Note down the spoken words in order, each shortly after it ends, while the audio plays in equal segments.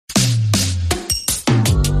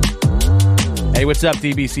Hey, what's up,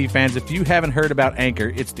 DBC fans? If you haven't heard about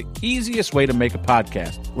Anchor, it's the easiest way to make a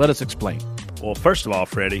podcast. Let us explain. Well, first of all,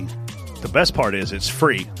 Freddie, the best part is it's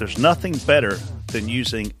free. There's nothing better than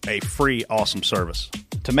using a free, awesome service.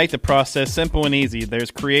 To make the process simple and easy, there's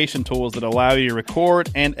creation tools that allow you to record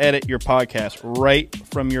and edit your podcast right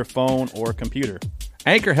from your phone or computer.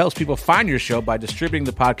 Anchor helps people find your show by distributing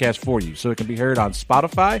the podcast for you, so it can be heard on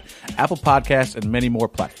Spotify, Apple Podcasts, and many more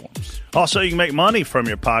platforms. Also, you can make money from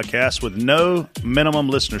your podcast with no minimum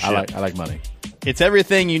listenership. I like money. It's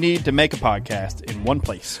everything you need to make a podcast in one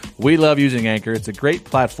place. We love using Anchor. It's a great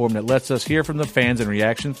platform that lets us hear from the fans in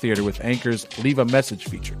Reaction Theater with Anchor's Leave a Message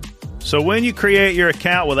feature. So when you create your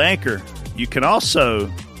account with Anchor, you can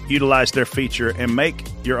also utilize their feature and make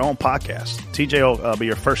your own podcast. TJ will be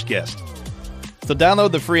your first guest. So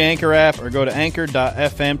download the free Anchor app or go to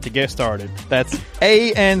anchor.fm to get started. That's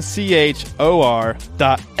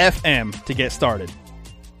ANCHOR.FM to get started.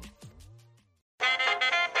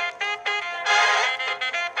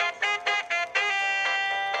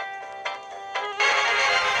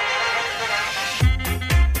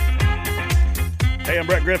 Hey, I'm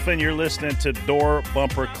Brett Griffin. You're listening to Door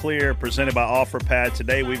Bumper Clear, presented by OfferPad.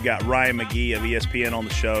 Today, we've got Ryan McGee of ESPN on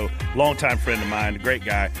the show. Longtime friend of mine, great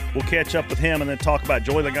guy. We'll catch up with him and then talk about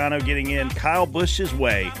Joey Logano getting in Kyle Busch's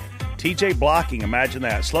way, TJ blocking, imagine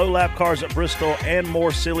that, slow lap cars at Bristol, and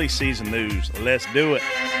more silly season news. Let's do it.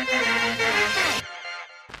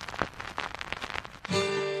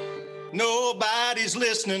 Nobody's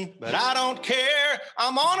listening, but I don't care.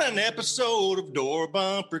 I'm on an episode of Door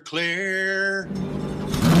Bumper Clear.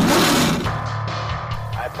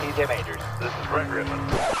 I'm TJ Majors. This is Brett Griffin.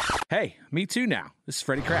 Hey, me too now. This is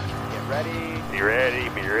Freddie Kraft. Get ready. Be ready.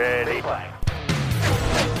 Be ready. Big flag.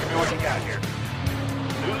 Give me what you got here.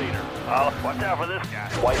 New leader. Oh, watch out for this guy.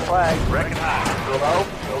 White flag. Recognize. Go low.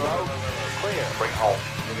 Go low. Clear. Bring home.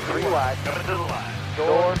 3 wide. Coming to the line.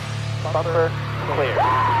 Door Bumper Clear.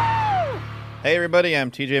 Hey everybody,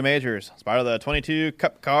 I'm TJ Majors, spotter of the 22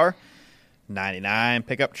 Cup car, 99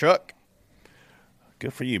 pickup truck.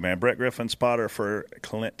 Good for you, man. Brett Griffin, spotter for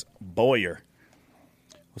Clint Boyer.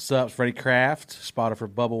 What's up, Freddie Kraft, spotter for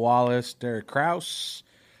Bubba Wallace, Derek Kraus,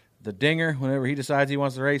 the Dinger, whenever he decides he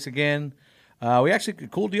wants to race again. We actually, a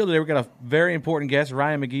cool deal today. We got a very important guest.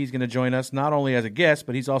 Ryan McGee is going to join us, not only as a guest,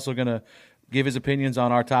 but he's also going to give his opinions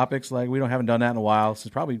on our topics. Like, we haven't done that in a while,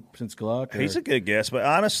 since Gluck. He's a good guest, but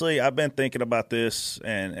honestly, I've been thinking about this,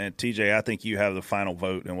 and TJ, I think you have the final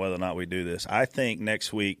vote in whether or not we do this. I think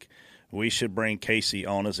next week we should bring Casey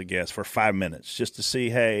on as a guest for 5 minutes just to say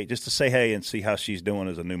hey and see how she's doing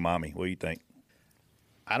as a new mommy. What do you think?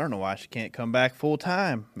 I don't know why she can't come back full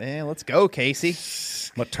time. Man, let's go, Casey.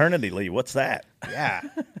 Maternity leave, what's that? Yeah.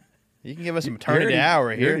 You can give us a maternity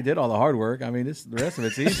hour You here. already did all the hard work. I mean, the rest of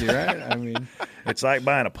it's easy, right? I mean, It's like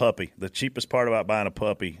buying a puppy. The cheapest part about buying a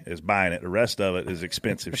puppy is buying it. The rest of it is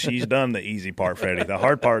expensive. She's done the easy part, Freddie. The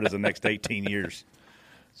hard part is the next 18 years.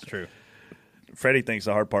 It's true. Freddie thinks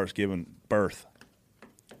the hard part is giving birth.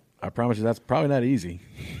 I promise you that's probably not easy.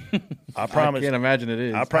 I promise. I can't imagine it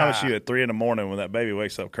is. I promise you at 3 a.m. when that baby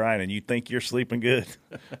wakes up crying and you think you're sleeping good.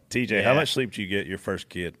 TJ, how much sleep do you get your first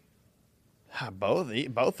kid? Both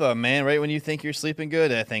of them, man. Right when you think you're sleeping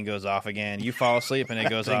good, that thing goes off again. You fall asleep and it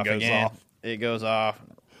goes off again. It goes off.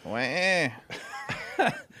 Wah.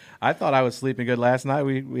 I thought I was sleeping good last night.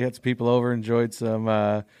 We had some people over, enjoyed some.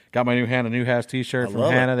 Got my new Hannah Newhouse T-shirt from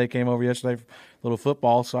Hannah. They came over yesterday for a little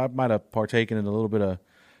football, so I might have partaken in a little bit of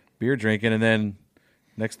beer drinking, and then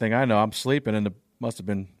next thing I know, I'm sleeping, and must have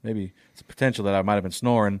been maybe it's a potential that I might have been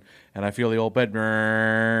snoring, and I feel the old bed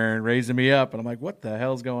raising me up, and I'm like, what the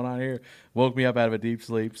hell's going on here? Woke me up out of a deep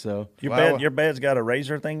sleep. So your bed's got a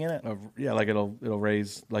razor thing in it? Yeah, like it'll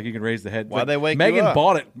raise, like you can raise the head. Why'd they wake Megan you up?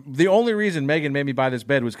 bought it. The only reason Megan made me buy this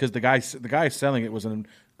bed was because the guy selling it was an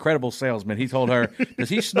incredible salesman. He told her, does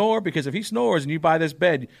he snore? Because if he snores and you buy this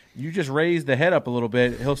bed, you just raise the head up a little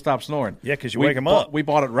bit, he'll stop snoring. Yeah, because you wake him up. We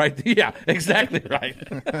bought it right. Yeah, exactly right.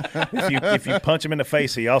 if you punch him in the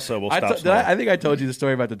face, he also will stop snoring. I think I told you the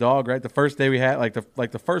story about the dog, right? The first day we had, like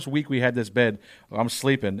the first week we had this bed, I'm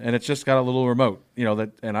sleeping, and it's just got a little remote,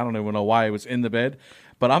 and I don't even know why it was in the bed,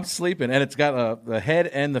 but I'm sleeping, and it's got the head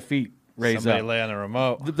and the feet raised Somebody up. lay on the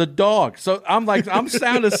remote. The dog. So I'm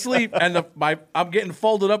sound asleep, and I'm getting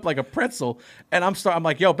folded up like a pretzel, and I'm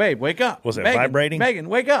like, yo, babe, wake up. Was it Megan, vibrating? Megan,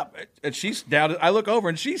 wake up. And she's down. I look over,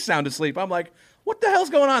 and she's sound asleep. I'm like, what the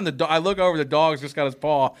hell's going on? I look over, the dog's just got his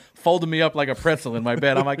paw folding me up like a pretzel in my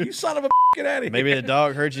bed. I'm like, you son of a get out of here. Maybe the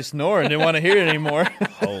dog heard you snore and didn't want to hear it anymore.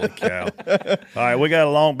 Holy cow. All right, we got a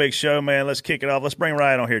long, big show, man. Let's kick it off. Let's bring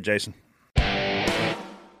Ryan on here, Jason.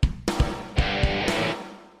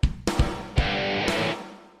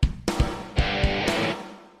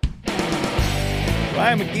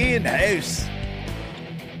 Ryan McGee in the house.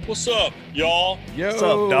 What's up, y'all? Yo. What's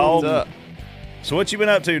up, dog? What's up? So what you been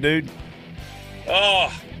up to, dude? I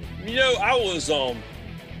was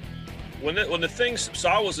when the things. So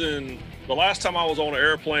I was in the last time I was on an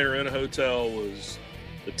airplane or in a hotel was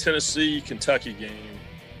the Tennessee-Kentucky game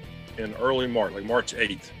in early March, like March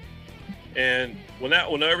 8th. And when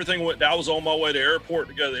everything went, I was on my way to the airport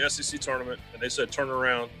to go to the SEC tournament, and they said turn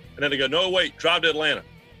around, and then they go, no, wait, drive to Atlanta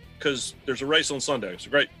because there's a race on Sunday.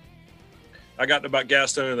 So great. I got to about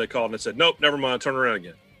Gaston, and they called and they said, nope, never mind, turn around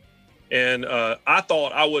again. And I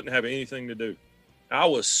thought I wouldn't have anything to do. I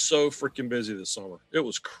was so freaking busy this summer. It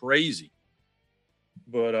was crazy.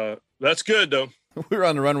 But that's good, though. We were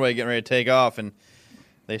on the runway getting ready to take off, and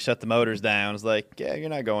they shut the motors down. It's like, yeah, you're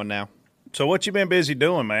not going now. So what you been busy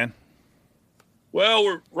doing, man? Well,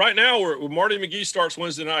 we're Marty McGee starts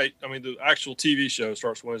Wednesday night. I mean, the actual TV show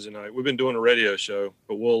starts Wednesday night. We've been doing a radio show,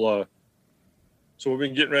 but so we've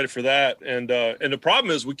been getting ready for that. And the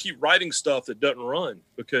problem is we keep writing stuff that doesn't run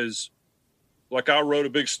because, like, I wrote a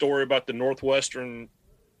big story about the Northwestern,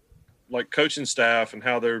 like, coaching staff and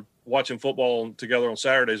how they're watching football together on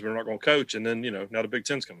Saturdays, but they're not going to coach. And then, now the Big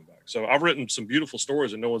Ten's coming back. So I've written some beautiful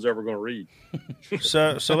stories that no one's ever going to read.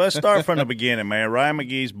 So let's start from the beginning, man. Ryan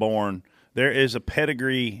McGee's born. There is a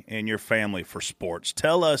pedigree in your family for sports.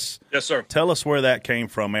 Tell us. Yes, sir. Tell us where that came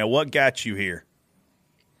from, man. What got you here?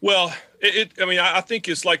 Well, I think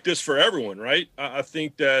it's like this for everyone, right? I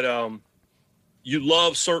think that you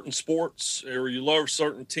love certain sports or you love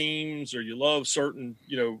certain teams or you love certain,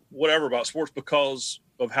 whatever about sports because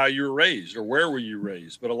of how you were raised or where were you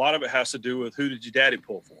raised. But a lot of it has to do with who did your daddy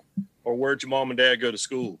pull for or where'd your mom and dad go to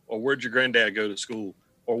school or where'd your granddad go to school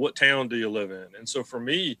or what town do you live in? And so for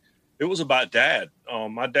me, it was about dad.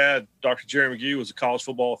 My dad, Dr. Jerry McGee, was a college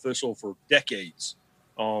football official for decades.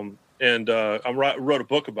 I wrote a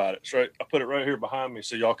book about it. So I put it right here behind me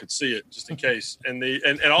so y'all could see it just in case.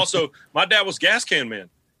 And also my dad was gas can man.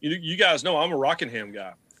 You guys know I'm a Rockingham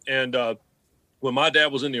guy. And when my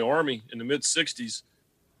dad was in the Army in the mid 60s,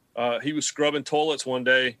 he was scrubbing toilets one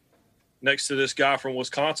day next to this guy from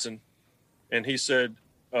Wisconsin. And he said,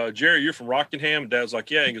 Jerry, you're from Rockingham? And Dad's like,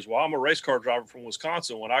 yeah. He goes, well, I'm a race car driver from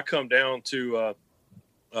Wisconsin. When I come down to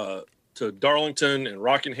Darlington and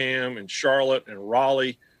Rockingham and Charlotte and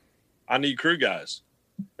Raleigh, I need crew guys.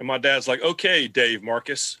 And my dad's like, okay, Dave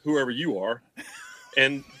Marcus, whoever you are.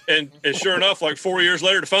 And sure enough, like 4 years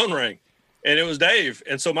later, the phone rang and it was Dave.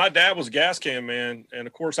 And so my dad was a gas can man. And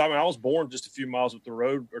of course, I was born just a few miles up the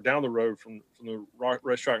road or down the road from the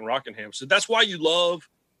racetrack in Rockingham. So that's why I love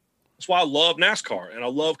NASCAR and I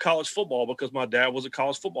love college football because my dad was a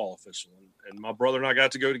college football official and my brother and I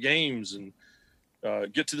got to go to games and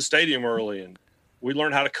get to the stadium early. And we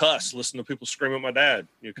learned how to cuss, listen to people scream at my dad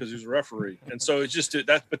because he was a referee. And so it's just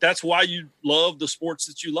but that's why you love the sports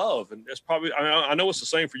that you love. And that's probably, I know it's the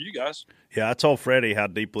same for you guys. Yeah. I told Freddie how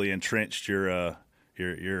deeply entrenched your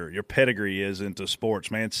pedigree is into sports,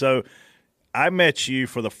 man. So I met you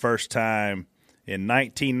for the first time in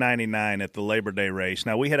 1999 at the Labor Day race.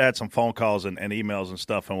 Now, we had some phone calls and emails and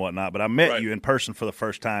stuff and whatnot, but I met you in person for the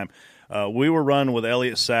first time. We were running with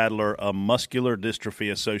Elliott Sadler, a Muscular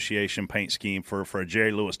Dystrophy Association paint scheme for a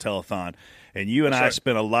Jerry Lewis telethon. And you and I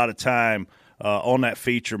spent a lot of time on that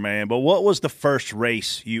feature, man. But what was the first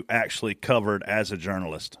race you actually covered as a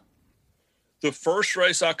journalist? The first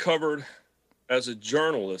race I covered as a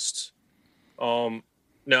journalist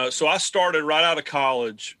so I started right out of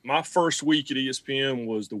college. My first week at ESPN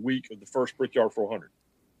was the week of the first Brickyard 400.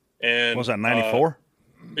 And was that 94?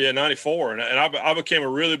 Yeah, 94. And I became a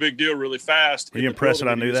really big deal really fast. Were you impressed that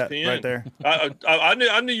I knew that right there?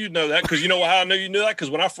 I knew you'd know that because you know how I knew you knew that?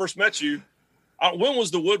 Because when I first met you, when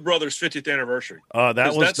was the Wood Brothers 50th anniversary?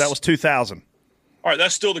 That was 2000. All right,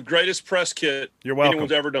 that's still the greatest press kit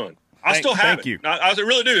anyone's ever done. I still have it. Thank you. I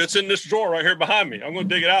really do. It's in this drawer right here behind me. I'm going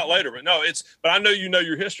to dig it out later. But no, but I know you know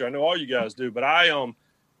your history. I know all you guys do. But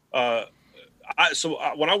when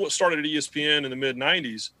I started at ESPN in the mid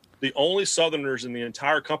 '90s, the only Southerners in the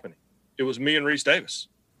entire company, it was me and Reese Davis.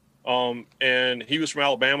 And he was from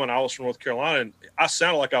Alabama and I was from North Carolina. And I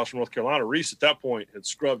sounded like I was from North Carolina. Reese at that point had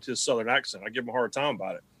scrubbed his Southern accent. I give him a hard time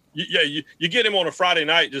about it. You get him on a Friday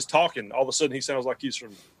night just talking. All of a sudden, he sounds like he's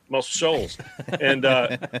from Muscle Shoals, and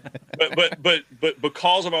but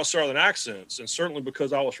because of our Southern accents, and certainly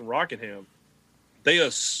because I was from Rockingham, they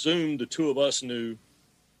assumed the two of us knew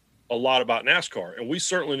a lot about NASCAR, and we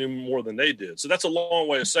certainly knew more than they did. So that's a long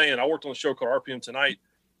way of saying I worked on a show called RPM Tonight.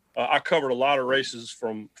 I covered a lot of races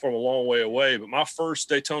from a long way away, but my first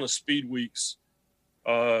Daytona Speed Weeks,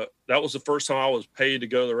 that was the first time I was paid to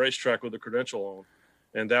go to the racetrack with a credential on.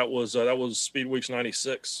 And that was Speed Weeks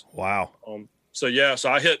 96. Wow. So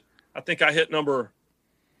I think I hit number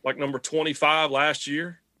 25 last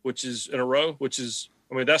year, which is in a row, which is,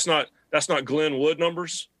 I mean, that's not Glenn Wood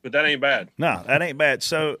numbers, but that ain't bad. No, that ain't bad.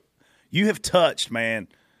 So you have touched, man,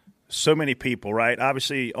 so many people, right?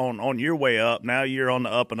 Obviously on your way up, now you're on the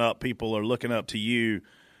up and up. People are looking up to you.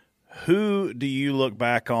 Who do you look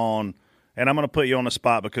back on? And I'm going to put you on the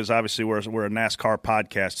spot because obviously we're a NASCAR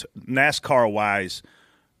podcast. NASCAR-wise,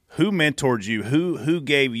 who mentored you? Who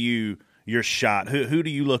gave you your shot? Who do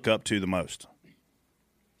you look up to the most?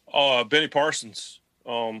 Benny Parsons.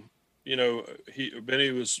 Benny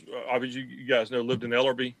was obviously, you guys know, lived in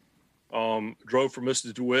Ellerby, drove for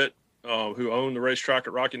Mr. DeWitt, who owned the racetrack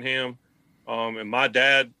at Rockingham. And my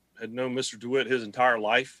dad had known Mr. DeWitt his entire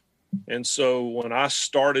life. And so when I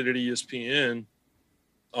started at ESPN,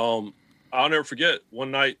 I'll never forget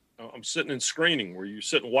one night I'm sitting in screening where you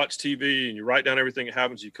sit and watch TV and you write down everything that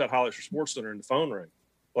happens. You cut highlights for SportsCenter and the phone rang.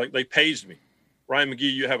 Like they paged me. Ryan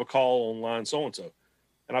McGee, you have a call on line so-and-so.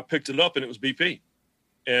 And I picked it up and it was BP.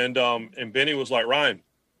 And Benny was like, Ryan,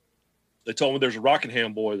 they told me there's a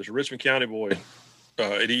Rockingham boy, there's a Richmond County boy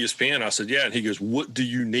at ESPN. I said, yeah. And he goes, what do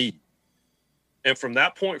you need? And from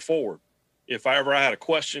that point forward, if I ever had a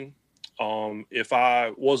question, if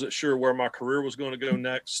I wasn't sure where my career was going to go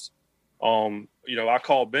next, I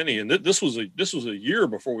called Benny, and this was a year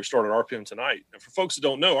before we started RPM Tonight. And for folks that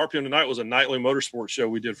don't know, RPM Tonight was a nightly motorsports show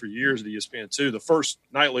we did for years at ESPN2, the first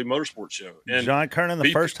nightly motorsports show. And John Kernan,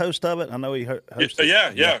 the first host of it, I know he hosted.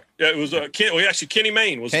 Yeah. It was Kenny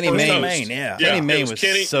Mayne was Kenny the first host. Mayne, yeah. Kenny Mayne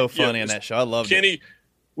was so funny on that show. I loved it.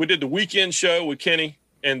 We did the weekend show with Kenny,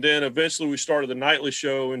 and then eventually we started the nightly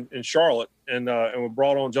show in Charlotte, and we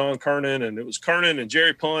brought on John Kernan, and it was Kernan and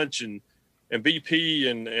Jerry Punch and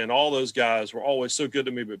BP and all those guys were always so good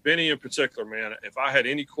to me. But Benny in particular, man, if I had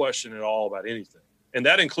any question at all about anything, and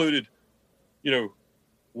that included,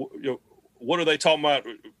 what are they talking about,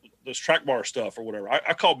 this track bar stuff or whatever,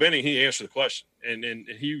 I called Benny, he answered the question. And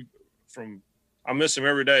I miss him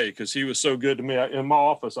every day because he was so good to me. In my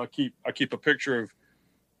office, I keep a picture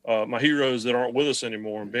of my heroes that aren't with us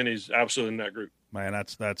anymore, and Benny's absolutely in that group. Man,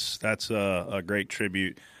 that's a great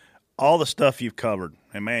tribute. All the stuff you've covered,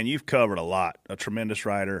 and man, you've covered a lot. A tremendous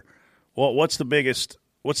writer. Well, what's the biggest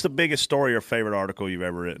story or favorite article you've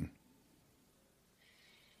ever written?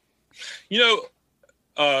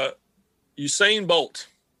 Usain Bolt,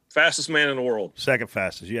 fastest man in the world. Second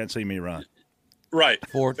fastest. You hadn't seen me run. Right.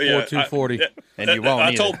 240. And you won't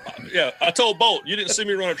I told Bolt, you didn't see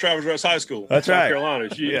me run at Travis Rest High School. That's South right. Carolina.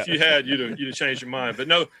 If you had, you'd have changed your mind. But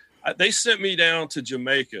no, they sent me down to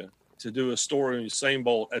Jamaica to do a story on Usain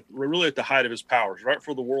Bolt at the height of his powers, right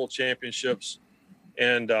before the World Championships.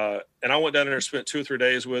 And I went down there and spent 2 or 3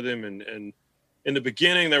 days with him. And in the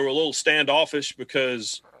beginning, they were a little standoffish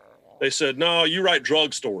because they said, no, you write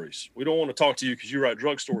drug stories. We don't want to talk to you because you write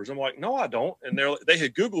drug stories. I'm like, no, I don't. And they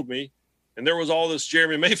had Googled me, and there was all this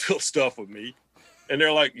Jeremy Mayfield stuff with me. And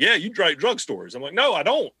they're like, yeah, you write drug stories. I'm like, no, I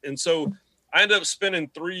don't. And so I ended up spending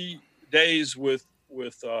 3 days with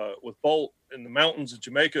Bolt in the mountains of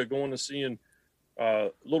Jamaica, going to seeing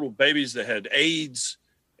little babies that had AIDS,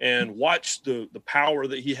 and watched the power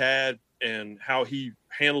that he had and how he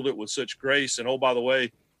handled it with such grace. And, oh, by the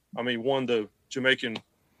way, I mean, won the Jamaican,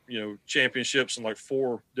 championships in like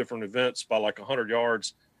 4 different events by like 100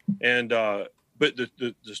 yards. And, but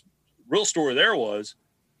the real story there was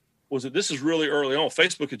that this is really early on.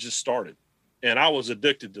 Facebook had just started, and I was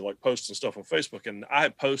addicted to like posting stuff on Facebook. And I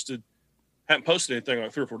hadn't posted anything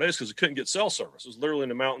like 3 or 4 days because I couldn't get cell service. It was literally in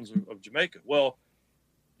the mountains of Jamaica. Well,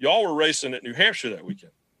 y'all were racing at New Hampshire that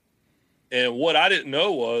weekend. And what I didn't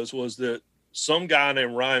know was that some guy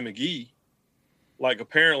named Ryan McGee, like,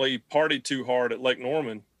 apparently partied too hard at Lake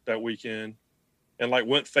Norman that weekend and like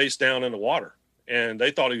went face down in the water. And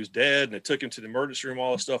they thought he was dead, and they took him to the emergency room,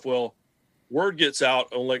 all this stuff. Well, word gets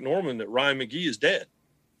out on Lake Norman that Ryan McGee is dead.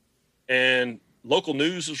 And local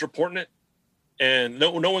news is reporting it, and no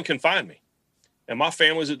one can find me. And my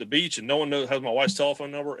family's at the beach, and no one has my wife's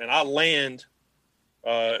telephone number. And I land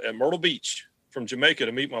at Myrtle Beach from Jamaica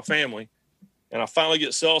to meet my family. And I finally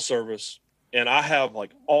get cell service, and I have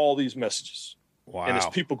like all these messages. Wow. And it's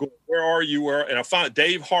people going, where are you? And I find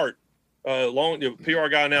Dave Hart, PR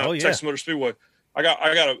guy now, Texas Motor Speedway. I got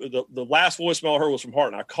the last voicemail I heard was from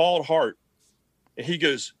Hart, and I called Hart, and he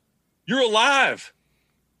goes, "You're alive."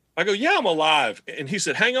 I go, "Yeah, I'm alive." And he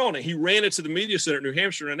said, "Hang on." And he ran into the media center in New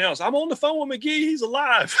Hampshire and announced, "I'm on the phone with McGee. He's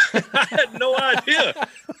alive." I had no idea.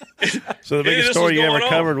 So the biggest story you ever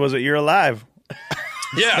covered was that you're alive.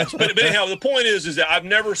 Yeah, but anyhow, the point is that I've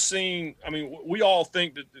never seen. I mean, we all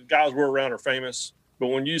think that the guys we're around are famous, but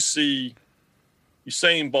when you see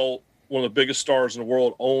Usain Bolt one of the biggest stars in the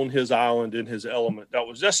world on his island in his element.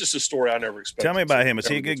 That's just a story I never expected. Tell me about him. Is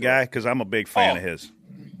he a good guy? Because I'm a big fan of his.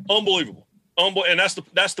 Unbelievable. And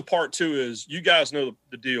that's the part too, is you guys know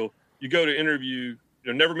the deal. You go to interview,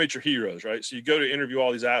 never meet your heroes, right? So you go to interview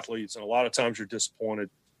all these athletes, and a lot of times you're disappointed.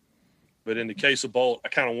 But in the case of Bolt, I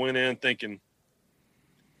kind of went in thinking,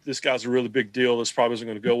 this guy's a really big deal. This probably isn't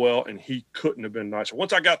going to go well, and he couldn't have been nicer.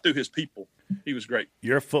 Once I got through his people, he was great.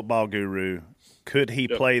 You're a football guru. Could he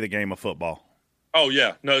play the game of football? Oh,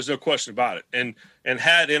 yeah. No, there's no question about it. And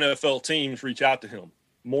had NFL teams reach out to him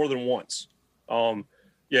more than once.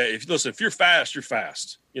 If you're fast, you're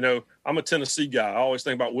fast. I'm a Tennessee guy. I always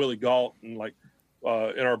think about Willie Gault. And,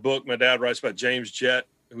 in our book, my dad writes about James Jett,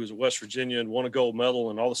 who was a West Virginia and won a gold medal,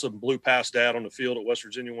 and all of a sudden blew past dad on the field at West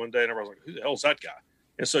Virginia one day. And everybody's like, who the hell is that guy?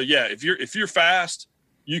 And so, yeah, if you're fast,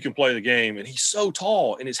 you can play the game. And he's so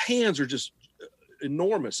tall, and his hands are just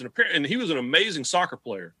enormous. And he was an amazing soccer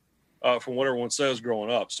player, from what everyone says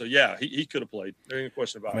growing up. So, yeah, he could have played. There's no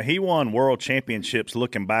question about it. He won world championships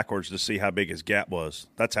looking backwards to see how big his gap was.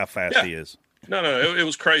 That's how fast he is. No, it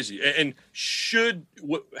was crazy. And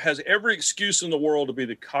has every excuse in the world to be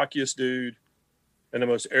the cockiest dude and the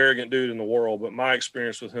most arrogant dude in the world. But my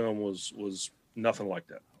experience with him was nothing like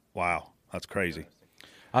that. Wow. That's crazy.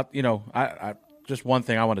 I just one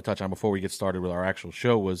thing I want to touch on before we get started with our actual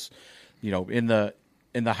show was,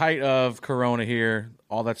 in the height of Corona here,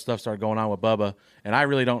 all that stuff started going on with Bubba, and I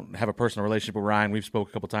really don't have a personal relationship with Ryan. We've spoke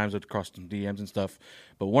a couple times across some DMs and stuff,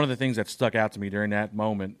 but one of the things that stuck out to me during that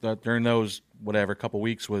moment, during those couple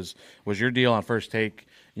weeks, was your deal on First Take.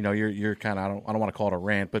 You're kind of I don't want to call it a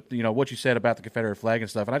rant, but what you said about the Confederate flag and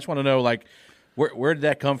stuff, and I just want to know where did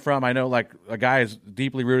that come from? I know a guy as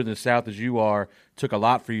deeply rooted in the South as you are took a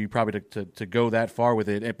lot for you probably to go that far with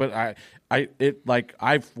it. But I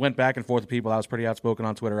went back and forth with people. I was pretty outspoken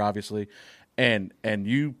on Twitter, obviously, and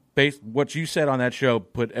you based what you said on that show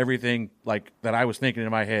put everything that I was thinking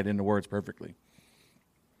in my head into words perfectly.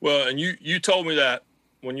 Well, and you told me that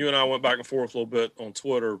when you and I went back and forth a little bit on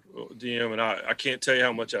Twitter, DM, and I can't tell you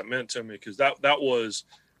how much that meant to me, because that was.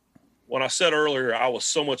 When I said earlier, I was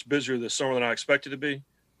so much busier this summer than I expected to be.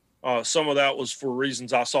 Some of that was for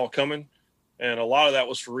reasons I saw coming, and a lot of that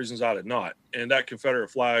was for reasons I did not. And that Confederate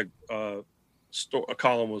flag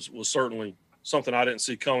column was certainly something I didn't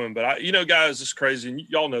see coming. But guys, it's crazy, and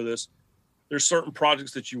y'all know this. There's certain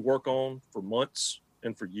projects that you work on for months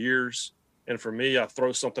and for years. And for me, I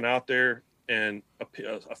throw something out there, and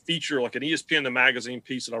a feature like an ESPN The Magazine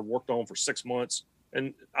piece that I worked on for 6 months,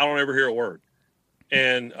 and I don't ever hear a word.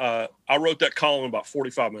 And I wrote that column in about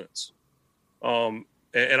 45 minutes. When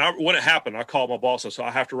it happened, I called my boss. I said,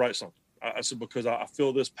 I have to write something. I said, because I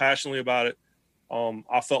feel this passionately about it.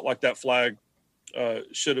 I felt like that flag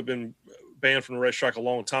should have been banned from the racetrack a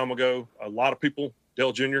long time ago. A lot of people,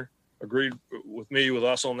 Dale Jr., agreed with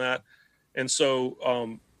us on that. And so,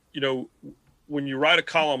 when you write a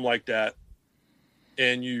column like that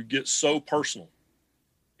and you get so personal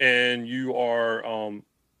and you are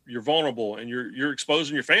you're vulnerable and you're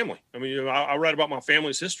exposing your family. I mean, I write about my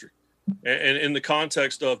family's history, and in the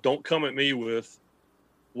context of don't come at me with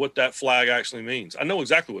what that flag actually means. I know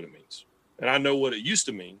exactly what it means, and I know what it used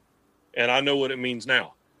to mean, and I know what it means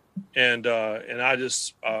now. And I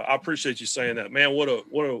just I appreciate you saying that, man. What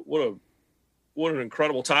an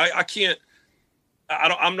incredible time. I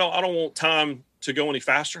don't want time to go any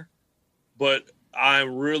faster, but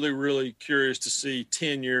I'm really, really curious to see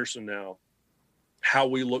 10 years from now how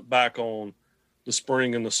we look back on the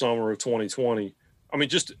spring and the summer of 2020. I mean,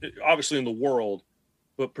 just obviously in the world,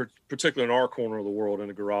 but particularly in our corner of the world in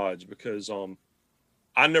the garage, because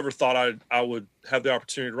I never thought I would have the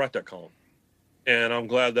opportunity to write that column. And I'm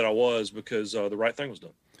glad that I was, because the right thing was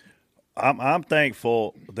done. I'm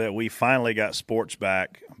thankful that we finally got sports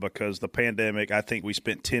back, because the pandemic, I think we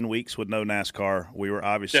spent 10 weeks with no NASCAR. We were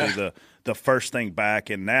obviously the first thing back,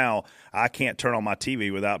 and now I can't turn on my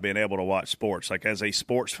TV without being able to watch sports. Like, as a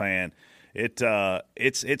sports fan,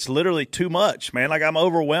 it's literally too much, man. Like, I'm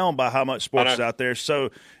overwhelmed by how much sports is out there. So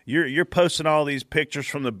you're posting all these pictures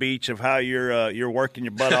from the beach of how you're working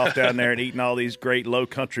your butt off down there and eating all these great low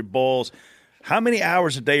country bowls. How many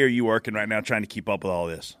hours a day are you working right now trying to keep up with all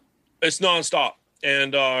this? It's nonstop.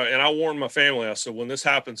 And I warned my family. I said, when this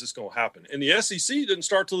happens, it's going to happen. And the SEC didn't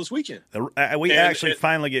start till this weekend. We actually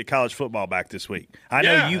finally get college football back this week. I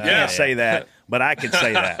know you can't say that, but I can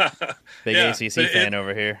say that. Big ACC fan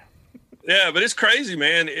over here. Yeah, but it's crazy,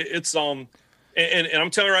 man. It's and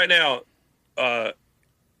I'm telling you right now,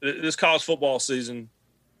 this college football season.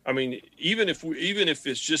 I mean, even if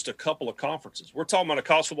it's just a couple of conferences, we're talking about a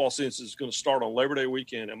college football season that's going to start on Labor Day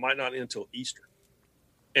weekend. It might not end until Easter.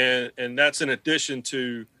 And that's in addition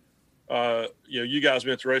to you guys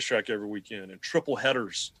been at the racetrack every weekend and triple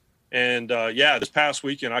headers. And this past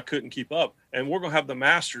weekend I couldn't keep up. And we're going to have the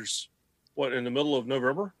Masters, in the middle of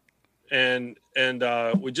November. And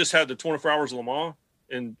we just had the 24 Hours of Le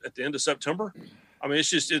Mans at the end of September. I mean,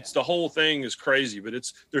 it's the whole thing is crazy, but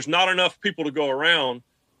there's not enough people to go around,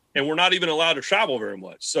 and we're not even allowed to travel very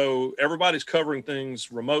much. So everybody's covering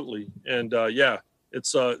things remotely. And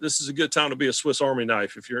this is a good time to be a Swiss Army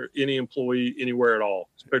knife if you're any employee anywhere at all,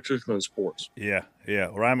 especially in sports. Yeah.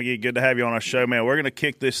 Well, Ryan McGee, good to have you on our show, man. We're going to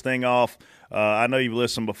kick this thing off. I know you've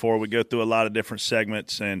listened before. We go through a lot of different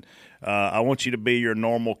segments, and I want you to be your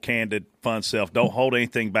normal, candid, fun self. Don't hold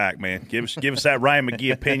anything back, man. Give us that Ryan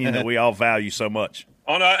McGee opinion that we all value so much.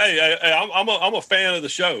 Oh no, hey, I'm a fan of the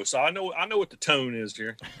show, so I know what the tone is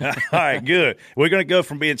here. All right, good. We're going to go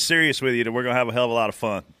from being serious with you to we're going to have a hell of a lot of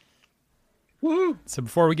fun. Woo! So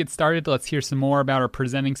before we get started, let's hear some more about our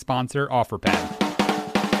presenting sponsor, OfferPad.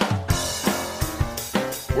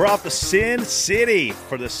 We're off to Sin City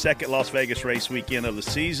for the second Las Vegas race weekend of the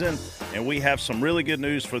season, and we have some really good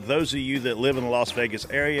news for those of you that live in the Las Vegas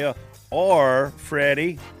area, or,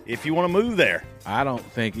 Freddie, if you want to move there. I don't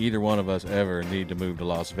think either one of us ever need to move to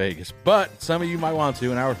Las Vegas, but some of you might want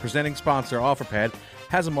to, and our presenting sponsor, OfferPad,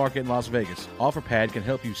 has a market in Las Vegas. OfferPad can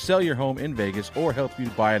help you sell your home in Vegas or help you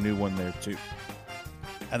buy a new one there, too.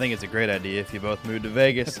 I think it's a great idea if you both move to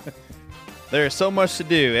Vegas. There is so much to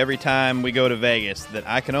do every time we go to Vegas that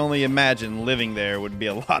I can only imagine living there would be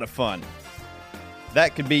a lot of fun.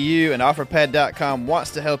 That could be you, and OfferPad.com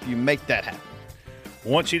wants to help you make that happen.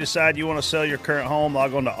 Once you decide you want to sell your current home,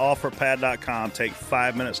 log on to OfferPad.com. Take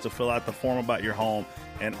 5 minutes to fill out the form about your home,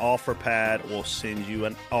 and OfferPad will send you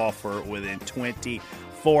an offer within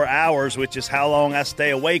 24 hours, which is how long I stay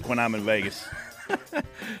awake when I'm in Vegas.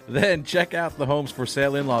 Then check out the homes for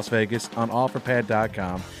sale in Las Vegas on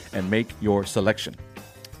OfferPad.com and make your selection.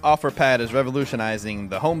 OfferPad is revolutionizing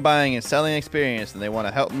the home buying and selling experience, and they want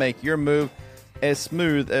to help make your move as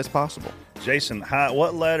smooth as possible. Jason,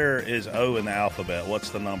 what letter is O in the alphabet? What's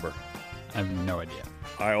the number? I have no idea.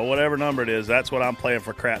 All right, well, whatever number it is, that's what I'm playing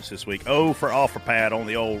for craps this week. O for OfferPad on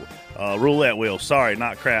the old roulette wheel. Sorry,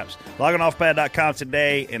 not craps. Log on OfferPad.com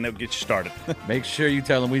today, and they'll get you started. Make sure you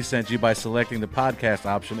tell them we sent you by selecting the podcast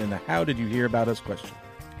option in the How Did You Hear About Us question.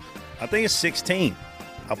 I think it's 16.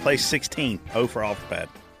 I'll play 16. O for OfferPad.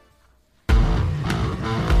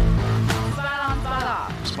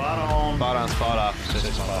 Spot on. Spot on, spot off.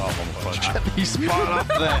 Spot off on the question. You spot off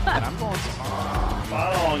that. I'm going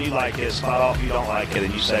spot on. You like it. Spot off. You don't like it,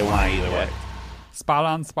 and you say why either way. Spot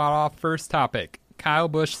on, spot off. First topic. Kyle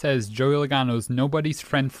Busch says Joey Logano's nobody's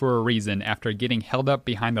friend for a reason after getting held up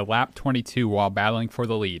behind the lap 22 while battling for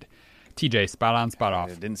the lead. TJ, spot on, spot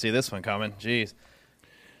off. I didn't see this one coming. Jeez.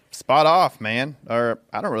 Spot off, man. Or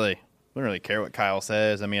I don't really care what Kyle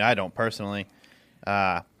says. I mean, I don't personally.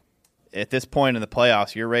 At this point in the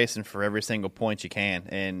playoffs, you're racing for every single point you can,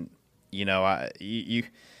 and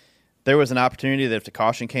there was an opportunity that if the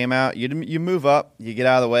caution came out, you move up, you get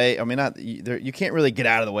out of the way. I mean, you can't really get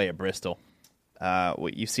out of the way at Bristol.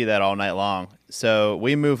 You see that all night long. So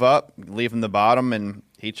we move up, leave him the bottom, and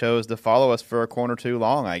he chose to follow us for a corner too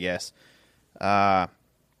long, I guess. Look,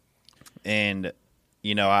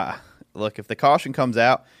 if the caution comes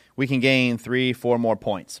out, we can gain 3-4 more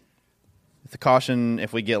points.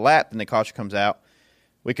 If we get lapped and the caution comes out,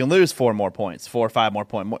 we can lose 4 more points, 4 or 5 more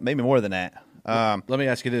points, maybe more than that. Let me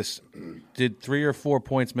ask you this. Did 3 or 4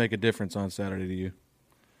 points make a difference on Saturday to you?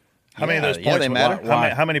 How many of those points they matter?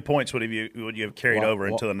 How many points would you have carried over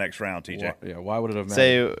into the next round, TJ? Why would it have mattered?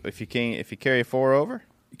 Say if you carry 4 over,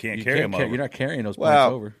 you can't carry them over. You're not carrying those points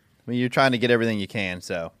over. I mean, you're trying to get everything you can.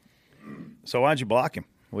 So why'd you block him?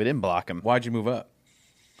 We didn't block him. Why'd you move up?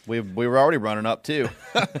 We were already running up too.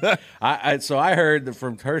 So I heard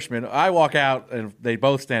from Hirschman. I walk out and they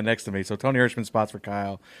both stand next to me. So Tony Hirschman spots for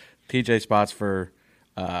Kyle, TJ spots for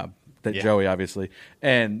Joey, obviously,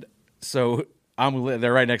 and so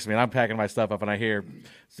they're right next to me, and I'm packing my stuff up, and I hear,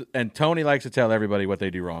 and Tony likes to tell everybody what they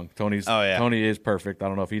do wrong. Tony is perfect. I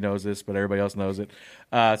don't know if he knows this, but everybody else knows it.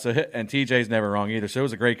 And TJ's never wrong either. So it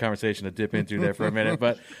was a great conversation to dip into there for a minute,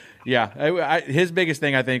 but. Yeah, his biggest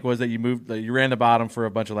thing I think was that you ran the bottom for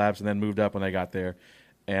a bunch of laps and then moved up when they got there,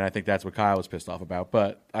 and I think that's what Kyle was pissed off about.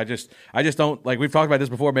 But I just don't like we've talked about this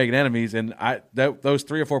before, making enemies, and those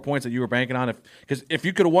 3 or 4 points that you were banking on, if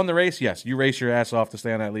you could have won the race, yes, you race your ass off to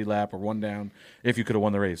stay on that lead lap or one down if you could have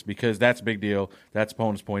won the race, because that's a big deal. That's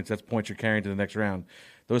bonus points. That's points you're carrying to the next round.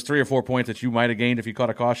 Those 3 or 4 points that you might have gained if you caught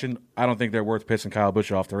a caution, I don't think they're worth pissing Kyle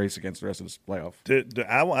Busch off to race against the rest of this playoff.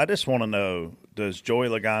 I just want to know, does Joey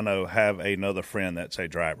Logano have another friend that's a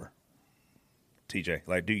driver?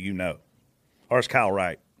 TJ, do you know? Or is Kyle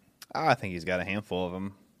right? I think he's got a handful of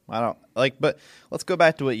them. I don't like, but let's go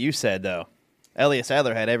back to what you said though. Elliott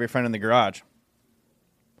Sadler had every friend in the garage.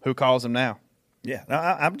 Who calls him now? Yeah, no,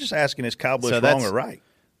 I'm just asking: is Kyle Busch wrong or right?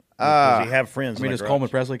 Does he have friends? I mean, does Coleman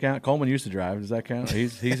Presley count? Coleman used to drive. Does that count?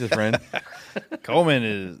 He's a friend. Coleman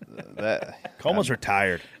is that. Coleman's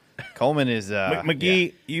retired. Coleman is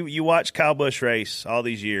McGee. Yeah. You watch Kyle Busch race all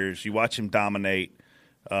these years. You watch him dominate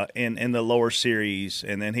in the lower series,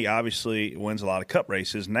 and then he obviously wins a lot of Cup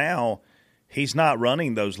races. Now he's not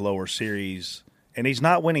running those lower series, and he's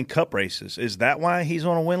not winning Cup races. Is that why he's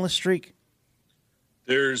on a winless streak?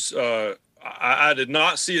 There's I did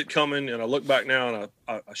not see it coming, and I look back now, and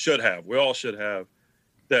I should have. We all should have.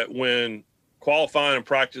 That when qualifying and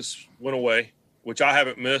practice went away, which I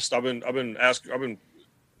haven't missed. I've been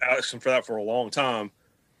asking for that for a long time.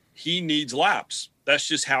 He needs laps. That's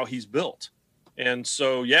just how he's built. And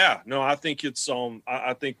so, yeah, no, I think it's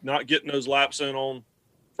I think not getting those laps in on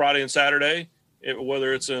Friday and Saturday,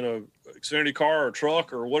 whether it's in a Xfinity car or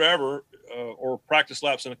truck or whatever, or practice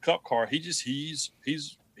laps in a Cup car, he's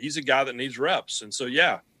a guy that needs reps. And so,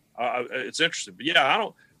 yeah, it's interesting. But yeah, I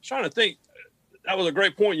was trying to think. That was a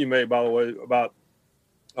great point you made, by the way, about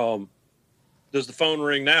does the phone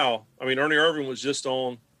ring now? I mean, Ernie Irvan was just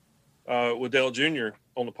on with Dale Jr.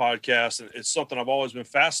 on the podcast, and it's something I've always been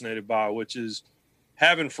fascinated by, which is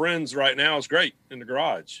having friends right now is great in the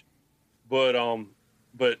garage, but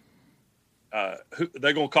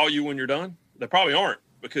they're going to call you when you're done? They probably aren't,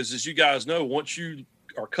 because as you guys know, once you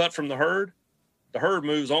are cut from the herd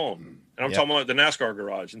moves on. And I'm talking about the NASCAR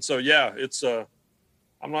garage. And so, yeah, it's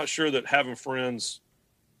I'm not sure that having friends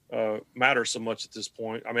matters so much at this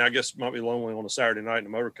point. I mean, I guess it might be lonely on a Saturday night in a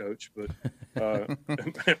motor coach, but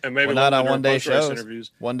and maybe not on one day shows.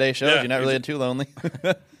 Interviews. One day shows, you're not really too lonely.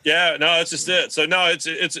 Yeah, no, that's just it. So no,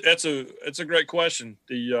 it's a great question.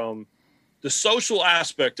 The social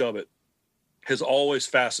aspect of it has always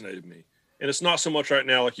fascinated me, and it's not so much right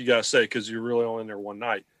now, like you guys say, because you're really only in there one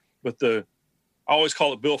night. But I always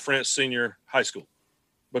call it Bill France Senior High School,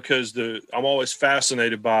 because I'm always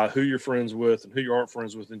fascinated by who you're friends with and who you aren't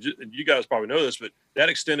friends with. And you guys probably know this, but that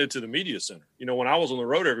extended to the media center. You know, when I was on the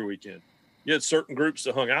road every weekend, you had certain groups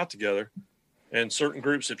that hung out together and certain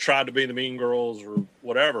groups that tried to be the mean girls or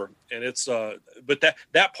whatever. And it's but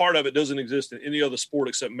that part of it doesn't exist in any other sport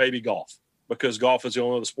except maybe golf, because golf is the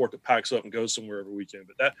only other sport that packs up and goes somewhere every weekend.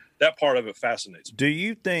 But that part of it fascinates me. Do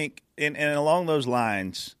you think, and along those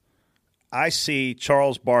lines, I see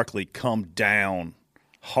Charles Barkley come down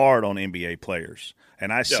hard on NBA players,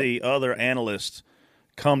 and I see other analysts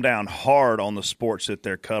come down hard on the sports that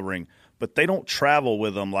they're covering, but they don't travel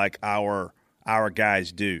with them like our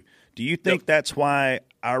guys do. Do you think that's why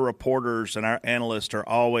our reporters and our analysts are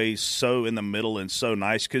always so in the middle and so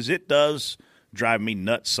nice? Because it does drive me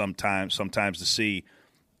nuts sometimes to see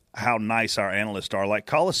how nice our analysts are. Like,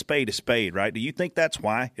 call a spade, right? Do you think that's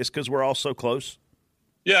why? It's because we're all so close?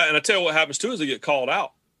 Yeah, and I tell you what happens too is they get called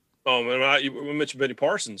out. And we mentioned Benny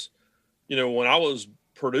Parsons. You know, when I was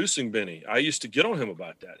producing Benny, I used to get on him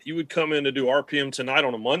about that. He would come in to do RPM Tonight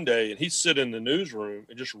on a Monday, and he'd sit in the newsroom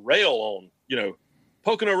and just rail on,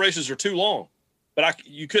 Pocono races are too long. But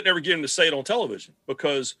you couldn't ever get him to say it on television,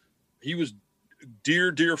 because he was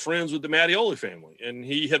dear friends with the Mattioli family, and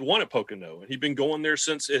he had won at Pocono, and he'd been going there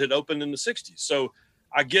since it had opened in the 60s. So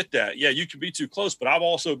I get that. Yeah, you can be too close, but I've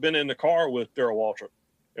also been in the car with Darrell Waltrip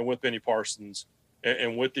and with Benny Parsons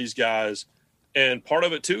and with these guys. And part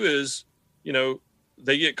of it too is,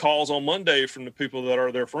 they get calls on Monday from the people that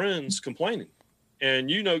are their friends complaining. And,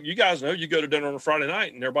 you guys know, you go to dinner on a Friday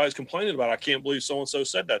night and everybody's complaining about, I can't believe so-and-so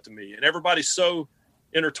said that to me. And everybody's so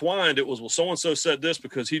intertwined. It was, well, so-and-so said this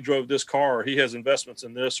because he drove this car, or he has investments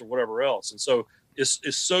in this or whatever else. And so it's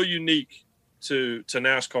so unique to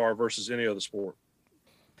NASCAR versus any other sport.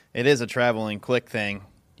 It is a traveling quick thing.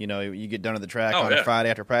 You get done at the track on a Friday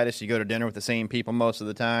after practice, you go to dinner with the same people most of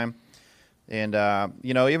the time. And,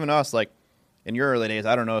 even us, like in your early days,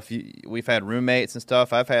 I don't know if we've had roommates and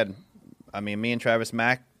stuff. Me and Travis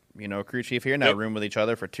Mack, crew chief here, now room with each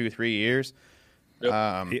other for 2-3 years.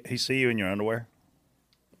 Yep. He see you in your underwear?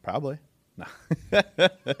 Probably. No.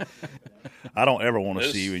 I don't ever want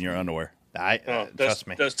to see you in your underwear. Trust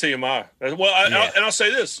me. That's TMI. Well, I'll say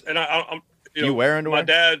this, and I'm. You wear underwear? My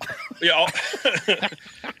dad, hey,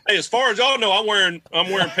 as far as y'all know, I'm wearing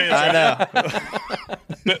pants. I know.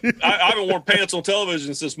 But I haven't worn pants on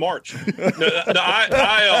television since March. But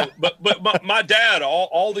my dad,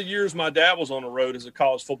 all the years my dad was on the road as a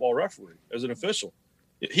college football referee, as an official,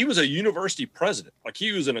 he was a university president. Like,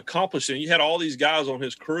 he was an accomplished, and he had all these guys on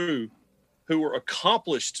his crew who were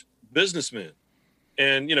accomplished businessmen,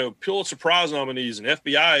 and Pulitzer Prize nominees and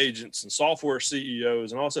FBI agents and software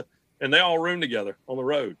CEOs and all that stuff. and they all roomed together on the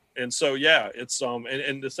road. And so, yeah, it's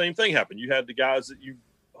and the same thing happened. You had the guys that you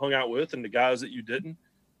hung out with and the guys that you didn't.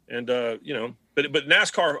 And, but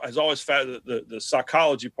NASCAR has always the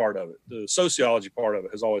psychology part of it, the sociology part of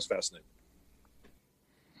it has always fascinated.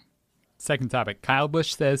 Second topic. Kyle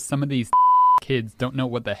Busch says some of these kids don't know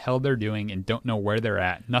what the hell they're doing and don't know where they're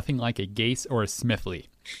at. Nothing like a Gase or a Smithley.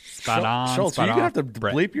 Spot on. Schultz, spot are you going off, to have to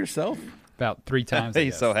Brett. bleep yourself? About 3 times.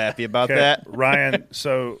 He's so happy about Okay, that. Ryan,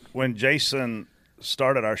 so when Jason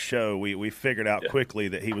started our show, we figured out quickly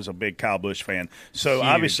that he was a big Kyle Busch fan. So Huge.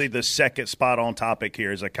 obviously the second spot on topic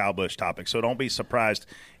here is a Kyle Busch topic. So don't be surprised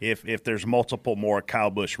if there's multiple more Kyle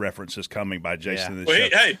Busch references coming by Jason in this Well,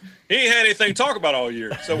 show. he ain't had anything to talk about all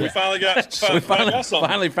year. So we finally got something.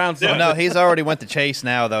 Finally found something. No, he's already went to Chase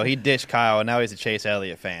now, though. He ditched Kyle, and now he's a Chase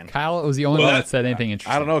Elliott fan. Kyle was the only one that said anything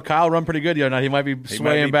interesting. I don't know. Kyle run pretty good the other night. He might be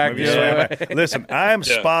swaying back the other way. Listen, I am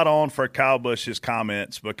spot on for Kyle Busch's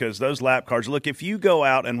comments because those lap cars. Look, if you go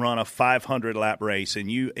out and run a 500-lap race and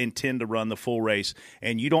you intend to run the full race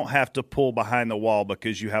and you don't have to pull behind the wall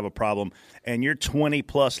because you have a problem and you're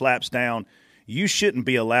 20-plus laps down, you shouldn't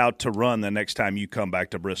be allowed to run the next time you come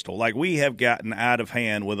back to Bristol. Like, we have gotten out of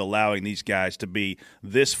hand with allowing these guys to be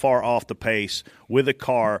this far off the pace with a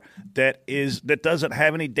car that doesn't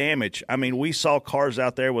have any damage. I mean, we saw cars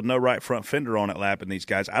out there with no right front fender on it lapping these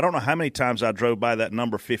guys. I don't know how many times I drove by that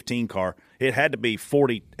number 15 car. It had to be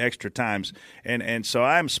 40 extra times. And so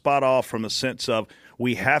I'm spot off from the sense of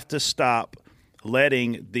we have to stop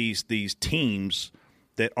letting these teams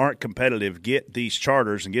that aren't competitive get these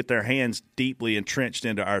charters and get their hands deeply entrenched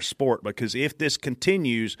into our sport, because if this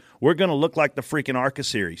continues, we're going to look like the freaking ARCA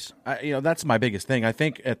series. That's my biggest thing. I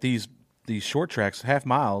think at these short tracks, half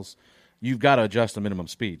miles, you've got to adjust the minimum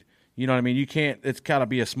speed. You know what I mean? You can't. It's got to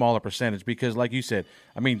be a smaller percentage because, like you said,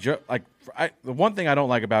 I mean, the one thing I don't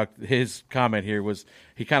like about his comment here was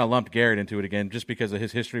he kind of lumped Garrett into it again just because of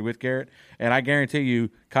his history with Garrett. And I guarantee you,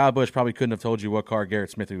 Kyle Busch probably couldn't have told you what car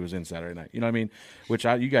Garrett Smithy was in Saturday night. You know what I mean? Which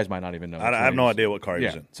you guys might not even know. I have no idea what car he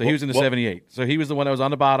was in. So he was in the 78. So he was the one that was on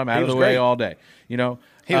the bottom, out of the way all day. You know,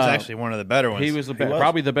 He was actually one of the better ones. He was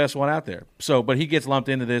probably the best one out there. So, but he gets lumped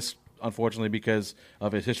into this, unfortunately, because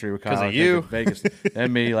of his history with Kyle. Because of you. Vegas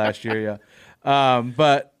and me last year,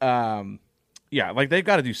 yeah. Yeah, like they've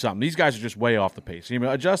got to do something. These guys are just way off the pace. You know,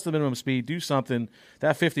 adjust the minimum speed, do something.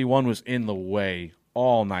 That 51 was in the way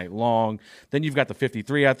all night long. Then you've got the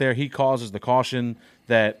 53 out there. He causes the caution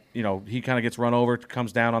that, you know, he kind of gets run over,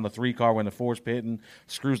 comes down on the 3 car when the 4's pitting,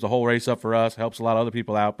 screws the whole race up for us, helps a lot of other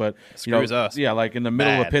people out. But Screws us. Yeah, like in the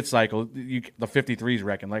middle of the pit cycle, the 53's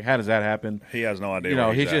wrecking. Like, how does that happen? He has no idea. You know,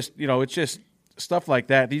 where he's at. just, you know, it's just stuff like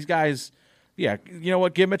that. These guys, yeah, you know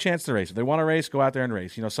what? Give them a chance to race. If they want to race, go out there and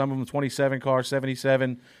race. You know, some of them 27 cars,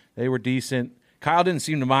 77, they were decent. Kyle didn't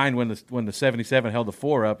seem to mind when the 77 held the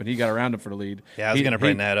 4 up and he got around him for the lead. Yeah, I was going to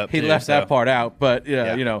bring that up. He too, left so. that part out, but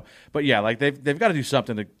you know, but yeah, like they've got to do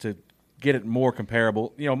something to get it more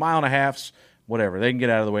comparable. You know, mile and a halfs, whatever. They can get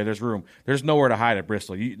out of the way. There's room. There's nowhere to hide at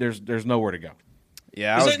Bristol. There's nowhere to go.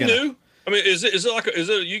 Yeah, Is it new? I mean, is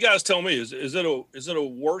it? You guys tell me. Is it a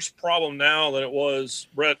worse problem now than it was,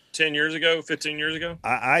 Brett, 10 years ago, 15 years ago?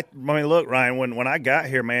 I mean, look, Ryan, when I got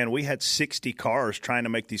here, man, we had 60 cars trying to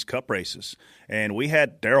make these cup races, and we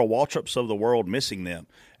had Darrell Waltrips of the world missing them.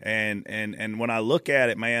 And when I look at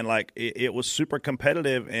it, man, like it was super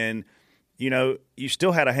competitive, and you know, you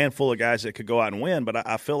still had a handful of guys that could go out and win, but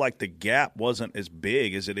I feel like the gap wasn't as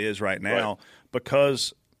big as it is right now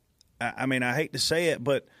because, I mean, I hate to say it,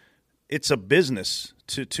 but it's a business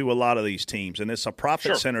to a lot of these teams, and it's a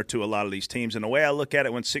profit center to a lot of these teams. And the way I look at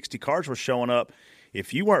it, when 60 cars were showing up,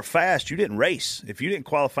 if you weren't fast, you didn't race. If you didn't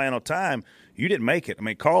qualify on time, you didn't make it. I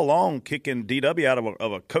mean, Carl Long kicking DW out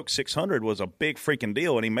of a Coke 600 was a big freaking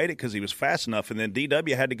deal, and he made it because he was fast enough. And then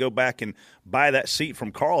DW had to go back and buy that seat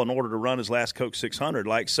from Carl in order to run his last Coke 600.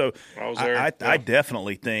 Like, so I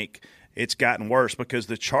definitely think it's gotten worse because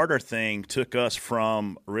the charter thing took us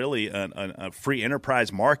from really a free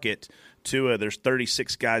enterprise market to there's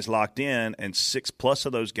 36 guys locked in, and 6+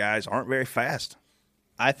 of those guys aren't very fast.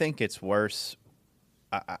 I think it's worse.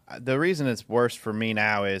 The reason it's worse for me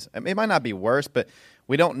now is it might not be worse, but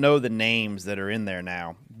we don't know the names that are in there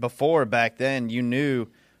now. Before, back then, you knew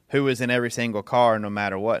who was in every single car no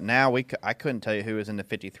matter what. Now I couldn't tell you who was in the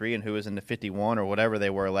 53 and who was in the 51 or whatever they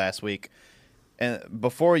were last week. And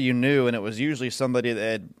before you knew, and it was usually somebody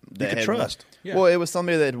that had trust. Yeah. Well, it was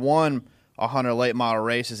somebody that had won 100 late model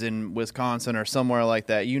races in Wisconsin or somewhere like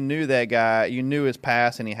that. You knew that guy. You knew his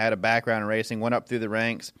past, and he had a background in racing. Went up through the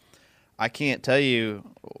ranks. I can't tell you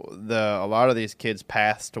a lot of these kids'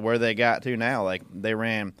 paths to where they got to now. Like they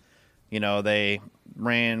ran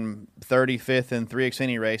ran 35th in 3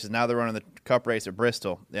 Xfinity races. Now they're running the Cup race at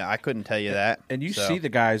Bristol. Yeah, I couldn't tell you that. And you see the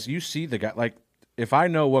guys. Like, if I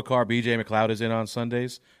know what car BJ McLeod is in on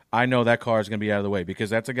Sundays, I know that car is going to be out of the way because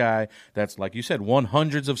that's a guy that's, like you said, won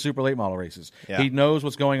hundreds of super late model races. Yeah. He knows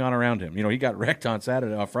what's going on around him. He got wrecked on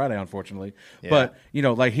Friday, unfortunately. Yeah. But,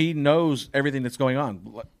 like, he knows everything that's going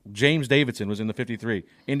on. James Davidson was in the 53.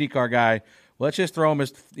 IndyCar guy. Let's just throw him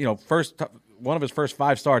as, one of his first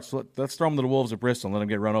 5 starts. Let's throw him to the Wolves at Bristol and let him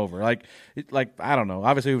get run over. Like I don't know.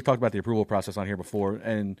 Obviously, we've talked about the approval process on here before,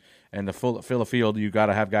 and the fill of field, you got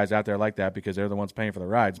to have guys out there like that because they're the ones paying for the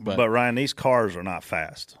rides. But Ryan, these cars are not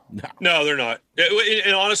fast. No, they're not.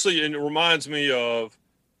 And honestly, it reminds me of,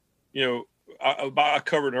 I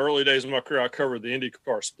covered in early days of my career. I covered the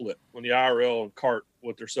IndyCar split when the IRL and CART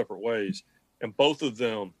went their separate ways, and both of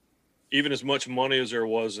them, even as much money as there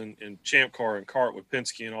was in Champ Car and CART with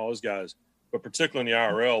Penske and all those guys, but particularly in the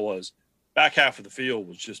IRL, was back half of the field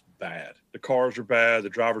was just bad. The cars are bad. The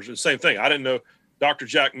drivers are the same thing. I didn't know Dr.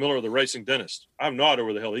 Jack Miller, the racing dentist. I have no idea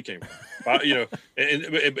where the hell he came from.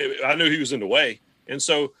 And I knew he was in the way. And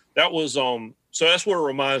so that was so that's what it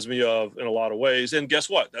reminds me of in a lot of ways. And guess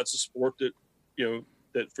what? That's a sport that,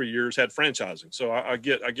 that for years had franchising. So I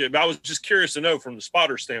get, but I was just curious to know from the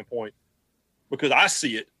spotter standpoint, because I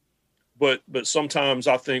see it. But sometimes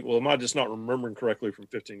I think, well, am I just not remembering correctly from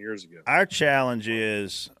 15 years ago? Our challenge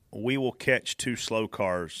is we will catch 2 slow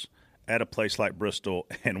cars at a place like Bristol,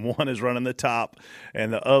 and one is running the top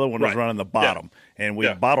and the other one is running the bottom. Yeah. And we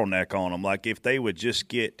bottleneck on them. Like if they would just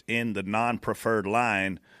get in the non-preferred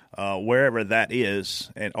line, wherever that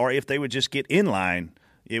is, or if they would just get in line,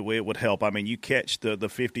 it would help. I mean, you catch the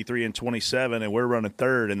 53 and 27, and we're running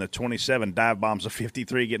third, and the 27 dive bombs the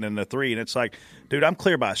 53 getting in the 3, and it's like, dude, I'm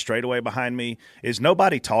clear by a straightaway behind me. Is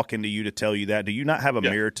nobody talking to you to tell you that? Do you not have a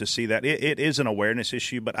mirror to see that? It is an awareness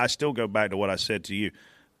issue, but I still go back to what I said to you.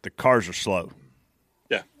 The cars are slow.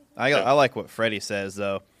 Yeah. I like what Freddie says,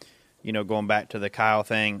 though. Going back to the Kyle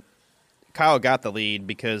thing, Kyle got the lead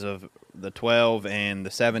because of the 12 and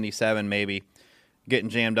the 77 maybe getting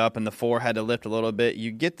jammed up, and the 4 had to lift a little bit.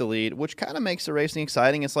 You get the lead, which kind of makes the racing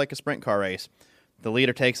exciting. It's like a sprint car race. The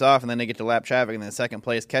leader takes off, and then they get to lap traffic, and then second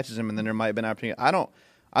place catches him, and then there might have been an opportunity. I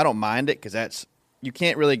don't mind it because you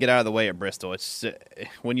can't really get out of the way at Bristol. It's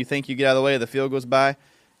when you think you get out of the way, the field goes by.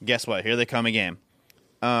 Guess what? Here they come again.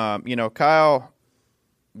 Kyle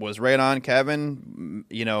was right on Kevin.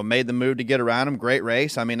 Made the move to get around him. Great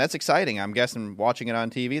race. I mean, that's exciting. I'm guessing watching it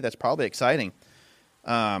on TV, that's probably exciting.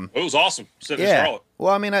 It was awesome. Sitting in Charlotte.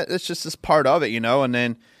 Well, I mean, it's just this part of it, and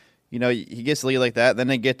then, he gets the lead like that. Then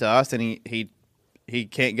they get to us, and he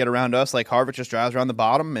can't get around us. Like Harvick just drives around the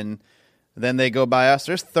bottom, and then they go by us.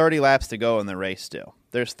 There's 30 laps to go in the race still.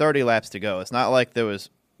 There's 30 laps to go. It's not like it was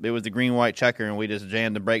the green-white checker, and we just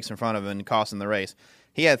jammed the brakes in front of him and cost him the race.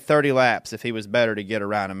 He had 30 laps if he was better to get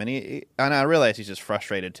around him. And I realize he's just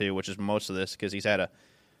frustrated, too, which is most of this because he's had a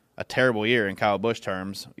terrible year in Kyle Busch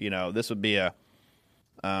terms. This would be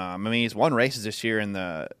he's won races this year in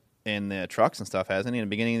the trucks and stuff, hasn't he, in the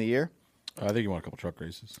beginning of the year? I think he won a couple truck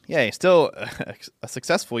races. Yeah, he's still a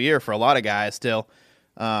successful year for a lot of guys still,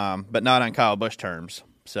 but not on Kyle Busch terms.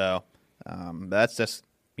 So that's just,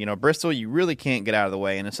 Bristol, you really can't get out of the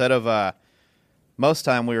way. And instead of most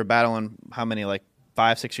time we were battling, how many, like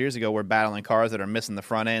 5-6 years ago, we're battling cars that are missing the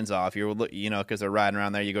front ends off. Because they're riding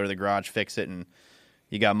around there, you go to the garage, fix it, and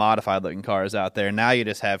you got modified looking cars out there. Now you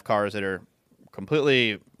just have cars that are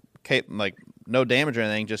completely like no damage or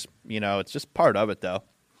anything. Just it's just part of it though.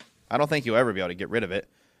 I don't think you'll ever be able to get rid of it.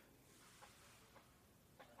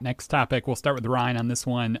 Next topic, we'll start with Ryan on this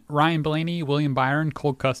one. Ryan Blaney, William Byron,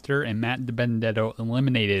 Cole Custer, and Matt DiBenedetto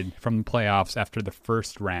eliminated from the playoffs after the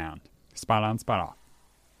first round. Spot on, spot off.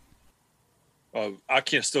 I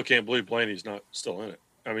still can't believe Blaney's not still in it.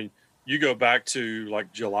 I mean, you go back to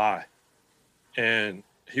like July, and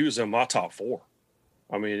he was in my top 4.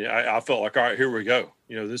 I mean, I felt like, all right, here we go.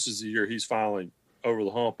 This is the year he's finally over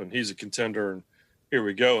the hump, and he's a contender, and here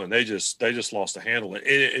we go. And they just lost the handle.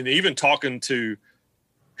 And even talking to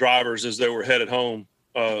drivers as they were headed home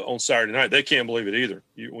on Saturday night, they can't believe it either.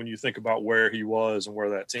 When you think about where he was and where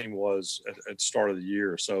that team was at the start of the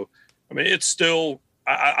year. So, I mean, it's still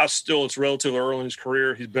it's relatively early in his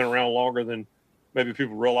career. He's been around longer than maybe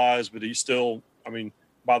people realize, but he's still, I mean,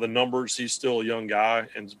 by the numbers, he's still a young guy.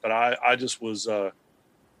 But I just was,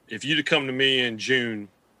 if you'd have come to me in June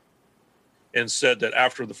and said that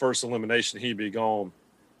after the first elimination he'd be gone,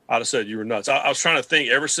 I'd have said you were nuts. I was trying to think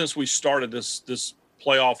ever since we started this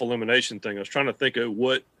playoff elimination thing. I was trying to think of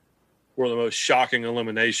what were the most shocking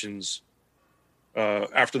eliminations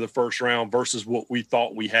after the first round versus what we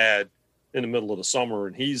thought we had in the middle of the summer.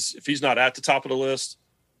 And if he's not at the top of the list,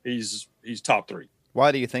 he's top 3.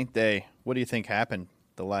 What do you think happened?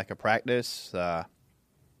 The lack of practice? Yeah,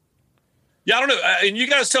 I don't know. And you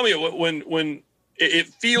guys tell me when it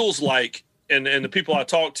feels like, and the people I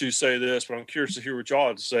talk to say this, but I'm curious to hear what y'all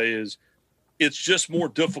have to say, is it's just more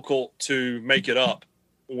difficult to make it up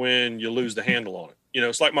when you lose the handle on it.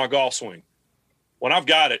 It's like my golf swing. When I've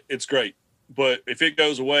got it, it's great. But if it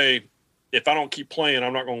goes away, if I don't keep playing,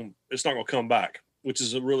 it's not going to come back, which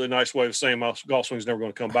is a really nice way of saying my golf swing is never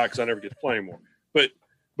going to come back because I never get to play anymore. But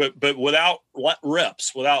without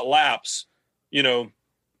reps, without laps,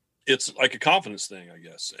 it's like a confidence thing, I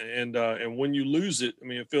guess. And when you lose it, I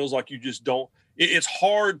mean, it feels like you just don't. It's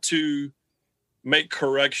hard to make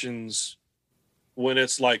corrections when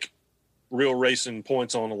it's like real racing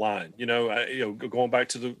points on the line. Going back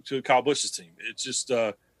to Kyle Busch's team, it's just.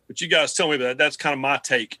 But you guys tell me that's kind of my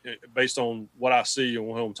take based on what I see and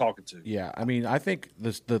who I'm talking to. Yeah, I mean, I think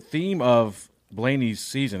the theme of Blaney's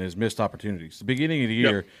season is missed opportunities. The beginning of the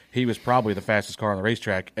year, he was probably the fastest car on the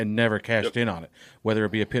racetrack and never cashed in on it, whether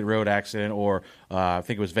it be a pit road accident or I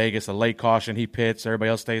think it was Vegas, a late caution, he pits, everybody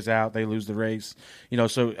else stays out, they lose the race.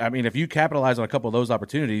 So, I mean, if you capitalize on a couple of those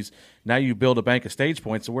opportunities, now you build a bank of stage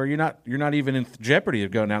points where you're not even in jeopardy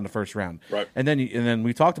of going out in the first round. Right. And then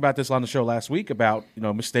we talked about this on the show last week about,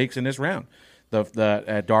 mistakes in this round.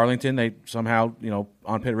 At Darlington, they somehow,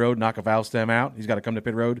 on pit road, knock a valve stem out. He's got to come to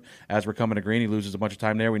pit road as we're coming to green. He loses a bunch of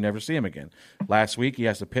time there. We never see him again. Last week, he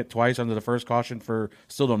has to pit twice under the first caution for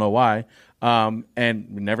still don't know why, and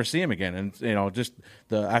we never see him again. And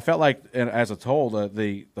I felt like as a whole,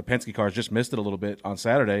 the Penske cars just missed it a little bit on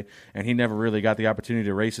Saturday, and he never really got the opportunity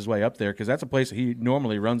to race his way up there because that's a place that he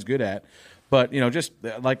normally runs good at. But I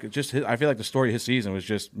feel like the story of his season was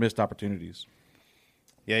just missed opportunities.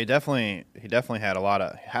 Yeah, he definitely had a lot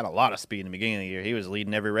of speed in the beginning of the year. He was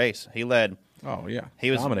leading every race. He led. Oh yeah,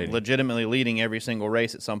 he was dominating. Legitimately leading every single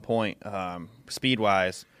race at some point, speed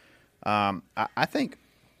wise. I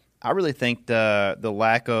really think the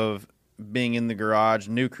lack of being in the garage,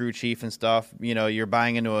 new crew chief and stuff. You're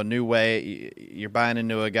buying into a new way. You're buying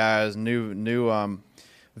into a guy's new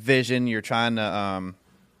vision. You're trying to,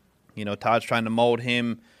 Todd's trying to mold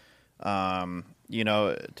him.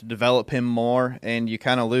 To develop him more, and you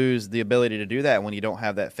kind of lose the ability to do that when you don't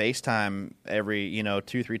have that FaceTime every,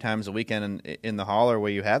 2-3 times a weekend in the hauler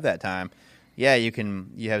where you have that time. Yeah, you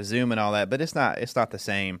have Zoom and all that, but it's not the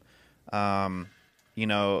same.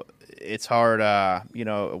 It's hard,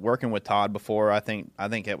 working with Todd before. I think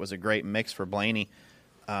it was a great mix for Blaney.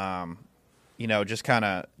 Just kind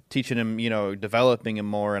of teaching him, developing him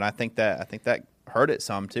more, and I think that hurt it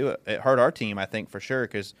some too. It hurt our team, I think, for sure,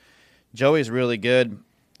 because Joey's really good.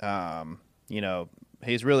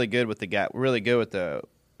 He's really good with the guy. Really good with the,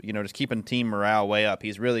 just keeping team morale way up.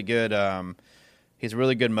 He's really good. He's a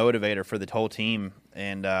really good motivator for the whole team.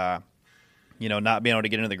 And not being able to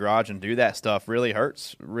get into the garage and do that stuff really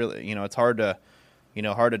hurts. Really, it's hard to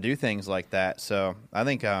do things like that. So I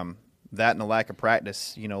think that and the lack of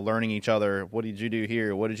practice. Learning each other. What did you do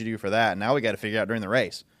here? What did you do for that? And now we got to figure out during the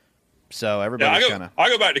race. So everybody's I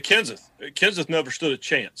go back to Kenseth. Kenseth never stood a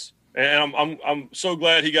chance. And I'm so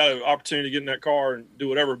glad he got an opportunity to get in that car and do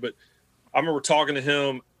whatever. But I remember talking to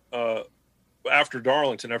him after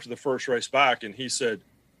Darlington, after the first race back, and he said,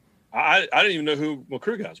 I didn't even know who my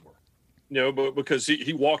crew guys were, but because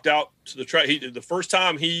he walked out to the track. The first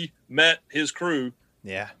time he met his crew,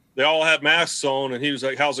 they all had masks on, and he was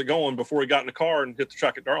like, how's it going, before he got in the car and hit the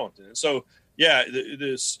track at Darlington. And so, at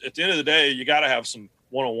the end of the day, you got to have some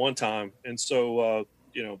one-on-one time. And so,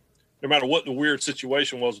 no matter what the weird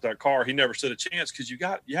situation was with that car, he never stood a chance because you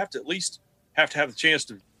have to at least have the chance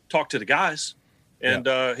to talk to the guys. And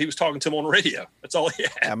he was talking to them on the radio. That's all he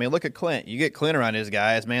had. I mean, look at Clint. You get Clint around his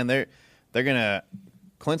guys, man. They're gonna.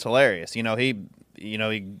 Clint's hilarious.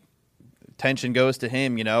 Tension goes to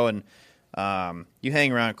him. And you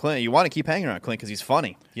hang around Clint. You want to keep hanging around Clint because he's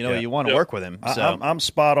funny. You want to work with him. So I'm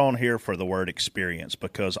spot on here for the word experience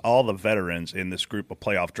because all the veterans in this group of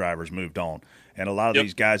playoff drivers moved on. And a lot of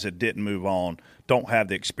these guys that didn't move on don't have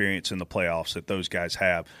the experience in the playoffs that those guys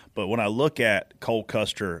have. But when I look at Cole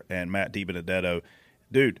Custer and Matt DiBenedetto,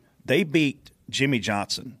 dude, they beat Jimmy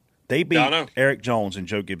Johnson. They beat Eric Jones and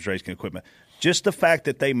Joe Gibbs Racing Equipment. Just the fact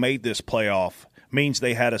that they made this playoff means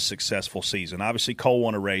they had a successful season. Obviously, Cole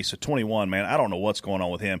won a race at 21, man. I don't know what's going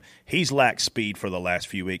on with him. He's lacked speed for the last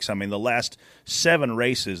few weeks. I mean, the last 7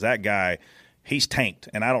 races, that guy – he's tanked,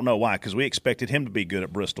 and I don't know why, because we expected him to be good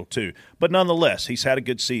at Bristol too. But nonetheless, he's had a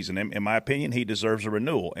good season. In my opinion, he deserves a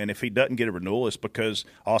renewal. And if he doesn't get a renewal, it's because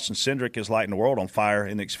Austin Cindric is lighting the world on fire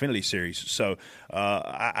in the Xfinity Series. So,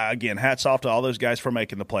 again, hats off to all those guys for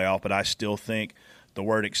making the playoff, but I still think the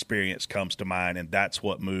word experience comes to mind, and that's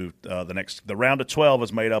what moved the round of 12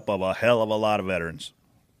 is made up of a hell of a lot of veterans.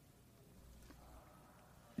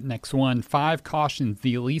 Next one, 5 cautions,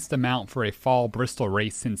 the least amount for a fall Bristol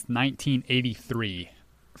race since 1983.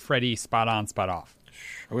 Freddie, spot on, spot off.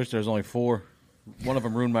 I wish there was only 4. One of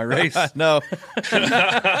them ruined my race. No.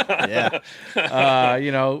 Yeah.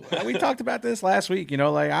 We talked about this last week.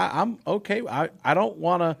 I'm okay. I don't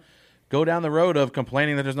want to go down the road of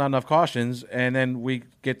complaining that there's not enough cautions, and then we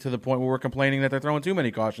get to the point where we're complaining that they're throwing too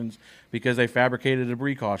many cautions because they fabricated a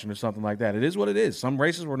debris caution or something like that. It is what it is. Some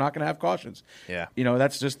races we're not going to have cautions. Yeah.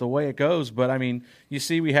 That's just the way it goes. But, I mean, you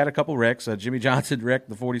see we had a couple wrecks. Jimmy Johnson wrecked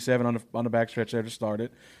the 47 on the backstretch there to start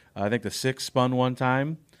it. I think the 6 spun one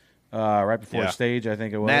time. Right before the stage, I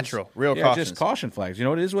think it was. Natural, real cautions. Just caution flags.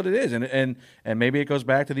 It is what it is. And maybe it goes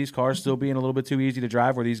back to these cars still being a little bit too easy to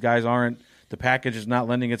drive where these guys aren't. The package is not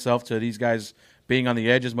lending itself to these guys being on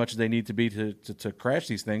the edge as much as they need to be to crash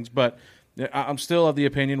these things. But I'm still of the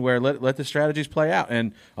opinion where let the strategies play out.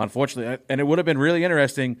 And unfortunately, and it would have been really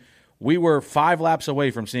interesting, we were 5 laps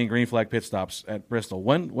away from seeing green flag pit stops at Bristol.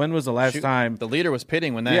 When was the last time? The leader was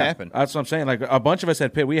pitting when that happened. That's what I'm saying. Like a bunch of us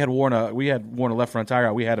had pit. We had worn a left front tire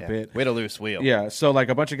out. We had a pit. We had a loose wheel. Yeah. So like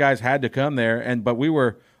a bunch of guys had to come there, but we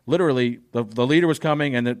were literally the leader was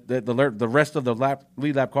coming, and the rest of the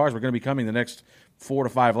lead lap cars were going to be coming the next 4 to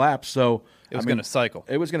 5 laps. So it was going to cycle.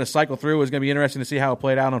 It was going to cycle through. It was going to be interesting to see how it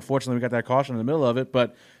played out. Unfortunately, we got that caution in the middle of it.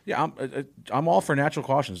 But yeah, I'm all for natural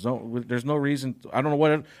cautions. There's no reason. I don't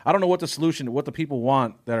know what the solution, what the people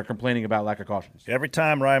want that are complaining about lack of cautions. Every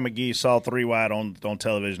time Ryan McGee saw 3 wide on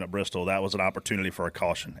television at Bristol, that was an opportunity for a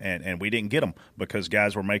caution, and we didn't get them because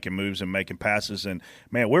guys were making moves and making passes. And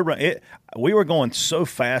man, we were going so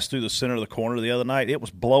fast through the center of the corner the other night. It was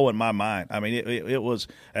blowing my mind. I mean, it was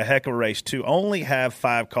a heck of a race. To only have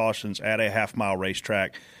 5 cautions at a half-mile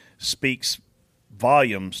racetrack speaks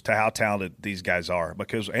volumes to how talented these guys are.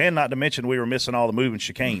 And not to mention, we were missing all the moving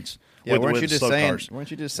chicanes. Yeah, weren't you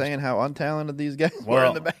just saying how untalented these guys were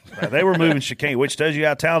in the back? They were moving chicane, which tells you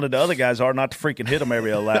how talented the other guys are, not to freaking hit them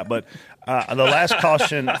every other lap. But the last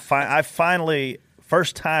caution, I finally,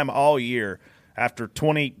 first time all year, after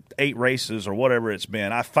 28 races or whatever it's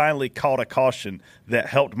been, I finally caught a caution that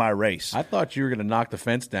helped my race. I thought you were going to knock the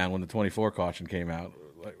fence down when the 24 caution came out.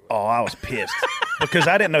 Oh, I was pissed because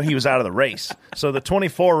I didn't know he was out of the race. So the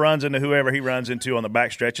 24 runs into whoever he runs into on the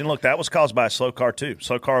backstretch. And look, that was caused by a slow car too.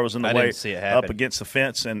 Slow car was in the way up against the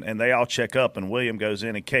fence, and they all check up, and William goes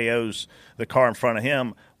in and KOs the car in front of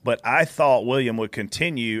him. But I thought William would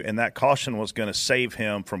continue, and that caution was going to save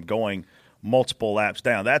him from going multiple laps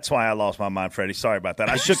down. That's why I lost my mind, Freddie. Sorry about that.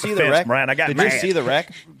 I shook the fence, Brian. I got mad. Did you see the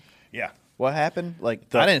wreck? Yeah. What happened? I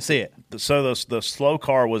didn't see it. So the slow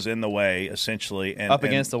car was in the way, essentially. And, up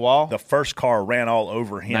against the wall? The first car ran all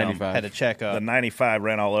over him. 95. Had to check up. The 95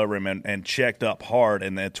 ran all over him and checked up hard,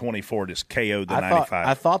 and then 24 just KO'd the 95.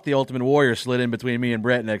 I thought the Ultimate Warrior slid in between me and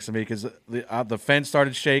Brett next to me because the fence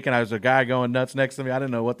started shaking. I was a guy going nuts next to me. I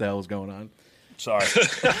didn't know what the hell was going on. Sorry.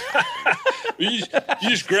 you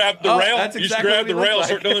just grabbed the rail. That's exactly you just grabbed the rail and like.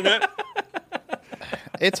 start doing that.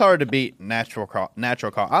 It's hard to beat natural call.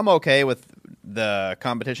 I'm okay with the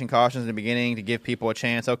competition cautions in the beginning to give people a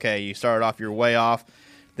chance. Okay, you started off, you're way off.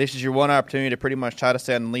 This is your one opportunity to pretty much try to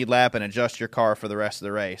stay on the lead lap and adjust your car for the rest of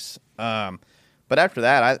the race. But after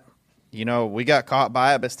that, we got caught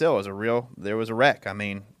by it, but still, there was a wreck. I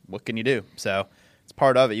mean, what can you do? So it's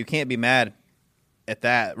part of it. You can't be mad at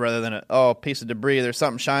that rather than a piece of debris. There's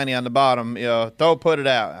something shiny on the bottom. Put it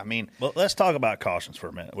out. I mean, well, let's talk about cautions for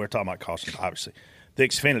a minute. We're talking about cautions, obviously. The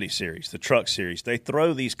Xfinity Series, the Truck Series, they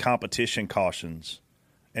throw these competition cautions,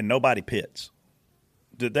 and nobody pits.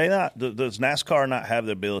 Did they not? Does NASCAR not have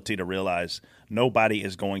the ability to realize nobody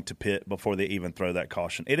is going to pit before they even throw that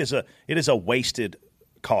caution? It is a wasted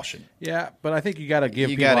caution. Yeah, but I think you got to give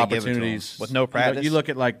people opportunities with no practice. You look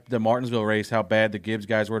at like the Martinsville race, how bad the Gibbs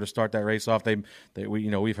guys were to start that race off.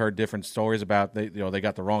 We've heard different stories about they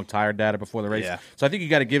got the wrong tire data before the race. Yeah. So I think you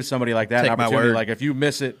got to give somebody like that an opportunity. Like if you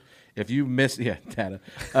miss it. If you miss it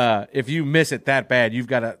that bad, you've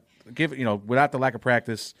got to give, without the lack of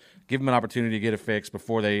practice, give them an opportunity to get it fixed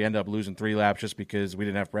before they end up losing 3 laps just because we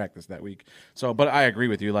didn't have practice that week. So, but I agree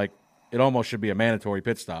with you. Like, it almost should be a mandatory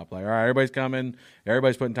pit stop. Like, all right, everybody's coming,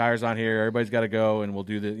 everybody's putting tires on here, everybody's got to go, and we'll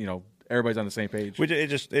do the, everybody's on the same page.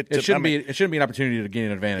 It shouldn't be an opportunity to gain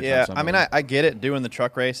an advantage. Yeah, I mean, I get it doing the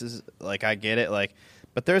truck races. Like, I get it. Like,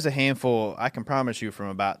 But there's a handful, I can promise you, from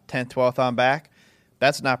about 10th, 12th on back.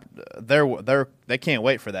 That's not they can't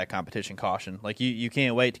wait for that competition caution. Like you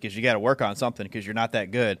can't wait because you got to work on something because you're not that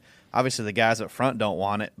good. Obviously, the guys up front don't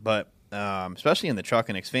want it, but especially in the Truck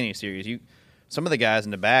and Xfinity series, some of the guys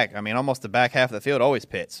in the back, I mean, almost the back half of the field always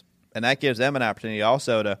pits, and that gives them an opportunity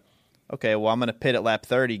also to, okay, well, I'm going to pit at lap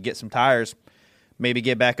 30, get some tires, maybe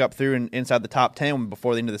get back up through and inside the top 10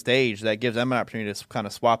 before the end of the stage. That gives them an opportunity to kind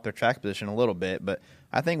of swap their track position a little bit. But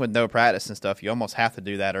I think with no practice and stuff, you almost have to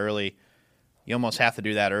do that early. You almost have to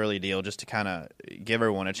do that early deal just to kind of give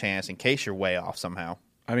everyone a chance in case you're way off somehow.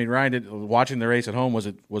 I mean, Ryan, watching the race at home, was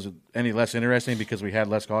it any less interesting because we had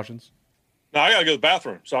less cautions? No, I gotta go to the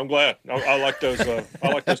bathroom, so I'm glad. I like those. I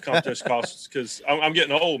like those competition cautions because I'm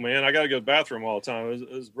getting old, man. I gotta go to the bathroom all the time.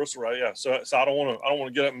 It's Bristol, right? Yeah. So I don't want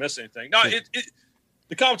to get up and miss anything. No,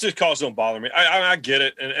 the competition cautions don't bother me. I get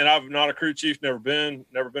it, and I'm not a crew chief. Never been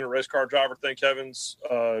a race car driver. Thank heavens.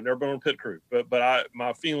 Never been on a pit crew. But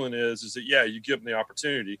my feeling is that you give them the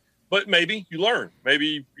opportunity, but maybe you learn.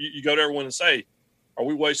 Maybe you go to everyone and say, are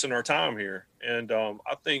we wasting our time here? And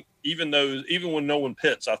I think even when no one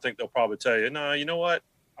pits, I think they'll probably tell you, no, you know what?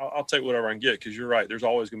 I'll take whatever I can get because you're right. There's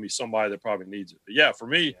always going to be somebody that probably needs it. But, yeah, for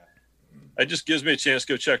me, it just gives me a chance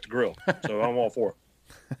to go check the grill. So I'm all for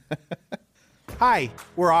it. Hi,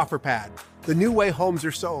 we're OfferPad, the new way homes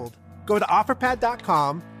are sold. Go to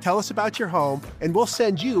OfferPad.com, tell us about your home, and we'll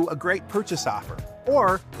send you a great purchase offer.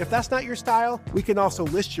 Or, if that's not your style, we can also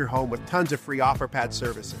list your home with tons of free OfferPad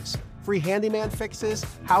services. Free handyman fixes,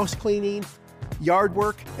 house cleaning, yard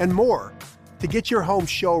work, and more to get your home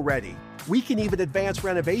show ready. We can even advance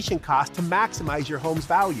renovation costs to maximize your home's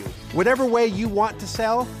value. Whatever way you want to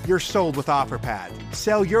sell, you're sold with OfferPad.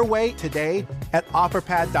 Sell your way today at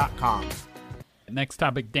OfferPad.com. Next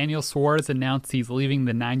topic, Daniel Suarez announced he's leaving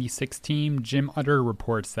the 96 team. Jim Utter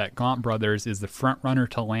reports that Gaunt Brothers is the front runner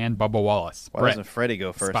to land Bubba Wallace. Why doesn't Freddie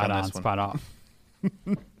go first spot on this one? Spot off.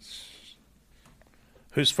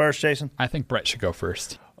 Who's first, Jason? I think Brett should go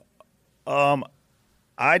first.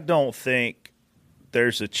 I don't think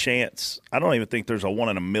there's a chance. I don't even think there's a 1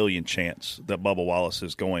 in a million chance that Bubba Wallace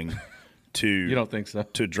is going to. You don't think so?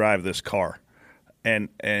 To drive this car, and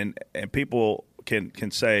people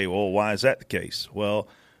can say, well, why is that the case? Well,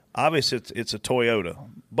 obviously it's a Toyota,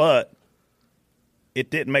 but it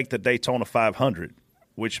didn't make the Daytona 500,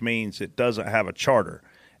 which means it doesn't have a charter.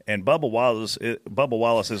 And Bubba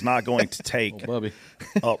Wallace is not going to take a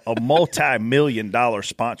multi-million-dollar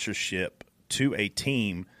sponsorship to a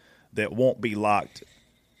team that won't be locked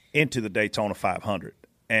into the Daytona 500.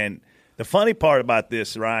 And the funny part about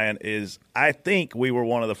this, Ryan, is I think we were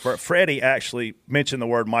one of the first. Freddie actually mentioned the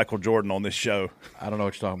word Michael Jordan on this show. I don't know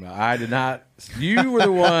what you're talking about. I did not. You were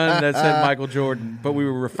the one that said Michael Jordan, but we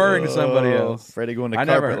were referring to somebody else. Freddie going to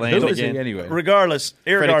carpet land again. Anyway. Regardless,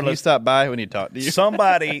 Freddie, can you stop by when you talk to you?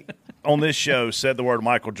 Somebody on this show said the word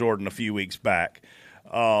Michael Jordan a few weeks back,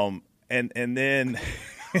 and then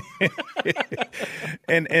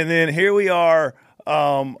and then here we are.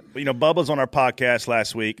 Bubba's on our podcast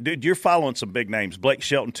last week. Dude, you're following some big names. Blake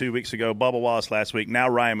Shelton 2 weeks ago, Bubba Wallace last week, now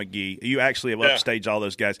Ryan McGee. You actually have upstaged all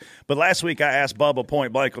those guys. But last week I asked Bubba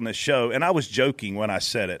point blank on this show, and I was joking when I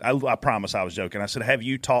said it. I promise I was joking. I said, have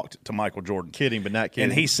you talked to Michael Jordan? Kidding, but not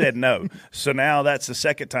kidding. And he said no. So now that's the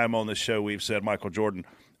second time on this show we've said Michael Jordan.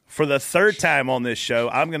 For the third time on this show,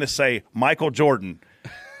 I'm going to say Michael Jordan.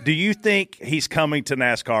 Do you think he's coming to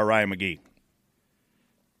NASCAR, Ryan McGee?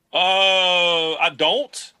 I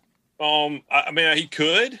don't. I mean, he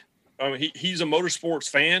could. He's a motorsports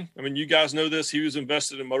fan. I mean, you guys know this. He was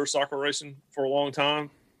invested in motorcycle racing for a long time.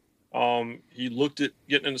 He looked at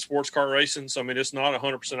getting into sports car racing. So, I mean, it's not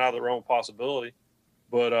 100% out of the realm of possibility.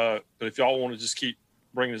 But if y'all want to just keep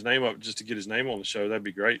bringing his name up just to get his name on the show, that'd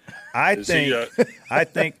be great. I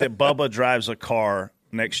think that Bubba drives a car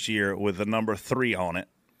next year with the number 3 on it,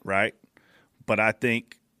 right? But I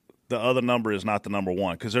think the other number is not the number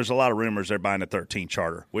 1 because there's a lot of rumors they're buying a 13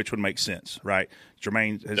 charter, which would make sense, right?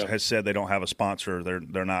 Jermaine has said they don't have a sponsor.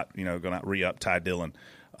 They're not going to re-up Ty Dillon.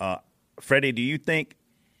 Freddie, do you think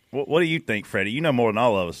what do you think, Freddie? You know more than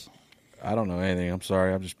all of us. I don't know anything. I'm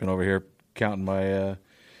sorry. I've just been over here counting my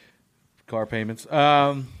car payments.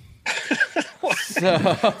 Freddie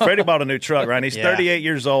bought a new truck, right? He's 38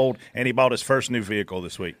 years old, and he bought his first new vehicle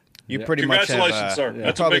this week. You pretty much have, congratulations, sir.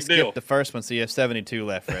 That's a big deal. The first one, so you have 72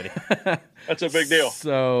 left, Freddie. That's a big deal.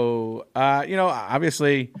 So,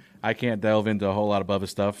 obviously I can't delve into a whole lot of Bubba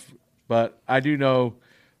stuff, but I do know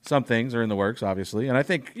some things are in the works, obviously. And I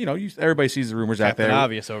think, everybody sees the rumors out there.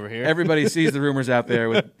 Obvious over here. Everybody sees the rumors out there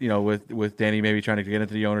with Danny maybe trying to get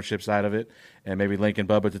into the ownership side of it and maybe linking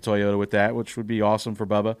Bubba to Toyota with that, which would be awesome for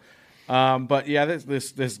Bubba. But yeah,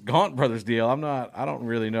 this Gaunt Brothers deal, I don't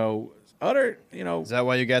really know. Utter, Is that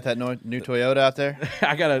why you got that new Toyota out there?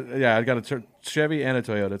 I got a Chevy and a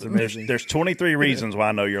Toyota. It's amazing. There's 23 reasons why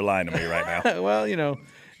I know you're lying to me right now. Well,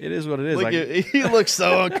 it is what it is. He looks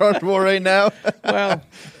so uncomfortable right now. Well,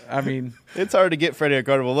 I mean, it's hard to get Freddie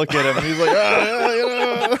uncomfortable. Look at him. He's like,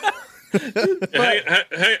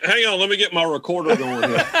 Hang on, let me get my recorder going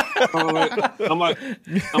here. I might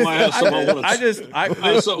have someone.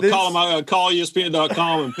 Call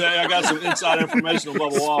ESPN.com and pay. I got some inside information on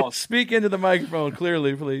Bubba Wallace. Speak into the microphone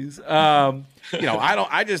clearly, please. I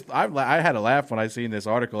had a laugh when I seen this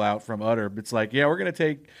article out from Utter. It's like, yeah,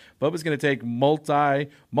 Bubba's going to take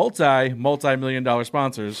multi-million-dollar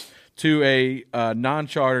sponsors to a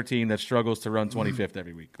non-charter team that struggles to run 25th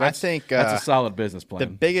every week. I think that's a solid business plan. The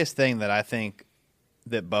biggest thing that I think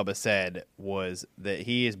that Bubba said was that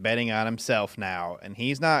he is betting on himself now, and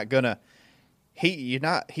he's not gonna.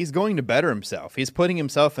 He's going to better himself. He's putting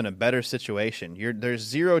himself in a better situation. There's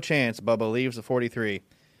zero chance Bubba leaves the 43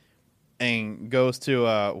 and goes to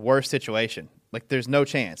a worse situation. Like, there's no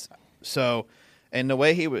chance. So, and the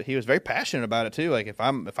way he was very passionate about it too. Like,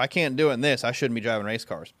 if I can't do it in this, I shouldn't be driving race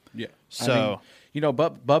cars. Yeah. So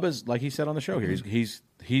Bubba's, like he said on the show here, he's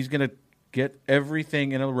going to get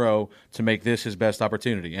everything in a row to make this his best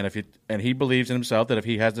opportunity. And he believes in himself that if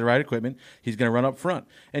he has the right equipment, he's going to run up front.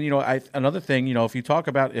 And another thing, if you talk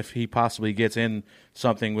about if he possibly gets in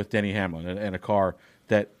something with Denny Hamlin and a car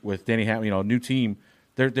that with Denny Hamlin, new team,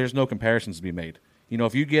 there's no comparisons to be made.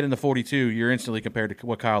 If you get in the 42, you're instantly compared to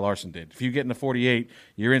what Kyle Larson did. If you get in the 48,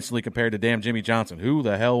 you're instantly compared to damn Jimmy Johnson. Who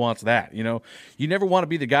the hell wants that? You never want to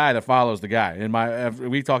be the guy that follows the guy.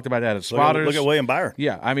 We talked about that as spotters. Look at William Byron.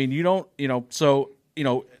 Yeah, I mean, you don't,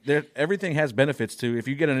 everything has benefits to. If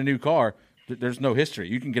you get in a new car, there's no history.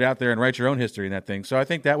 You can get out there and write your own history in that thing. So I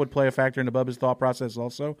think that would play a factor into Bubba's thought process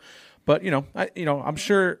also. But I'm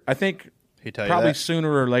sure. I think. Probably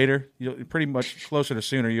sooner or later, pretty much closer to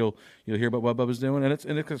sooner, you'll hear about what Bubba's doing, and it's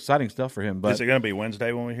exciting stuff for him. But is it going to be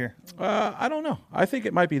Wednesday when we hear? I don't know. I think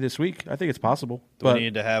it might be this week. I think it's possible. We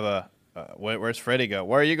need to have a. Where's Freddie go?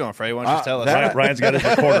 Where are you going, Freddie? Why don't you tell us? Ryan's got his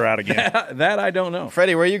recorder out again. That I don't know.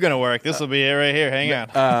 Freddie, where are you going to work? This will be it right here. Hang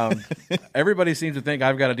on. Everybody seems to think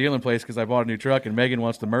I've got a deal in place because I bought a new truck, and Megan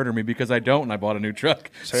wants to murder me because I don't, and I bought a new truck.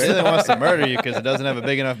 Cecilia wants to murder you because it doesn't have a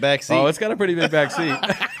big enough back seat. Oh, it's got a pretty big back seat.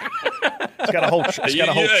 It's got a whole truck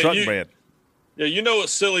bed. Yeah,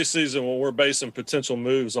 it's silly season when we're basing potential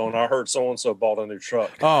moves on. I heard so-and-so bought a new truck.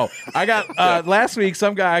 Oh, I got last week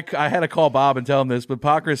some guy, I had to call Bob and tell him this, but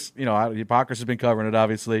Pockrass, Pockrass has been covering it,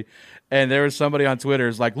 obviously. And there was somebody on Twitter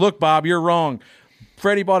who's like, look, Bob, you're wrong.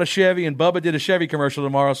 Freddie bought a Chevy, and Bubba did a Chevy commercial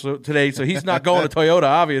today, so he's not going to Toyota,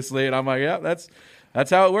 obviously. And I'm like, yeah, that's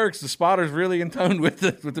how it works. The spotter's really in tone with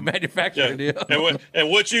the manufacturer deal. And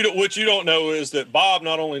what you don't know is that Bob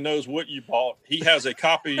not only knows what you bought, he has a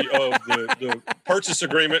copy of the purchase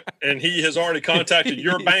agreement, and he has already contacted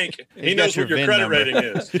your bank. He knows what your credit rating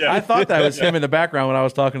is. Yeah. I thought that was him in the background when I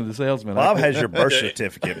was talking to the salesman. Bob has your birth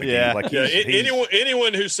certificate. McGee. Yeah. Like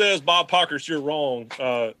anyone who says Bob Pockrass, you're wrong,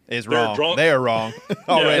 is wrong. Drunk. They are wrong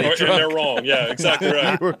already. And they're wrong. Yeah, exactly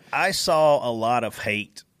right. I saw a lot of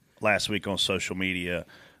hate last week on social media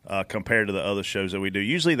compared to the other shows that we do.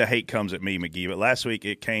 Usually the hate comes at me, McGee, but last week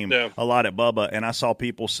it came a lot at Bubba, and I saw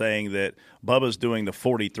people saying that Bubba's doing the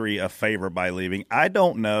 43 a favor by leaving. I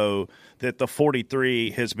don't know that the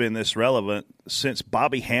 43 has been this relevant since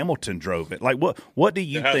Bobby Hamilton drove it. Like, what do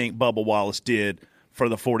you think Bubba Wallace did for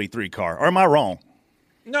the 43 car? Or am I wrong?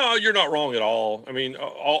 No, you're not wrong at all. I mean,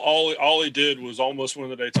 all he did was almost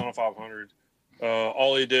win the Daytona 500.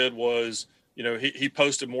 All he did was – he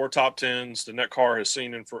posted more top tens than that car has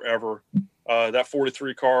seen in forever. That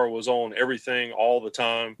 43 car was on everything all the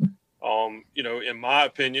time. In my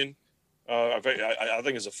opinion, I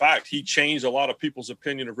think it's a fact, he changed a lot of people's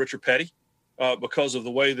opinion of Richard Petty because of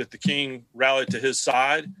the way that the King rallied to his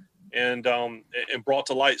side and brought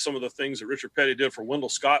to light some of the things that Richard Petty did for Wendell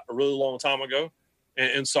Scott a really long time ago.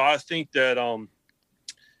 And so I think that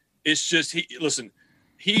it's just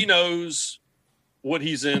he knows what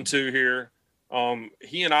he's into here.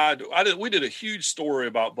 He and we did a huge story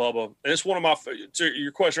about Bubba, and it's one of my, to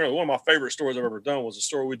your question earlier, one of my favorite stories I've ever done was a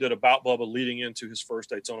story we did about Bubba leading into his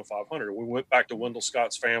first Daytona 500. We went back to Wendell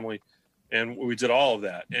Scott's family, and we did all of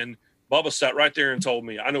that. And Bubba sat right there and told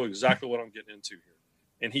me, I know exactly what I'm getting into here.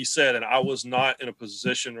 And he said, and I was not in a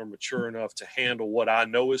position or mature enough to handle what I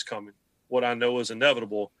know is coming, what I know is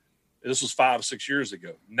inevitable. This was 5 or 6 years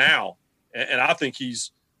ago. Now, and I think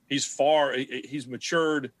he's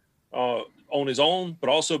matured on his own, but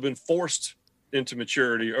also been forced into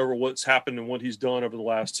maturity over what's happened and what he's done over the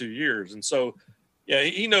last 2 years. And so Yeah,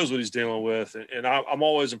 he knows what he's dealing with, and I'm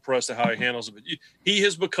always impressed at how he handles it. But he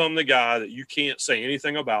has become the guy that you can't say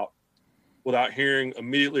anything about without hearing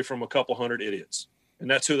immediately from a couple hundred idiots, and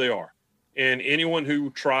that's who they are. And anyone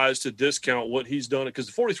who tries to discount what he's done, because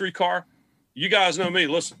the 43 car, you guys know me.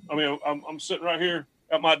 Listen, I mean, I'm sitting right here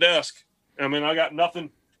at my desk. I mean, I got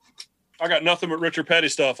nothing but Richard Petty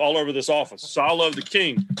stuff all over this office. So I love the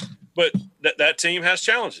King, but that team has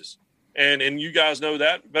challenges. And you guys know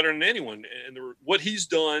that better than anyone. And what he's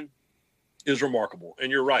done is remarkable.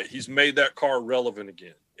 And you're right. He's made that car relevant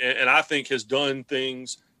again. And I think has done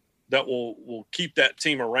things that will keep that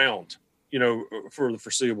team around, for the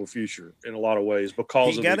foreseeable future in a lot of ways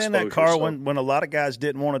because he got in that car when a lot of guys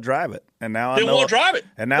didn't want to drive it. And now I want to drive it.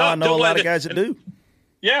 And now I know a lot of guys that do.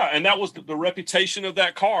 Yeah. And that was the reputation of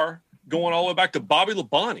that car going all the way back to Bobby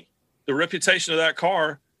Labonte. The reputation of that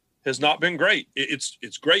car has not been great. It's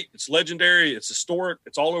great. It's legendary. It's historic.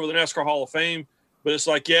 It's all over the NASCAR Hall of Fame. But it's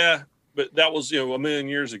like, yeah, but that was, a million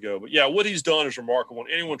years ago. But, yeah, what he's done is remarkable.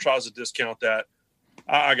 And anyone tries to discount that,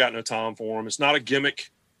 I got no time for him. It's not a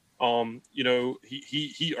gimmick.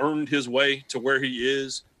 He earned his way to where he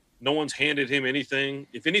is. No one's handed him anything.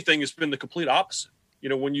 If anything, it's been the complete opposite.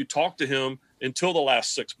 When you talk to him until the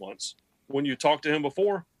last 6 months, when you talked to him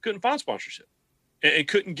before, couldn't find sponsorship. And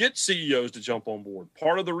couldn't get CEOs to jump on board.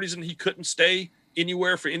 Part of the reason he couldn't stay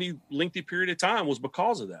anywhere for any lengthy period of time was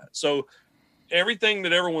because of that. So everything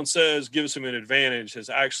that everyone says gives him an advantage has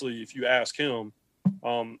actually, if you ask him,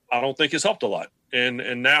 I don't think it's helped a lot.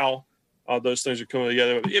 And now those things are coming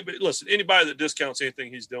together. But listen, anybody that discounts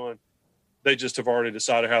anything he's doing, they just have already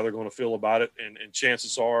decided how they're going to feel about it. And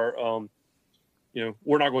chances are,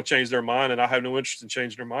 we're not going to change their mind. And I have no interest in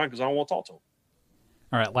changing their mind because I don't want to talk to them.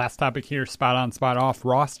 All right, last topic here, spot on, spot off.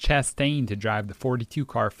 Ross Chastain to drive the 42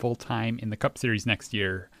 car full-time in the Cup Series next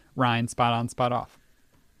year. Ryan, spot on, spot off.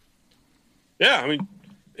 Yeah, I mean,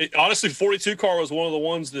 honestly, the 42 car was one of the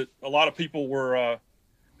ones that a lot of people were and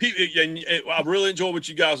I really enjoy what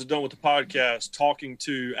you guys have done with the podcast, talking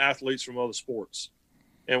to athletes from other sports.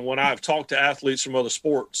 And when I've talked to athletes from other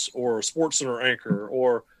sports or a SportsCenter anchor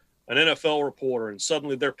or an NFL reporter, and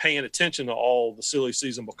suddenly they're paying attention to all the silly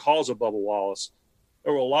season because of Bubba Wallace,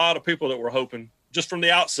 there were a lot of people that were hoping, just from the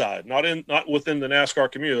outside, not within the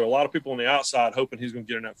NASCAR community. There were a lot of people on the outside hoping he's going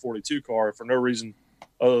to get in that 42 car for no reason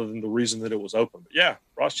other than the reason that it was open. But yeah,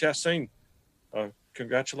 Ross Chastain,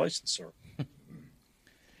 congratulations, sir.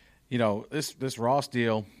 This Ross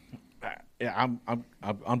deal, I'm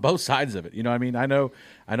on both sides of it. I mean, I know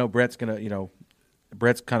Brett's gonna,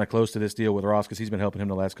 Brett's kind of close to this deal with Ross because he's been helping him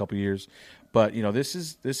the last couple of years. But, this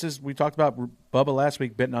is we talked about Bubba last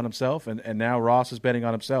week betting on himself, and now Ross is betting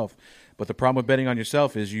on himself. But the problem with betting on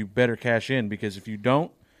yourself is you better cash in, because if you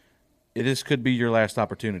don't, this could be your last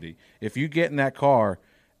opportunity. If you get in that car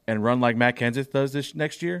and run like Matt Kenseth does this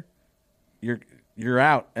next year, you're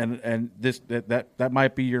out, and that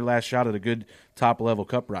might be your last shot at a good top-level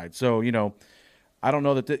Cup ride. So, I don't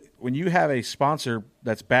know that when you have a sponsor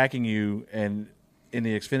that's backing you and – in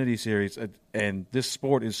the Xfinity Series, and this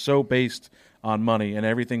sport is so based on money and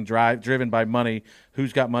everything driven by money,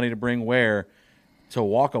 who's got money to bring where, to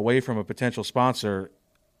walk away from a potential sponsor,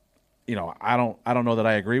 I don't know that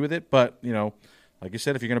I agree with it. But, like you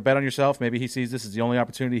said, if you're going to bet on yourself, maybe he sees this as the only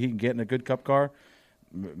opportunity he can get in a good Cup car.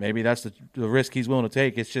 Maybe that's the risk he's willing to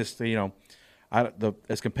take. It's just,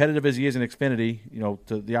 as competitive as he is in Xfinity,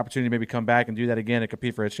 the opportunity to maybe come back and do that again and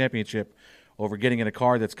compete for a championship over getting in a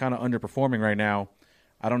car that's kind of underperforming right now.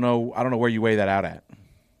 I don't know where you weigh that out at.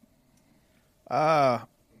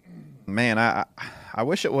 Man, I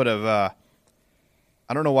wish it would have. I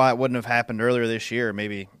don't know why it wouldn't have happened earlier this year.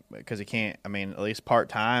 Maybe because he can't. I mean, at least part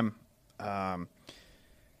time.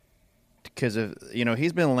 Because of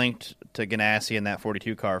he's been linked to Ganassi in that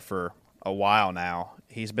 42 car for a while now.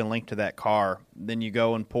 He's been linked to that car. Then you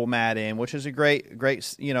go and pull Matt in, which is a great.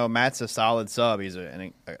 Matt's a solid sub. He's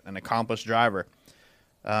an accomplished driver.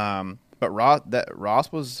 But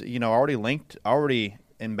Ross was, already linked, already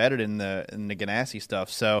embedded in the Ganassi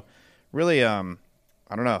stuff. So, really, I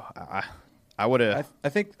don't know. I would have. I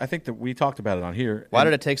think that we talked about it on here. Why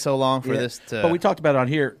did it take so long for this to? But we talked about it on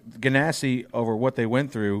here. Ganassi, over what they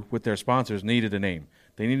went through with their sponsors, needed a name.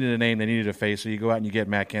 They needed a name. They needed a face. So you go out and you get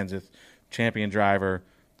Matt Kenseth, champion driver,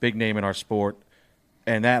 big name in our sport,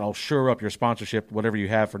 and that'll shore up your sponsorship, whatever you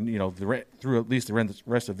have for through at least the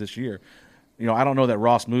rest of this year. I don't know that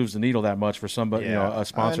Ross moves the needle that much for somebody, a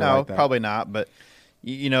sponsor like that. Probably not. But,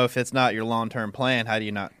 if it's not your long-term plan, how do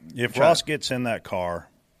you not? If Ross gets in that car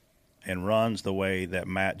and runs the way that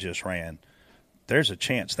Matt just ran, there's a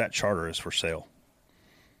chance that charter is for sale,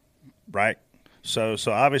 right? So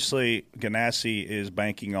obviously Ganassi is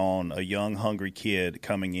banking on a young, hungry kid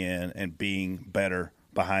coming in and being better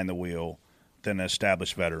behind the wheel than an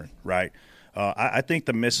established veteran, right? I think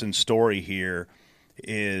the missing story here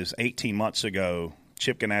is 18 months ago,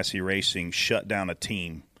 Chip Ganassi Racing shut down a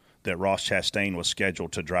team that Ross Chastain was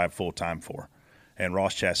scheduled to drive full-time for, and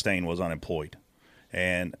Ross Chastain was unemployed.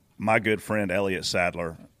 And my good friend Elliott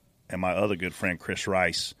Sadler and my other good friend Chris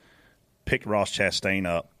Rice picked Ross Chastain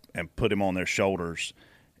up and put him on their shoulders,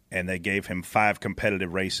 and they gave him 5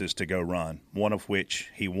 competitive races to go run, one of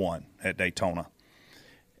which he won at Daytona.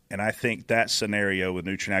 And I think that scenario with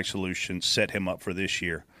Nutrien Ag Solutions set him up for this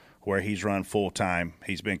year, where he's run full-time,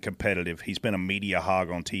 he's been competitive, he's been a media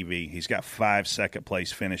hog on TV, he's got 5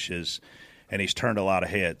 second-place finishes, and he's turned a lot of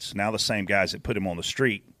heads. Now the same guys that put him on the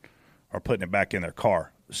street are putting it back in their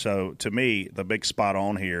car. So to me, the big spot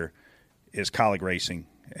on here is Kaulig Racing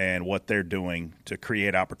and what they're doing to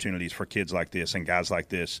create opportunities for kids like this and guys like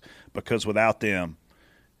this, because without them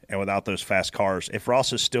and without those fast cars, if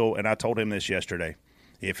Ross is still, and I told him this yesterday,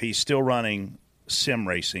 if he's still running sim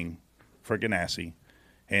racing for Ganassi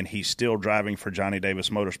and he's still driving for Johnny Davis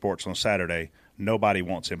Motorsports on Saturday, nobody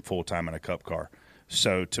wants him full-time in a Cup car.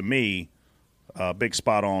 So to me, big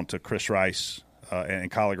spot on to Chris Rice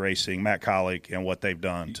and Kaulig Racing, Matt Kaulig, and what they've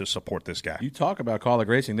done to support this guy. You talk about Kaulig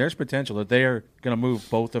Racing. There's potential that they are going to move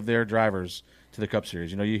both of their drivers to the Cup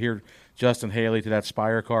Series. You know, you hear Justin Haley to that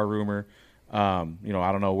Spire car rumor. I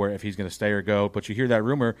don't know if he's going to stay or go, but you hear that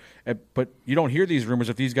rumor. But you don't hear these rumors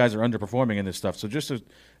if these guys are underperforming in this stuff. So just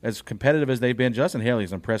as competitive as they've been, Justin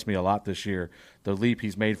Haley's impressed me a lot this year. The leap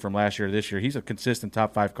he's made from last year to this year. He's a consistent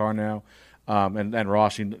top 5 car now. And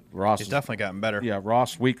Ross he's definitely gotten better. Yeah,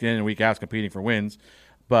 Ross week in and week out is competing for wins.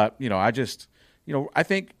 But, I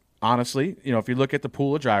think, honestly, if you look at the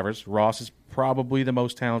pool of drivers, Ross is probably the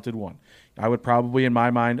most talented one. I would probably, in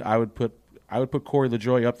my mind, I would put Corey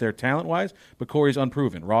LaJoie up there talent-wise, but Corey's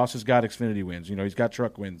unproven. Ross has got Xfinity wins. He's got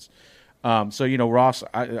truck wins. Ross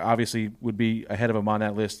obviously would be ahead of him on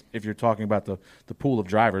that list if you're talking about the pool of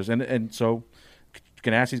drivers. And so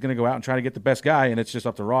Ganassi's going to go out and try to get the best guy, and it's just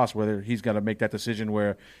up to Ross whether he's got to make that decision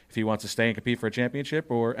where if he wants to stay and compete for a championship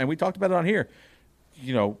and we talked about it on here.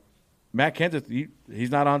 Matt Kenseth, he's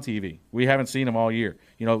not on TV. We haven't seen him all year.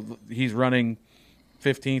 He's running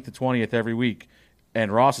 15th to 20th every week,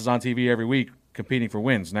 and Ross is on TV every week competing for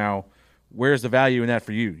wins. Now, where's the value in that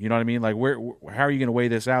for you? You know what I mean? Like, how are you going to weigh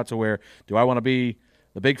this out to where do I want to be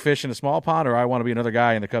the big fish in a small pond, or I want to be another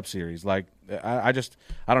guy in the Cup Series? Like, I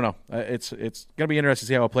don't know. It's going to be interesting to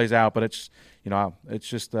see how it plays out, but it's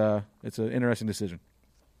an interesting decision.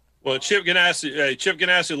 Well, Chip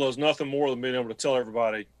Ganassi loves nothing more than being able to tell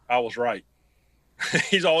everybody I was right.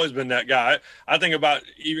 He's always been that guy. I think about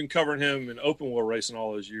even covering him in open wheel racing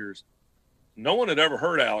all those years. No one had ever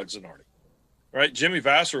heard Alex Zanardi, right? Jimmy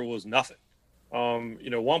Vasser was nothing.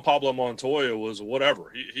 Juan Pablo Montoya was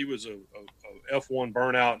whatever. He was a F1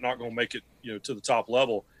 burnout, not going to make it, to the top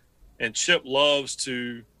level. And Chip loves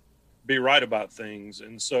to be right about things.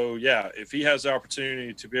 And so, yeah, if he has the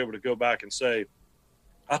opportunity to be able to go back and say,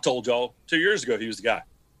 I told y'all 2 years ago he was the guy.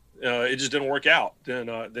 It just didn't work out.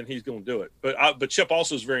 Then he's going to do it. But Chip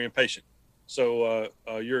also is very impatient. So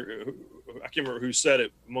I can't remember who said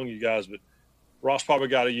it among you guys, but Ross probably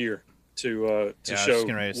got a year to show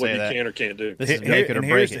what he can or can't do. This is make it or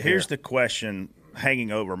break it. Here's the question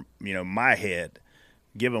hanging over my head,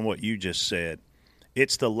 given what you just said.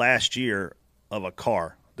 It's the last year of a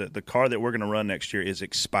car. The car that we're going to run next year is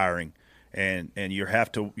expiring. And you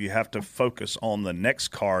have to focus on the next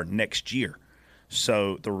car next year.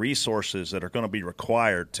 So the resources that are going to be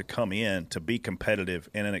required to come in to be competitive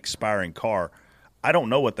in an expiring car, I don't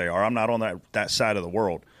know what they are. I'm not on that side of the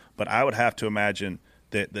world. But I would have to imagine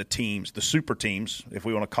that the teams, the super teams, if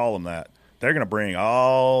we want to call them that, they're going to bring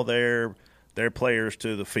all their players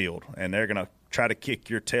to the field, and they're going to try to kick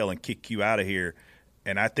your tail and kick you out of here.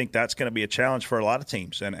 And I think that's going to be a challenge for a lot of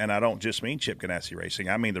teams. And I don't just mean Chip Ganassi Racing.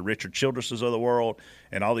 I mean the Richard Childresses of the world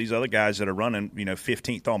and all these other guys that are running,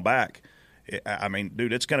 15th on back. I mean,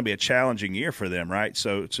 dude, it's going to be a challenging year for them, right?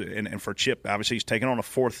 So, and for Chip, obviously he's taking on a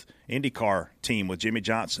 4th IndyCar team with Jimmy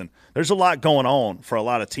Johnson. There's a lot going on for a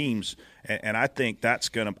lot of teams, and I think that's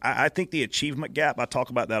going to – I think the achievement gap, I talk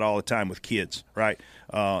about that all the time with kids, right?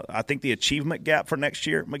 I think the achievement gap for next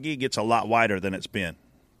year, McGee, gets a lot wider than it's been.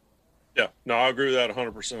 Yeah, no, I agree with that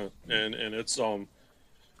 100%. And it's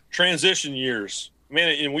transition years. Man,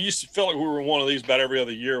 and we used to feel like we were in one of these about every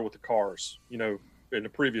other year with the cars, in the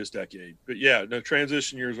previous decade. But, yeah, no,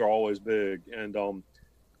 transition years are always big. And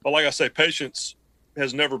but like I say, patience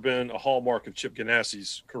has never been a hallmark of Chip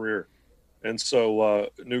Ganassi's career. And so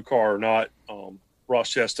new car or not, Ross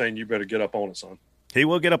Chastain, you better get up on it, son. He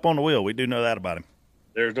will get up on the wheel. We do know that about him.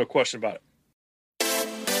 There's no question about it.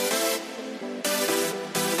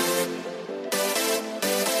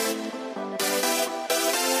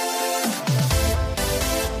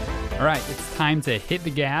 All right, it's time to hit the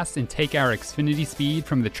gas and take our Xfinity speed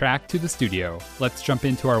from the track to the studio. Let's jump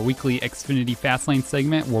into our weekly Xfinity Fastlane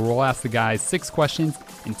segment where we'll ask the guys 6 questions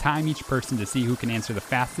and time each person to see who can answer the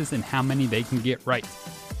fastest and how many they can get right.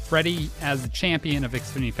 Freddie, as the champion of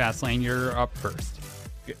Xfinity Fastlane, you're up first.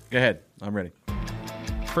 Go ahead. I'm ready.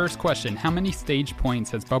 First question, how many stage points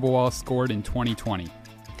has Bubba Wallace scored in 2020?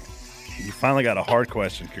 You finally got a hard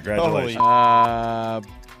question. Congratulations.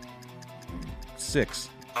 6.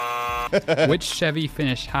 Which Chevy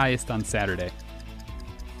finished highest on Saturday?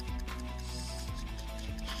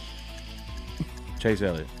 Chase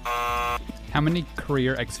Elliott. How many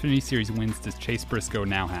career Xfinity Series wins does Chase Briscoe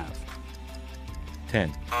now have?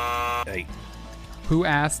 10. 8. Who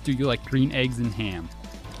asked, do you like green eggs and ham?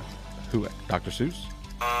 Who? Dr. Seuss?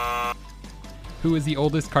 Who is the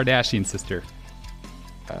oldest Kardashian sister?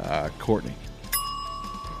 Courtney.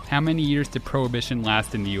 How many years did Prohibition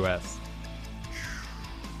last in the U.S.?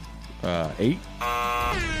 8. Is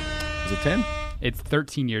it 10? It's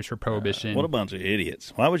 13 years for Prohibition. What a bunch of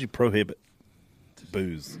idiots. Why would you prohibit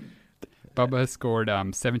booze? Bubba has scored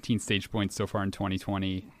 17 stage points so far in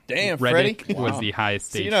 2020. Damn, Reddick Freddie. was the highest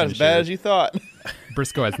stage So you're not as finisher. bad as you thought.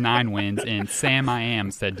 Briscoe has 9 wins, and Sam I Am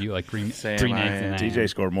said, do you like green eggs and ham? TJ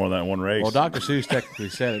scored more than one race. Well, Dr. Seuss technically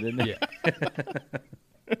said it, didn't he?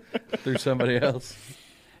 Yeah. Through somebody else.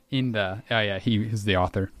 He was the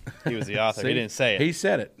author. He was the author. See? He didn't say it. He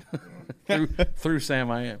said it. through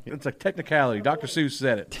Sam I Am. It's a technicality. Dr. Seuss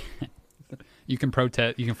said it. You can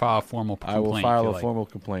protest. You can file a formal complaint. I will if file you a like. formal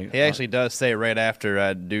complaint. He actually does say right after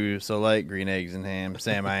I do so like green eggs and ham,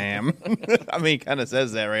 Sam I am. I mean, he kind of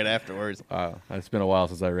says that right afterwards. It's been a while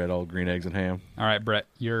since I read all green eggs and ham. All right, Brett,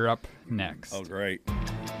 you're up next. Oh, great.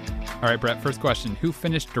 All right, Brett, first question. Who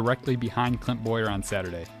finished directly behind Clint Boyer on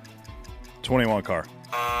Saturday? 21 car.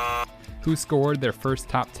 Who scored their first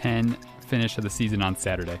top 10 finish of the season on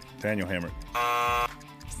Saturday? Daniel Hamrick.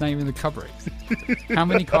 It's not even the Cup race. How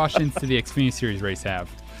many cautions did the Xfinity Series race have?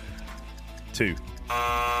 2.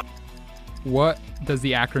 What does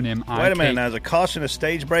the acronym IK... Wait a minute. Now, is a caution a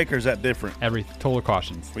stage break or is that different? Every total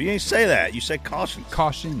cautions. Well, you didn't say that. You said cautions.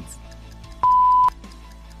 Cautions.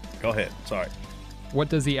 Go ahead. Sorry. What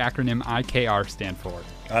does the acronym IKR stand for?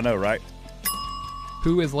 I know, right?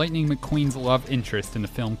 Who is Lightning McQueen's love interest in the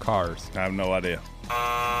film Cars? I have no idea.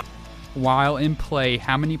 While in play,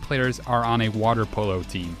 how many players are on a water polo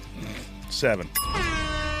team? 7.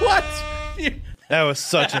 What? That was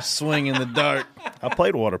such a swing in the dark. I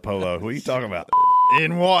played water polo. Who are you talking about?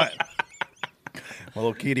 In what? My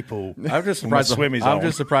little kiddie pool. I'm just My surprised. swimmies I'm on.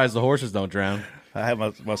 just surprised the horses don't drown. I have my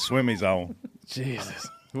swimmies on. Jesus.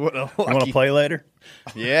 What a You want lucky... to play later?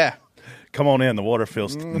 Yeah. Come on in. The water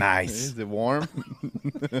feels nice. Is it warm?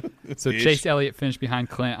 So Ish. Chase Elliott finished behind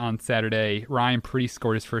Clint on Saturday. Ryan Preece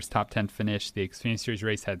scored his first top 10 finish. The Xfinity Series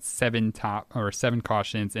race had 7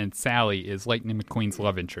 cautions, and Sally is Lightning McQueen's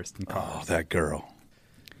love interest in Cars. Oh, that girl.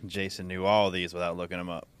 Jason knew all these without looking them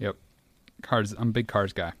up. Yep. Cars. I'm a big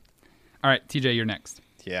Cars guy. All right, TJ, you're next.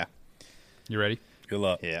 Yeah. You ready? Good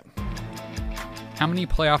luck. Yeah. How many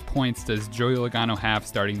playoff points does Joey Logano have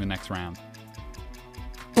starting the next round?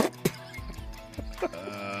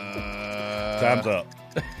 Time's up.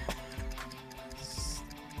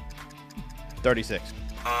 36.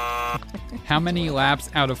 How many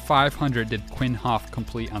laps out of 500 did Quinn Hoff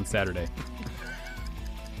complete on Saturday?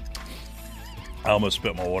 I almost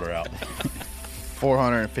spit my water out.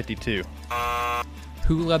 452.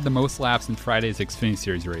 Who led the most laps in Friday's Xfinity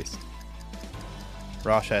Series race?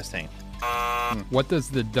 Ross Chastain. What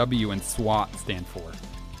does the W in SWAT stand for?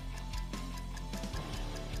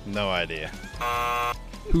 No idea.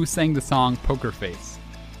 Who sang the song Poker Face?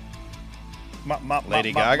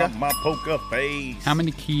 Lady Gaga? My poker face. How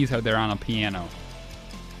many keys are there on a piano?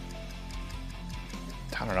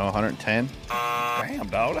 I don't know, 110? Damn,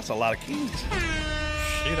 dog. That's a lot of keys.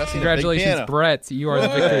 Shoot, I seen Congratulations, Brett. You are the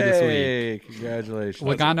victor this week. Hey, congratulations.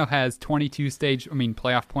 Logano has 22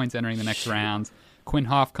 playoff points entering the next rounds. Quinn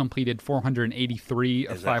Hoff completed 483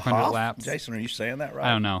 of Is that 500 Huff? laps. Jason, are you saying that right?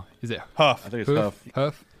 I don't know. Is it Huff. I think it's Huff?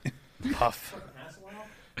 Huff. Huff? Huff.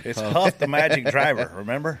 It's Huff the Magic Driver,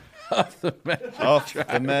 remember? Huff the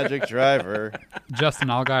Magic Driver. Justin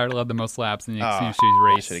Allgaier led the most laps in the Xfinity I Series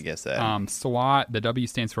race. should have guessed that. SWAT, the W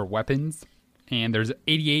stands for weapons, and there's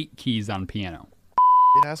 88 keys on piano.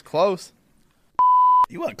 Yeah, that's close.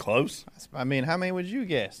 You weren't close. I mean, how many would you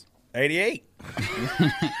guess? 88.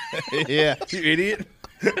 Yeah. You idiot.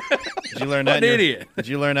 Did you learn that? What an idiot. Did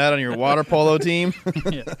you learn that on your water polo team?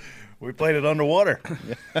 We played it underwater.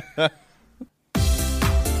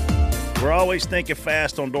 We're always thinking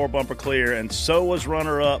fast on Door Bumper Clear, and so was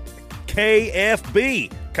runner-up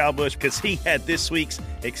KFB, Kyle Busch, because he had this week's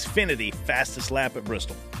Xfinity fastest lap at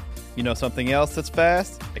Bristol. You know something else that's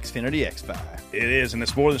fast? Xfinity X5. It is, and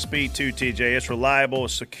it's more than speed too, TJ. It's reliable,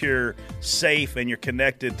 it's secure, safe, and you're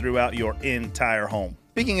connected throughout your entire home.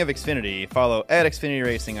 Speaking of Xfinity, follow @Xfinity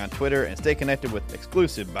Racing on Twitter and stay connected with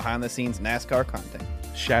exclusive behind-the-scenes NASCAR content.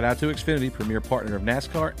 Shout out to Xfinity, premier partner of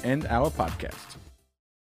NASCAR and our podcast.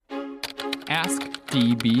 Ask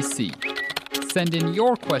DBC. Send in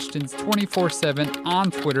your questions 24/7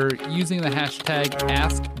 on Twitter using the hashtag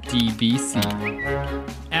AskDBC.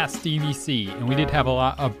 Ask DBC, and we did have a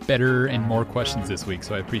lot of better and more questions this week,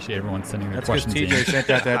 so I appreciate everyone sending their questions in. TJ sent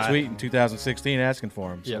out that tweet in 2016 asking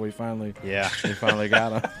for him, so Yep. we finally Yeah.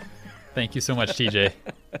 got him. Thank you so much, TJ.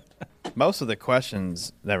 Most of the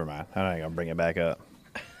questions, never mind. I'm not going to bring it back up.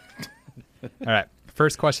 All right,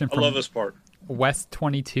 first question I from love this part.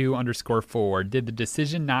 West22_4. Did the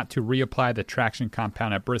decision not to reapply the traction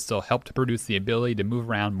compound at Bristol help to produce the ability to move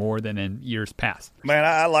around more than in years past? Man,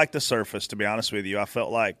 I like the surface, to be honest with you. I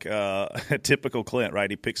felt like typical Clint, right?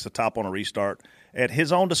 He picks the top on a restart. At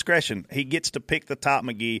his own discretion, he gets to pick the top,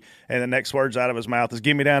 McGee, and the next words out of his mouth is,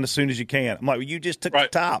 "Give me down as soon as you can." I'm like, well, you just took the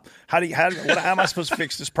top. How am I supposed to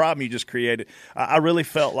fix this problem you just created? I really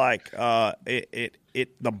felt like the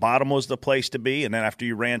bottom was the place to be, and then after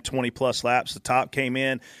you ran 20-plus laps, the top came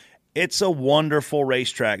in. It's a wonderful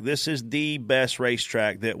racetrack. This is the best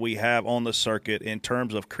racetrack that we have on the circuit in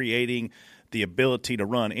terms of creating the ability to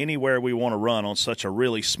run anywhere we want to run on such a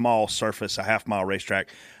really small surface, a half-mile racetrack.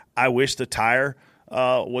 I wish the tire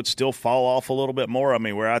would still fall off a little bit more. I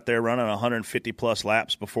mean, we're out there running 150-plus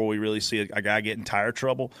laps before we really see a guy get in tire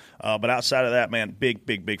trouble. But outside of that, man,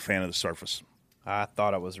 big fan of the surface. I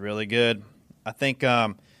thought it was really good. I think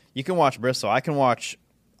you can watch Bristol. I can watch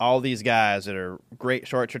all these guys that are great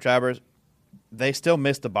short track drivers. They still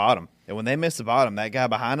miss the bottom. And when they miss the bottom, that guy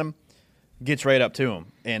behind them gets right up to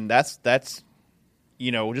them. And that's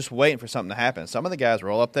just waiting for something to happen. Some of the guys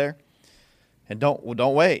roll up there. And don't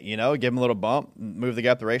wait, give them a little bump, move the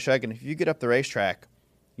guy up the racetrack. And if you get up the racetrack,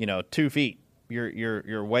 2 feet,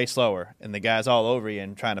 you're way slower, and the guy's all over you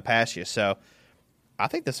and trying to pass you. So I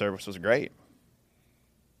think the service was great.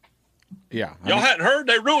 Yeah. Y'all hadn't heard?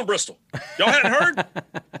 They ruined Bristol. Y'all hadn't heard?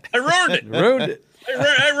 They ruined it. Ruined it.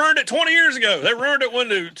 They ruined it 20 yeyears ago. They ruined it when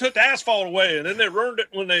they took the asphalt away, and then they ruined it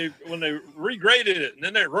when they regraded it, and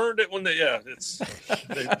then they ruined it when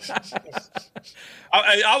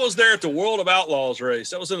I was there at the World of Outlaws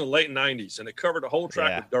race. That was in the late 90s, and it covered the whole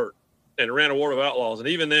track with dirt, and it ran a World of Outlaws. And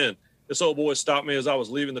even then, this old boy stopped me as I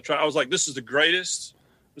was leaving the track. I was like, "This is the greatest.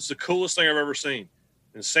 This is the coolest thing I've ever seen."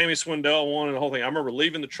 And Sammy Swindell won and the whole thing. I remember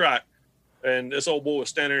leaving the track, and this old boy was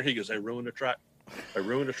standing there. He goes, "They ruined the track. They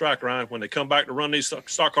ruined the track, Ryan. When they come back to run these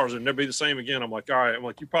stock cars, it'll never be the same again." I'm like, all right. I'm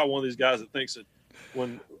like, you're probably one of these guys that thinks that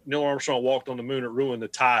when Neil Armstrong walked on the moon, it ruined the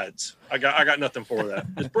tides. I got nothing for that.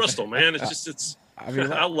 It's Bristol, man.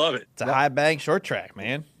 I love it. It's a high bank short track,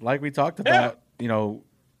 man. Like we talked about, you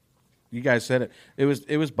guys said it.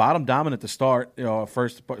 It was bottom dominant to start.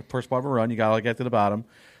 First part of a run, you got to get to the bottom.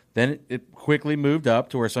 Then it quickly moved up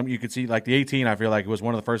to where you could see, like the 18, I feel like it was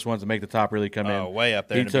one of the first ones to make the top really come in. Oh, way up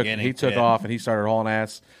there in the beginning. He took off, and he started hauling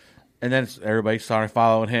ass. And then everybody started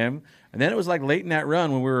following him. And then it was like late in that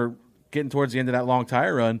run when we were getting towards the end of that long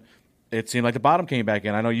tire run, it seemed like the bottom came back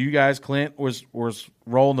in. I know you guys, Clint, was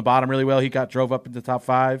rolling the bottom really well. He drove up into the top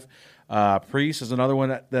 5. Priest is another one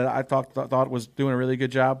that I thought was doing a really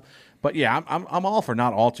good job. But yeah, I'm all for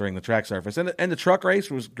not altering the track surface. And the truck race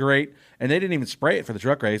was great, and they didn't even spray it for the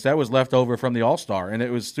truck race. That was left over from the All-Star, and it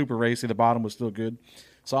was super racy. The bottom was still good.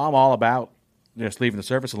 So I'm all about just leaving the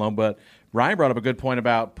surface alone. But Ryan brought up a good point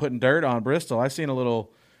about putting dirt on Bristol. I seen a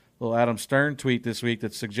little Adam Stern tweet this week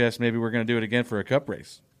that suggests maybe we're going to do it again for a Cup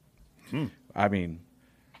race. I mean,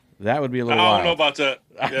 that would be a little wild. I don't know about that.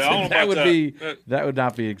 Yeah, I don't know about that. That would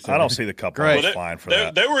not be exciting. I don't see the Cup race flying for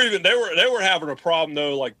that. They were having a problem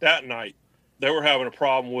though. Like that night, they were having a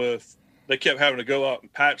problem with. They kept having to go up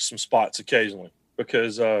and patch some spots occasionally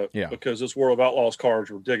because this World of Outlaws cars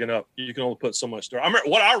were digging up. You can only put so much dirt.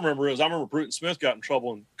 What I remember Bruton Smith got in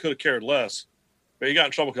trouble and could have cared less, but he got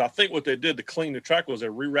in trouble because I think what they did to clean the track was they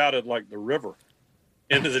rerouted like the river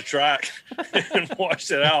into the track and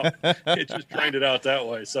washed it out. It just drained it out that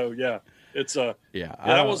way. So yeah, it's that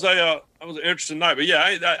was an interesting night. But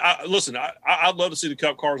yeah, listen, I'd love to see the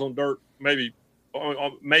Cup cars on dirt, maybe,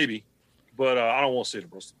 but but I don't want to see it at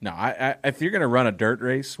Bristol. No, if you're going to run a dirt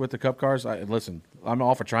race with the Cup cars, listen, I'm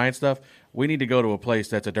all for trying stuff. We need to go to a place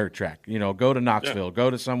that's a dirt track. Go to Knoxville, go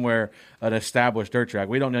to somewhere, an established dirt track.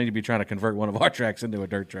 We don't need to be trying to convert one of our tracks into a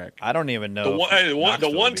dirt track. I don't even know. The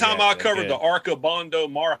one time I covered the Arca Bondo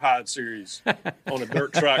Marhide series on a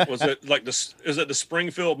dirt track was it like is it the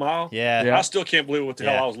Springfield Mile? Yeah. I still can't believe what the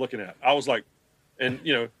hell I was looking at. I was like, and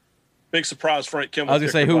big surprise, Frank Kimmel. I was going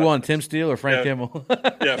to say, who won, Tim Steele or Frank Kimmel?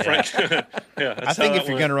 Yeah, Frank. Yeah, I think if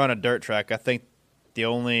you're going to run a dirt track, I think the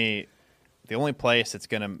only place it's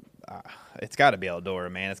going to it's got to be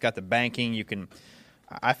Eldora, man. It's got the banking. You can.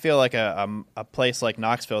 I feel like a place like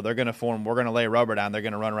Knoxville, they're going to form. We're going to lay rubber down. They're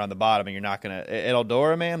going to run around the bottom, and you're not going to. At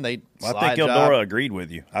Eldora, man, I think Eldora agreed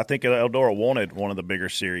with you. I think Eldora wanted one of the bigger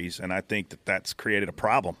series, and I think that's created a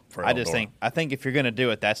problem for Eldora. I think if you're going to do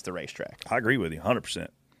it, that's the racetrack. I agree with you 100%.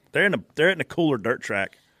 They're in a cooler dirt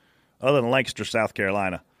track, other than Lancaster, South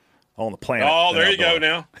Carolina, on the planet. Oh, there you go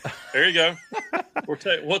now. There you go.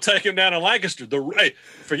 We'll take him down to Lancaster.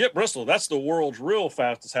 Forget Bristol. That's the world's real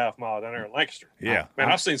fastest half mile down there in Lancaster. Yeah,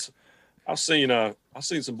 man. I've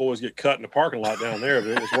seen some boys get cut in the parking lot down there, but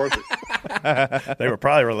it was worth it. They were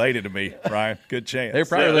probably related to me, Ryan. Good chance. They were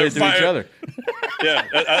probably related to each other. Yeah,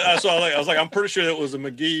 that's what I was like. I'm pretty sure it was a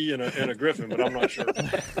McGee and a Griffin, but I'm not sure.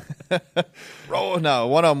 No,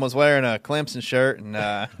 one of them was wearing a Clemson shirt, and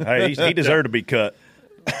hey, he deserved to be cut.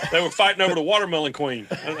 They were fighting over the watermelon queen.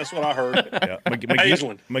 That's what I heard. Yeah.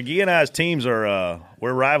 McGee and I's teams are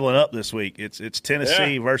we're rivaling up this week. It's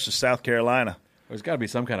Tennessee versus South Carolina. There's got to be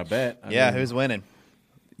some kind of bet. I mean, who's winning?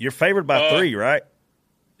 You're favored by 3, right?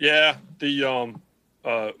 Yeah. The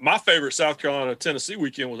my favorite South Carolina Tennessee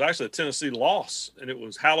weekend was actually a Tennessee loss, and it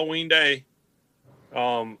was Halloween Day.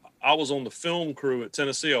 I was on the film crew at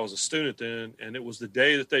Tennessee. I was a student then, and it was the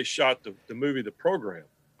day that they shot the movie The Program.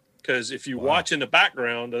 Because if you watch in the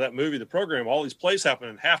background of that movie, The Program, all these plays happen,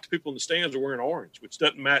 and half the people in the stands are wearing orange, which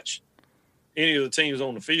doesn't match any of the teams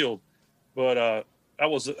on the field. But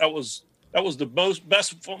that was the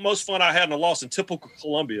most fun I had in a loss in typical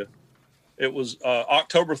Columbia. It was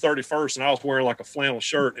October 31st, and I was wearing like a flannel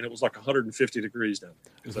shirt, and it was like 150 degrees down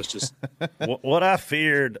there. Because that's just what I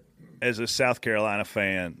feared as a South Carolina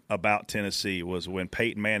fan about Tennessee was when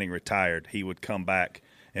Peyton Manning retired, he would come back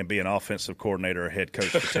and be an offensive coordinator or head coach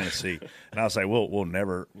for Tennessee. And I was like, we'll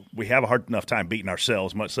never – we have a hard enough time beating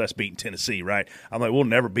ourselves, much less beating Tennessee, right? I'm like, we'll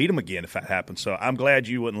never beat them again if that happens. So I'm glad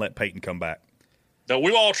you wouldn't let Peyton come back. No,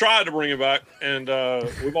 we've all tried to bring him back, and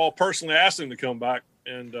we've all personally asked him to come back,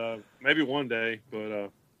 and maybe one day.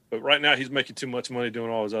 But right now he's making too much money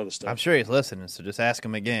doing all his other stuff. I'm sure he's listening, so just ask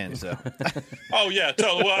him again. So. Oh, yeah,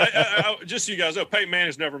 totally. Well, I, just so you guys know, Peyton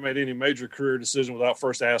Manning's never made any major career decision without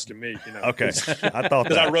first asking me. Okay, I thought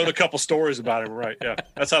because I wrote a couple stories about him. Right? Yeah,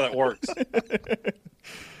 that's how that works.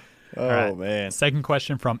 Oh, man. Second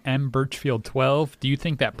question from M. Birchfield 12. Do you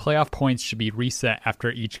think that playoff points should be reset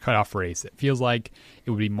after each cutoff race? It feels like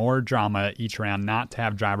it would be more drama each round not to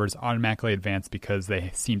have drivers automatically advance because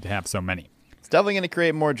they seem to have so many. It's definitely going to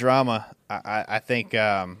create more drama. I think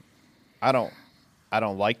I don't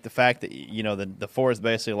like the fact that the 4 is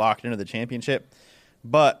basically locked into the championship.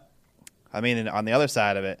 But I mean, on the other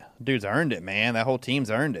side of it, dude's earned it, man. That whole team's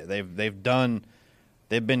earned it. They've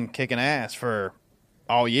been kicking ass for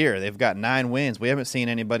all year. They've got 9 wins. We haven't seen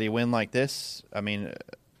anybody win like this. I mean,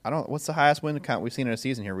 what's the highest win count we've seen in a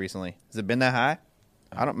season here recently? Has it been that high?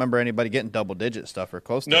 I don't remember anybody getting double-digit stuff or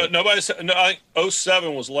close to it. No, I think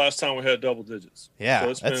 07 was the last time we had double digits.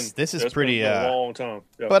 Yeah, so this is pretty been a long time.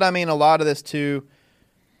 Yeah. But, I mean, a lot of this, too,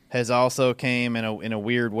 has also came in a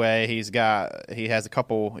weird way. He has a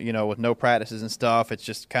couple, with no practices and stuff. It's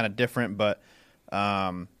just kind of different, but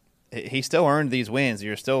he still earned these wins.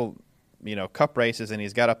 You're still, cup races, and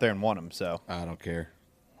he's got up there and won them. So I don't care.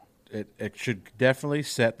 It should definitely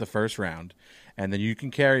set the first round. And then you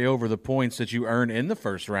can carry over the points that you earn in the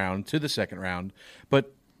first round to the second round.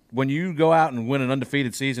 But when you go out and win an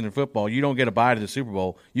undefeated season in football, you don't get a bye to the Super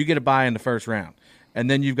Bowl. You get a bye in the first round. And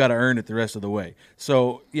then you've got to earn it the rest of the way.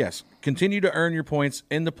 So, yes, continue to earn your points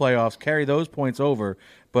in the playoffs, carry those points over,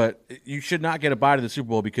 but you should not get a bye to the Super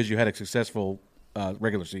Bowl because you had a successful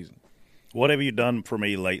regular season. What have you done for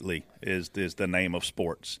me lately is the name of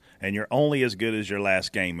sports. And you're only as good as your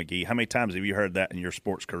last game, McGee. How many times have you heard that in your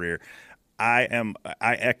sports career? I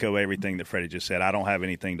echo everything that Freddie just said. I don't have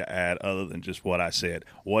anything to add other than just what I said.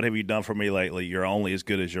 What have you done for me lately? You're only as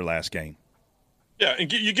good as your last game. Yeah,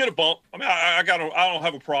 and you get a bump. I mean, I don't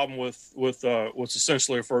have a problem with what's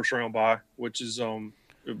essentially a first round bye, which is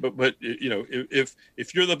but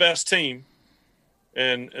if you're the best team,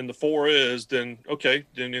 and the 4 is, then okay,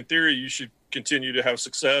 then in theory you should continue to have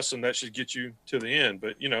success, and that should get you to the end.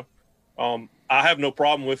 But I have no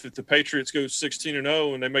problem with if the Patriots go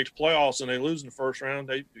 16-0 and they make the playoffs and they lose in the first round.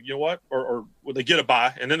 They, you know what, or they get a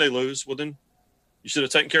bye and then they lose. Well, then you should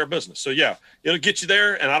have taken care of business. So yeah, it'll get you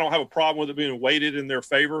there, and I don't have a problem with it being weighted in their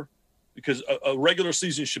favor because a regular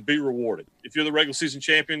season should be rewarded. If you're the regular season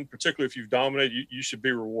champion, particularly if you've dominated, you should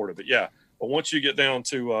be rewarded. But yeah, but once you get down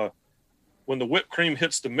to when the whipped cream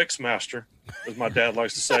hits the mix master, as my dad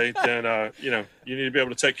likes to say, then you need to be able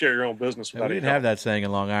to take care of your own business. We didn't have that saying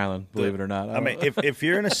in Long Island, believe it or not. I mean, if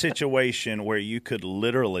you're in a situation where you could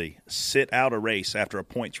literally sit out a race after a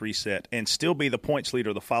points reset and still be the points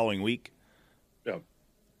leader the following week, yeah,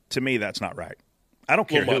 to me that's not right. I don't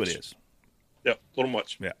care who it is. Yeah, a little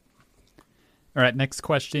much. Yeah. All right, next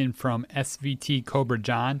question from SVT Cobra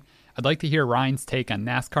John. I'd like to hear Ryan's take on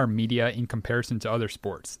NASCAR media in comparison to other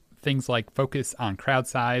sports. Things like focus on crowd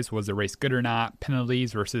size, was the race good or not,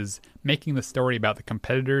 penalties versus making the story about the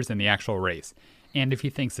competitors and the actual race, and if he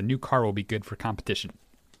thinks the new car will be good for competition.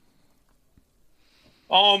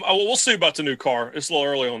 We'll see about the new car. It's a little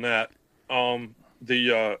early on that.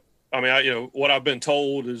 What I've been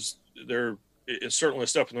told is it's certainly a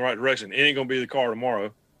step in the right direction. It ain't going to be the car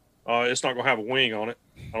tomorrow. It's not going to have a wing on it,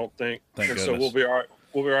 I don't think. So we'll be all right.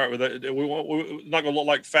 We'll be all right with that. We're not going to look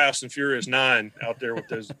like Fast and Furious 9 out there with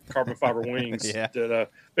those carbon fiber wings. Yeah.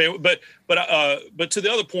 But to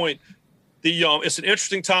the other point, it's an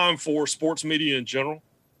interesting time for sports media in general.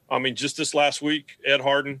 I mean, just this last week, Ed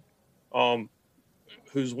Harden,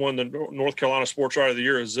 who's won the North Carolina Sports Writer of the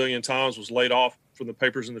Year a zillion times, was laid off from the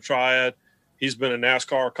papers in the Triad. He's been a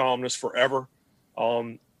NASCAR columnist forever.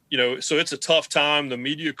 So it's a tough time. The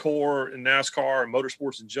media core in NASCAR and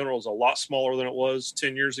motorsports in general is a lot smaller than it was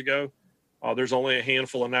 10 years ago. There's only a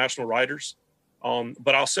handful of national writers.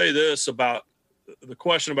 But I'll say this about the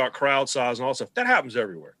question about crowd size and all that stuff. That happens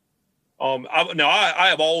everywhere. I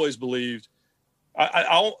have always believed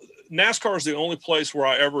NASCAR is the only place where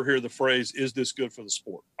I ever hear the phrase, is this good for the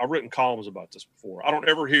sport? I've written columns about this before. I don't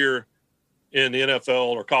ever hear in the NFL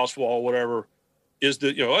or college football or whatever,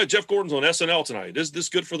 hey, Jeff Gordon's on SNL tonight. Is this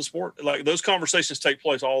good for the sport? Like, those conversations take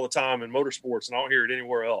place all the time in motorsports, and I don't hear it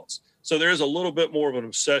anywhere else. So there's a little bit more of an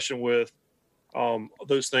obsession with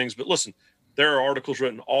those things. But listen, there are articles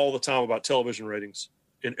written all the time about television ratings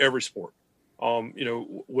in every sport.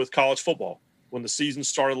 With college football, when the season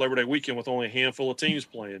started Labor Day weekend with only a handful of teams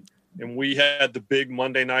playing, and we had the big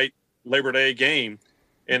Monday night Labor Day game,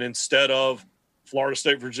 and instead of Florida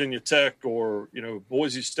State, Virginia Tech, or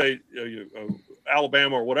Boise State,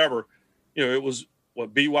 Alabama, or whatever, it was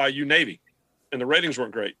BYU Navy, and the ratings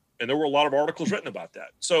weren't great, and there were a lot of articles written about that.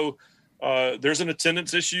 So there's an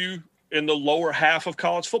attendance issue in the lower half of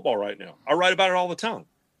college football right now. I write about it all the time.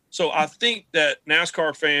 So I think that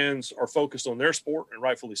NASCAR fans are focused on their sport, and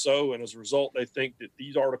rightfully so, and as a result, they think that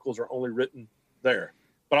these articles are only written there.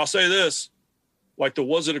 But I'll say this, like the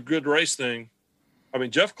was it a good race thing, I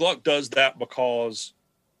mean, Jeff Gluck does that because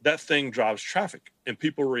that thing drives traffic and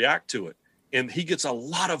people react to it. And he gets a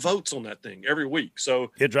lot of votes on that thing every week.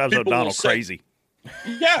 So it drives O'Donnell crazy.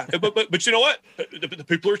 Yeah. But you know what? The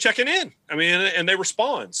people are checking in. I mean, and they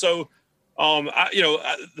respond. So,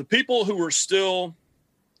 the people who are still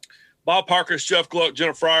Bob Parkhurst, Jeff Gluck,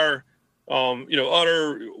 Jenna Fryer,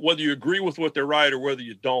 utter, whether you agree with what they write or whether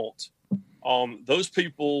you don't, those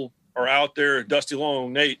people are out there. Dusty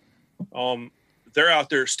Long, Nate, they're out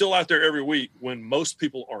there, still out there every week when most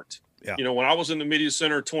people aren't. Yeah. When I was in the media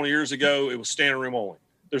center 20 years ago, it was standing room only.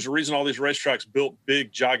 There's a reason all these racetracks built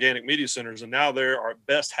big, gigantic media centers, and now they are at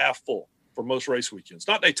best half full for most race weekends.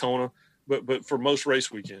 Not Daytona, but for most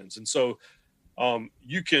race weekends. And so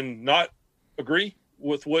you can not agree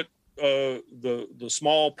with what the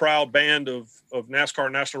small, proud band of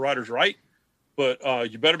NASCAR national riders write, but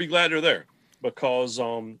you better be glad they're there because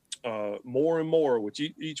more and more with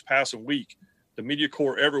each passing week, the media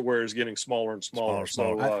core everywhere is getting smaller and smaller.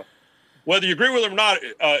 So whether you agree with them or not,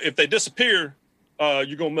 if they disappear,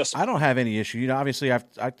 you're going to miss them. I don't have any issue. Obviously,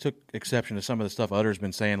 I took exception to some of the stuff Utter's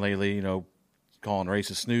been saying lately, calling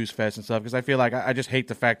races snooze fest and stuff, because I feel like I just hate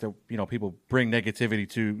the fact that, people bring negativity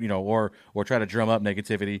to, or try to drum up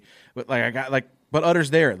negativity. But but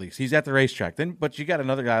Utter's there at least. He's at the racetrack. But you got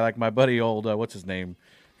another guy like my buddy what's his name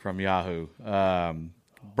from Yahoo,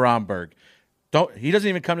 Bromberg. He doesn't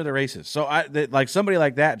even come to the races. So somebody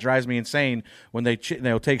like that drives me insane when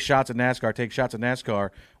they'll take shots at NASCAR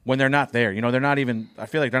when they're not there. They're not even. I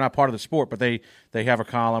feel like they're not part of the sport, but they have a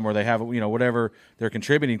column or they have whatever they're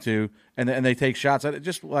contributing to, and they take shots. I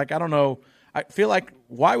don't know. I feel like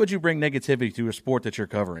why would you bring negativity to a sport that you're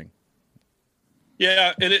covering?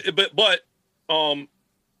 Yeah, but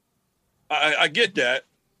I get that,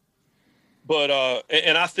 but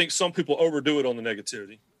and I think some people overdo it on the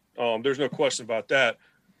negativity. There's no question about that.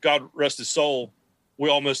 God rest his soul. We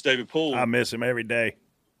all miss David Poole. I miss him every day.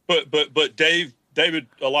 But David,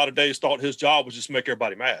 a lot of days thought his job was just to make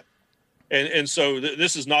everybody mad. And so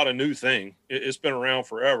this is not a new thing. It's been around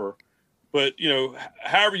forever. But,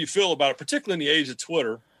 however you feel about it, particularly in the age of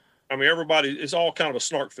Twitter, I mean, it's all kind of a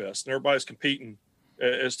snark fest, and everybody's competing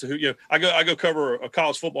as to who, I go cover a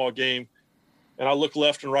college football game, and I look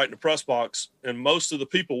left and right in the press box, and most of the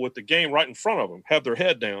people with the game right in front of them have their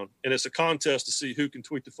head down, and it's a contest to see who can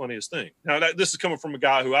tweet the funniest thing. Now, this is coming from a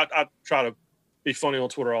guy who I try to be funny on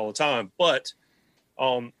Twitter all the time, but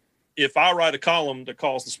if I write a column that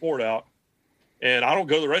calls the sport out, and I don't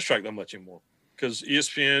go to the racetrack that much anymore because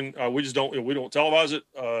ESPN, we don't televise it.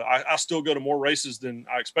 I still go to more races than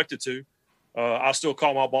I expected to. I still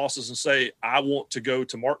call my bosses and say, I want to go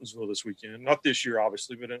to Martinsville this weekend. Not this year,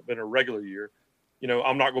 obviously, but in a regular year.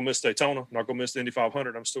 I'm not going to miss Daytona. I'm not going to miss the Indy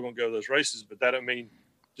 500. I'm still going to go to those races, but that doesn't mean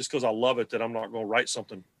just because I love it that I'm not going to write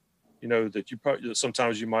something, that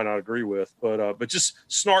sometimes you might not agree with. But just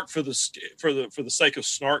snark for the sake of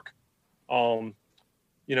snark.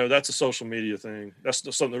 That's a social media thing. That's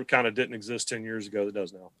something that kind of didn't exist 10 years ago that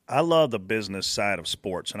does now. I love the business side of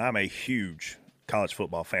sports, and I'm a huge college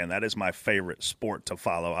football fan. That is my favorite sport to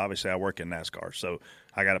follow. Obviously, I work in NASCAR, so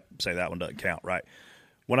I got to say that one doesn't count, right?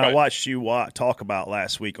 When I watched you talk about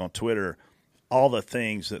last week on Twitter, all the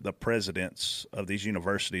things that the presidents of these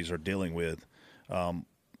universities are dealing with,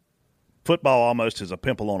 football almost is a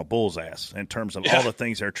pimple on a bull's ass in terms of all the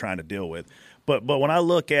things they're trying to deal with. But when I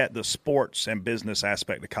look at the sports and business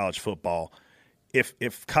aspect of college football,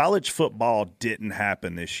 if college football didn't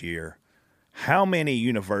happen this year, how many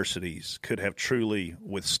universities could have truly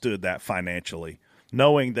withstood that financially,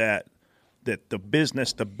 knowing that the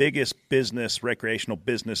biggest business, recreational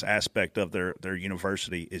business aspect of their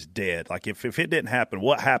university is dead? Like if it didn't happen,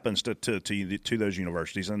 what happens to those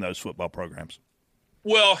universities and those football programs?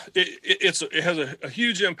 Well, it has a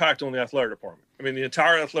huge impact on the athletic department. I mean, the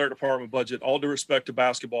entire athletic department budget, all due respect to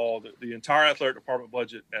basketball, the entire athletic department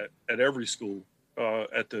budget at every school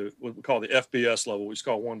at what we call the FBS level, which is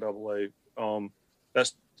called 1AA.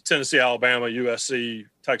 That's Tennessee, Alabama, USC,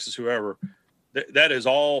 Texas, whoever. That is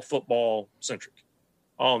all football centric.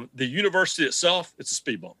 The university itself, it's a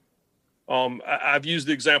speed bump. I've used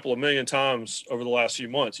the example a million times over the last few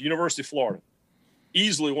months. University of Florida,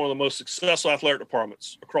 easily one of the most successful athletic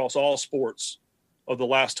departments across all sports of the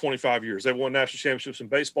last 25 years. They've won national championships in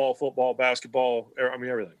baseball, football, basketball,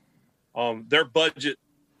 everything. Their budget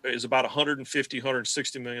is about $150,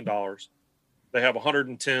 $160 million. They have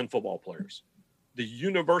 110 football players. The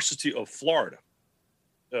University of Florida,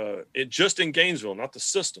 just in Gainesville, not the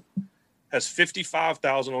system, has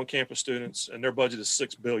 55,000 on-campus students, and their budget is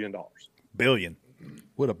 $6 billion. Billion.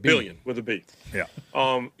 With a B. Billion with a B. Yeah.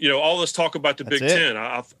 All this talk about the Big Ten.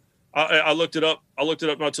 I looked it up. I looked it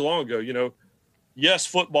up not too long ago. Yes,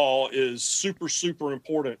 football is super, super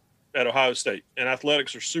important at Ohio State, and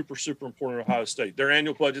athletics are super, super important at Ohio State. Their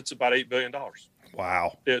annual budget's about $8 billion.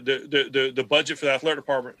 Wow. The budget for the athletic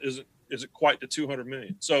department isn't quite the $200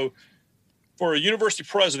 million. So for a university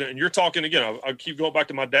president, and you're talking again, I keep going back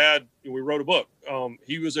to my dad. We wrote a book.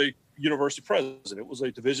 He was a university president. It was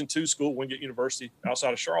a Division II school, Wingate University,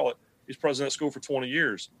 outside of Charlotte. He's president of school for 20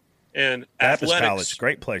 years. And Baptist athletics, College,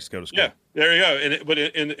 great place to go to school. Yeah, there you go. But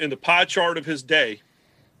in the pie chart of his day,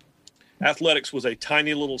 athletics was a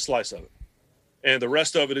tiny little slice of it, and the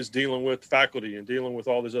rest of it is dealing with faculty and dealing with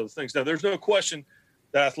all these other things. Now, there's no question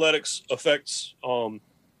that athletics affects,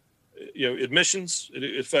 admissions.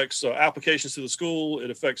 It affects applications to the school. It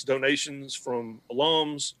affects donations from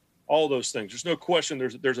alums. All those things. There's no question.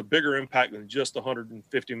 There's a bigger impact than just the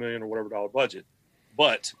 $150 million or whatever dollar budget.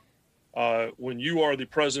 But when you are the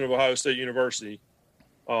president of Ohio State University,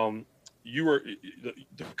 you are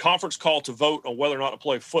the conference call to vote on whether or not to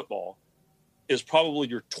play football is probably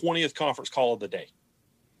your 20th conference call of the day,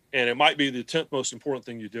 and it might be the 10th most important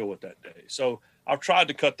thing you deal with that day. So I've tried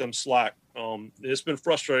to cut them slack. It's been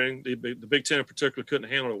frustrating. The Big Ten in particular couldn't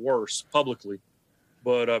handle it worse publicly.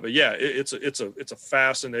 But yeah, it's a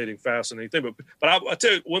fascinating thing. But I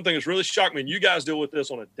tell you one thing that's really shocked me, and you guys deal with this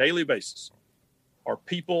on a daily basis, are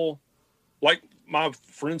people like my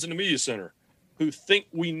friends in the media center who think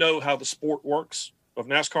we know how the sport works of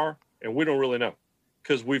NASCAR, and we don't really know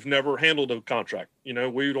because we've never handled a contract. We've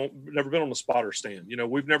never been on the spotter stand.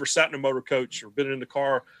 We've never sat in a motor coach or been in the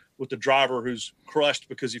car with the driver who's crushed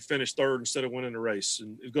because he finished third instead of winning the race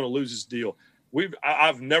and is going to lose his deal.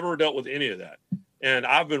 I've never dealt with any of that. And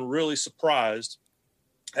I've been really surprised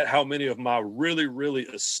at how many of my really, really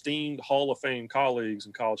esteemed Hall of Fame colleagues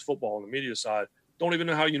in college football on the media side don't even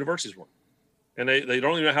know how universities work. And they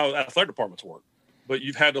don't even know how athletic departments work. but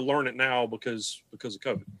you've had to learn it now because of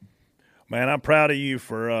COVID. Man, I'm proud of you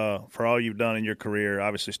for all you've done in your career.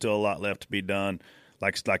 Obviously, still a lot left to be done.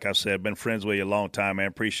 Like I said, been friends with you a long time, man.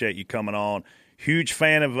 Appreciate you coming on. Huge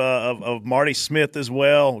fan of Marty Smith as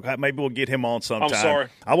well. Maybe we'll get him on sometime. I'm sorry.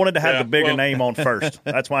 I wanted to have the bigger name on first.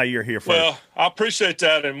 That's why you're here first. Well, I appreciate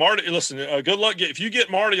that. And Marty, listen, good luck. If you get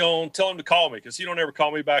Marty on, tell him to call me because he don't ever call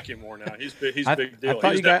me back anymore now. He's a big deal.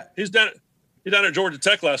 He's done at Georgia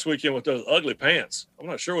Tech last weekend with those ugly pants. I'm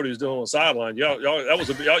not sure what he was doing on the sideline. Y'all were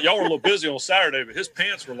a little busy on Saturday, but his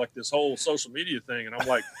pants were like this whole social media thing. And I'm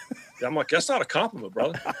like, that's not a compliment,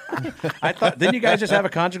 brother. I thought, didn't you guys just have a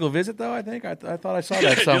conjugal visit though? I think I thought I saw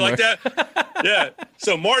that somewhere. You like that? Yeah.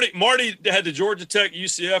 So Marty had the Georgia Tech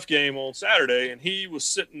UCF game on Saturday, and he was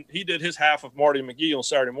sitting. He did his half of Marty McGee on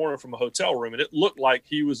Saturday morning from a hotel room, and it looked like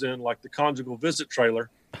he was in like the conjugal visit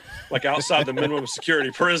trailer, like outside the minimum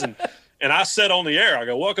security prison. And I said on the air, I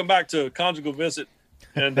go, "Welcome back to Conjugal Visit,"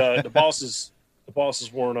 and the bosses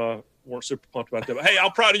weren't super pumped about that. But hey,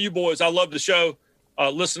 I'm proud of you boys. I love the show.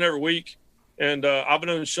 Listen every week, and I've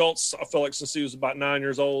known Schultz. I feel like since he was about 9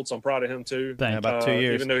 years old, so I'm proud of him too. About 2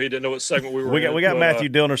 years, even though he didn't know what segment we were. We got Matthew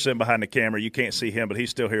Dillner sitting behind the camera. You can't see him, but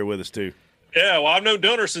he's still here with us too. Yeah, well, I've known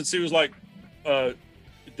Dillner since he was like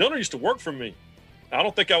Dillner used to work for me. I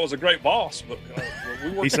don't think I was a great boss, but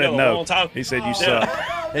we worked together a long time. He said you suck.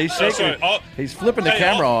 He's shaking. He's flipping the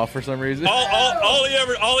camera off for some reason.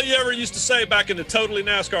 All he ever used to say back in the totally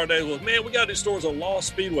NASCAR days was, "Man, we got to do stories on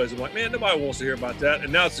lost speedways." I'm like, man, nobody wants to hear about that.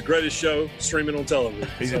 And now it's the greatest show streaming on television.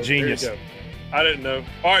 He's a genius. I didn't know.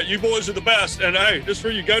 All right, you boys are the best. And hey, just for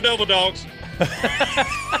you, go Devil Dogs. There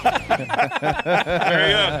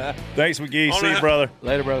you go. Thanks, McGee. See you, brother.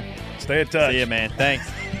 Later, brother. Stay in touch. See you, man. Thanks.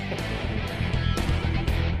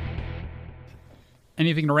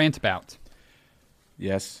 Anything to rant about?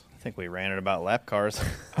 Yes. I think we ranted about lap cars.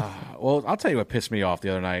 Well, I'll tell you what pissed me off the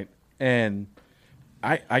other night. And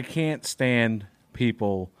I can't stand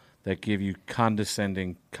people that give you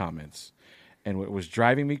condescending comments. And what was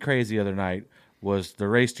driving me crazy the other night was the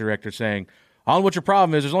race director saying, "I don't know what your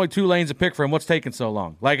problem is. There's only 2 lanes to pick from. What's taking so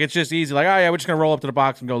long?" Like, it's just easy. Like, oh, yeah, we're just going to roll up to the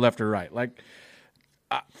box and go left or right. Like,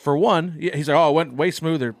 for one, he's like, oh, it went way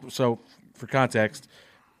smoother. So, for context,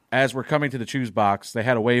 as we're coming to the choose box, they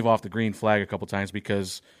had to wave off the green flag a couple times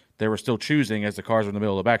because they were still choosing as the cars were in the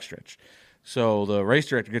middle of the backstretch. So the race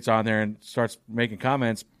director gets on there and starts making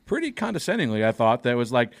comments pretty condescendingly, I thought, that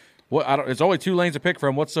was like, it's only 2 lanes to pick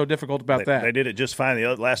from. What's so difficult about that? They did it just fine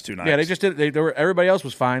the last 2 nights. Yeah, they just did it. Everybody else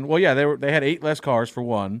was fine. Well, yeah, they had 8 less cars for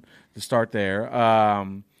one to start there.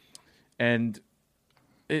 And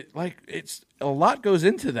it's a lot goes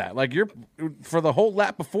into that. Like, for the whole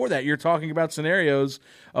lap before that, you're talking about scenarios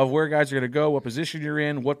of where guys are going to go, what position you're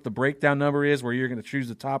in, what the breakdown number is, where you're going to choose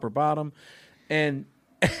the top or bottom, and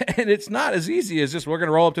it's not as easy as just we're going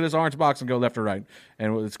to roll up to this orange box and go left or right,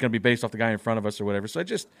 and it's going to be based off the guy in front of us or whatever. So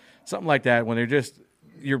just something like that when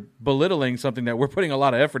you're belittling something that we're putting a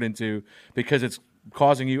lot of effort into because it's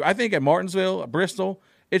causing you. I think at Martinsville, Bristol,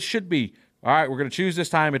 it should be all right. We're going to choose this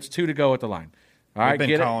time. It's 2 to go at the line. All right, we've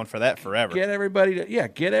been calling for that forever. Get everybody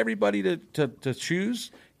to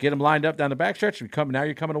choose. Get them lined up down the backstretch. Now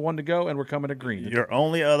you're coming to 1 to go, and we're coming to green. Your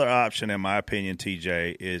only other option, in my opinion,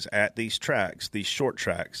 TJ, is at these tracks, these short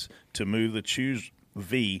tracks, to move the choose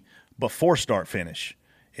V before start finish.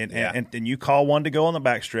 And you call 1 to go on the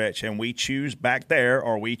backstretch, and we choose back there,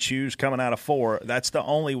 or we choose coming out of 4. That's the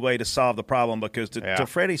only way to solve the problem because to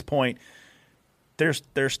Freddie's point, there's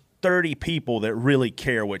 30 people that really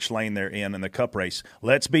care which lane they're in the Cup race.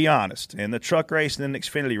 Let's be honest. In the truck race and the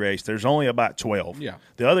Xfinity race, there's only about 12. Yeah.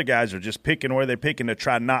 The other guys are just picking where they're picking to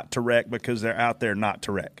try not to wreck because they're out there not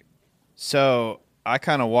to wreck. So I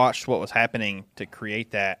kind of watched what was happening to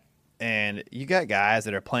create that, and you got guys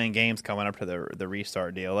that are playing games coming up to the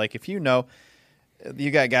restart deal. Like, if you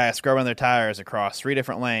got guys scrubbing their tires across 3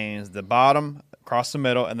 different lanes, the bottom, across the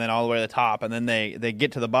middle, and then all the way to the top, and then they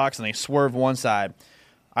get to the box and they swerve one side.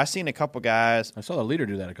 I've seen a couple guys. I saw the leader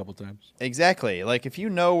do that a couple times. Exactly. Like, if you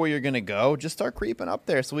know where you're going to go, just start creeping up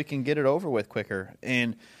there so we can get it over with quicker.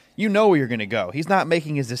 And you know where you're going to go. He's not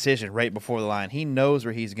making his decision right before the line. He knows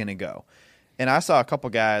where he's going to go. And I saw a couple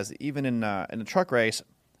guys, even in the truck race,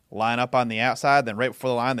 line up on the outside, then right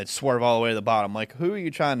before the line, they'd swerve all the way to the bottom. Like, who are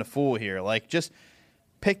you trying to fool here? Like, just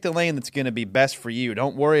pick the lane that's going to be best for you.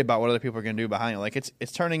 Don't worry about what other people are going to do behind you. Like,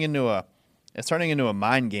 it's turning into a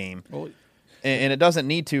mind game. Well, and it doesn't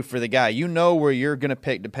need to for the guy. You know where you're going to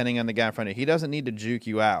pick depending on the guy in front of you. He doesn't need to juke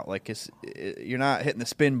you out. Like, you're not hitting the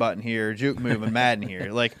spin button here, juke move and Madden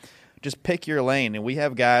here. Like, just pick your lane. And we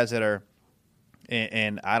have guys that are,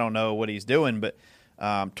 and I don't know what he's doing, but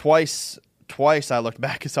twice twice I looked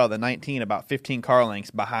back and saw the 19 about 15 car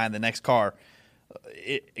lengths behind the next car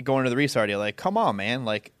going to the restart. You're like, come on, man.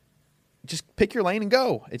 Like, just pick your lane and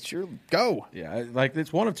go. It's your go. Yeah, like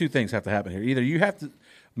it's one of two things have to happen here. Either you have to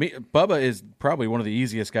Bubba is probably one of the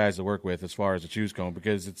easiest guys to work with as far as the choose cone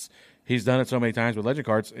because he's done it so many times with Legend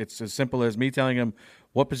Carts. It's as simple as me telling him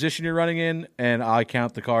what position you're running in, and I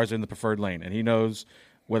count the cars in the preferred lane, and he knows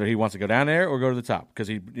whether he wants to go down there or go to the top. Because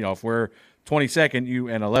if we're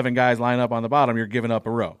 22nd, and 11 guys line up on the bottom, you're giving up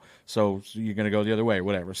a row. So you're going to go the other way,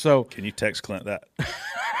 whatever. So can you text Clint that?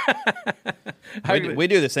 we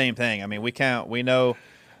do the same thing. I mean, we count. We know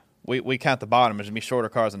we count the bottom. There's gonna be shorter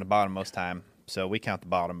cars on the bottom most time, so we count the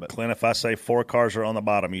bottom. But Clint, if I say 4 cars are on the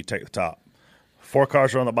bottom, you take the top. 4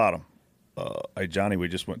 cars are on the bottom. Hey Johnny, we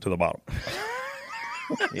just went to the bottom.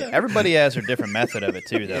 Yeah, everybody has their different method of it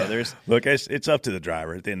too, though. Look, it's up to the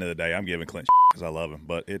driver. At the end of the day, I'm giving Clint because I love him,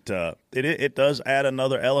 but it does add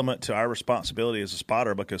another element to our responsibility as a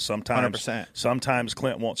spotter because sometimes 100%. Sometimes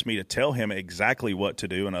Clint wants me to tell him exactly what to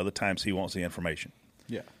do, and other times he wants the information.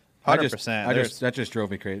 Yeah. 100%. That just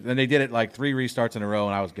drove me crazy. Then they did it like 3 restarts in a row,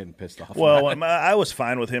 and I was getting pissed off. Well, I was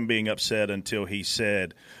fine with him being upset until he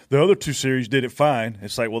said the other 2 series did it fine.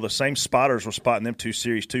 It's like, well, the same spotters were spotting them 2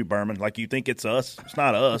 series too, Berman. Like, you think it's us? It's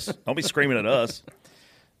not us. Don't be screaming at us.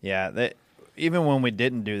 Yeah, even when we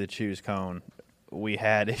didn't do the choose cone, we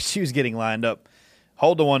had issues getting lined up.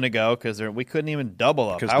 Hold the one to go because we couldn't even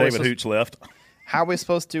double up. Because David Hooch left. How are we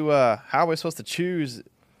supposed to choose?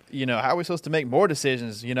 How are we supposed to make more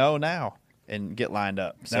decisions, now and get lined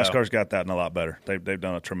up? So, NASCAR's got that and a lot better. They've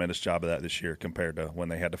done a tremendous job of that this year compared to when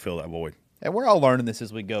they had to fill that void. And we're all learning this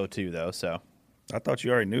as we go, too, though. So I thought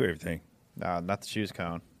you already knew everything. No, not the choose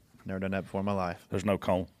cone. Never done that before in my life. There's no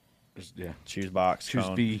cone. Choose box, choose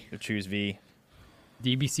cone, V. Choose V.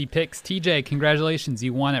 DBC picks. TJ, congratulations.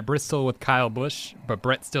 You won at Bristol with Kyle Busch, but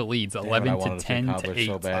Brett still leads 11 to 10 to 8.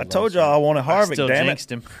 So bad I told y'all I wanted Harvick, damn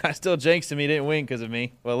it. I still jinxed him. He didn't win because of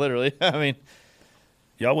me. Well, literally. I mean,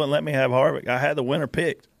 y'all wouldn't let me have Harvick. I had the winner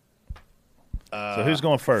picked. So who's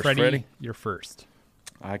going first? Freddie? You're first.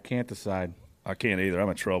 I can't decide. I can't either. I'm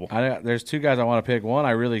in trouble. There's 2 guys I want to pick. One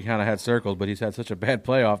I really kind of had circled, but he's had such a bad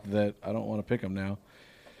playoff that I don't want to pick him now.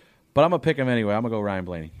 But I'm going to pick him anyway. I'm going to go Ryan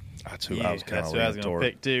Blaney. That's who I was kind of going to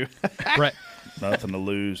pick, too. Brett. Nothing to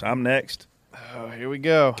lose. I'm next. Oh, here we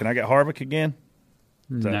go. Can I get Harvick again?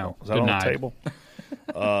 Is that on the table?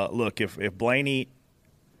 Look, if Blaney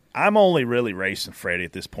 – I'm only really racing Freddie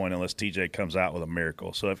at this point unless TJ comes out with a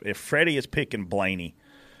miracle. So if Freddie is picking Blaney –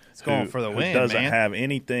 going for the win, doesn't man. have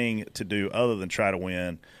anything to do other than try to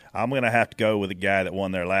win, I'm going to have to go with the guy that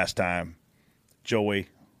won there last time, Joey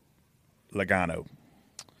Logano.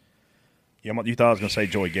 You thought I was going to say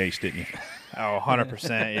Joey Gase, didn't you? Oh,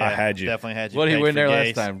 100%. Yeah, I had you. Definitely had you. What did he win there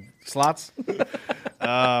Gase. last time? Slots?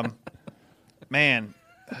 Man,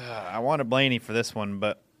 I wanted Blaney for this one,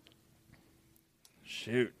 but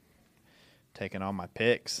shoot. Taking all my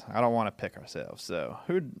picks. I don't want to pick ourselves. So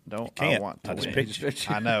who don't I want to I just win? picked you.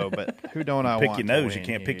 I know, but who don't I pick want your to nose. win You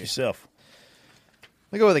can't pick here? yourself.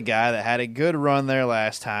 We go with a guy that had a good run there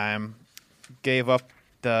last time. Gave up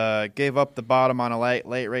the bottom on a late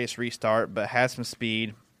race restart, but has some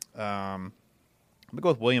speed. I'm gonna go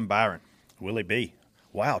with William Byron. Willie B.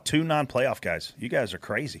 Wow, 2 non-playoff guys. You guys are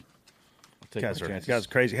crazy. You guys are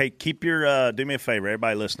crazy. Hey, keep your do me a favor,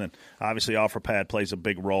 everybody listening. Obviously, OfferPad plays a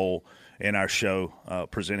big role in our show,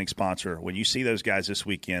 presenting sponsor. When you see those guys this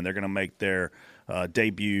weekend, they're going to make their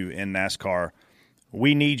debut in NASCAR.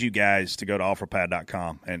 We need you guys to go to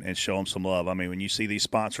OfferPad.com and show them some love. I mean, when you see these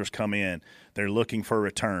sponsors come in, they're looking for a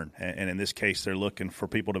return. And in this case, they're looking for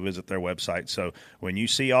people to visit their website. So when you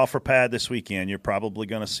see OfferPad this weekend, you're probably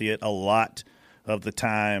going to see it a lot of the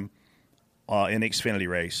time in the Xfinity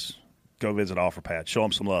race. Go visit OfferPad. Show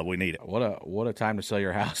them some love. We need it. What a time to sell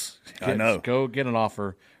your house. I know. Go get an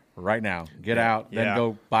offer right now. Get out, then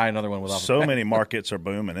go buy another one with OfferPad. So many markets are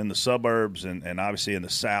booming in the suburbs and obviously in the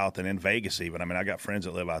South and in Vegas even. I mean, I got friends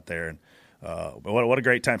that live out there. And what a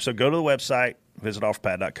great time. So go to the website, visit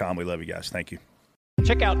OfferPad.com. We love you guys. Thank you.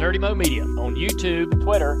 Check out Dirty Mo Media on YouTube,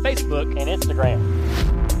 Twitter, Facebook, and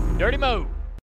Instagram. Dirty Mo.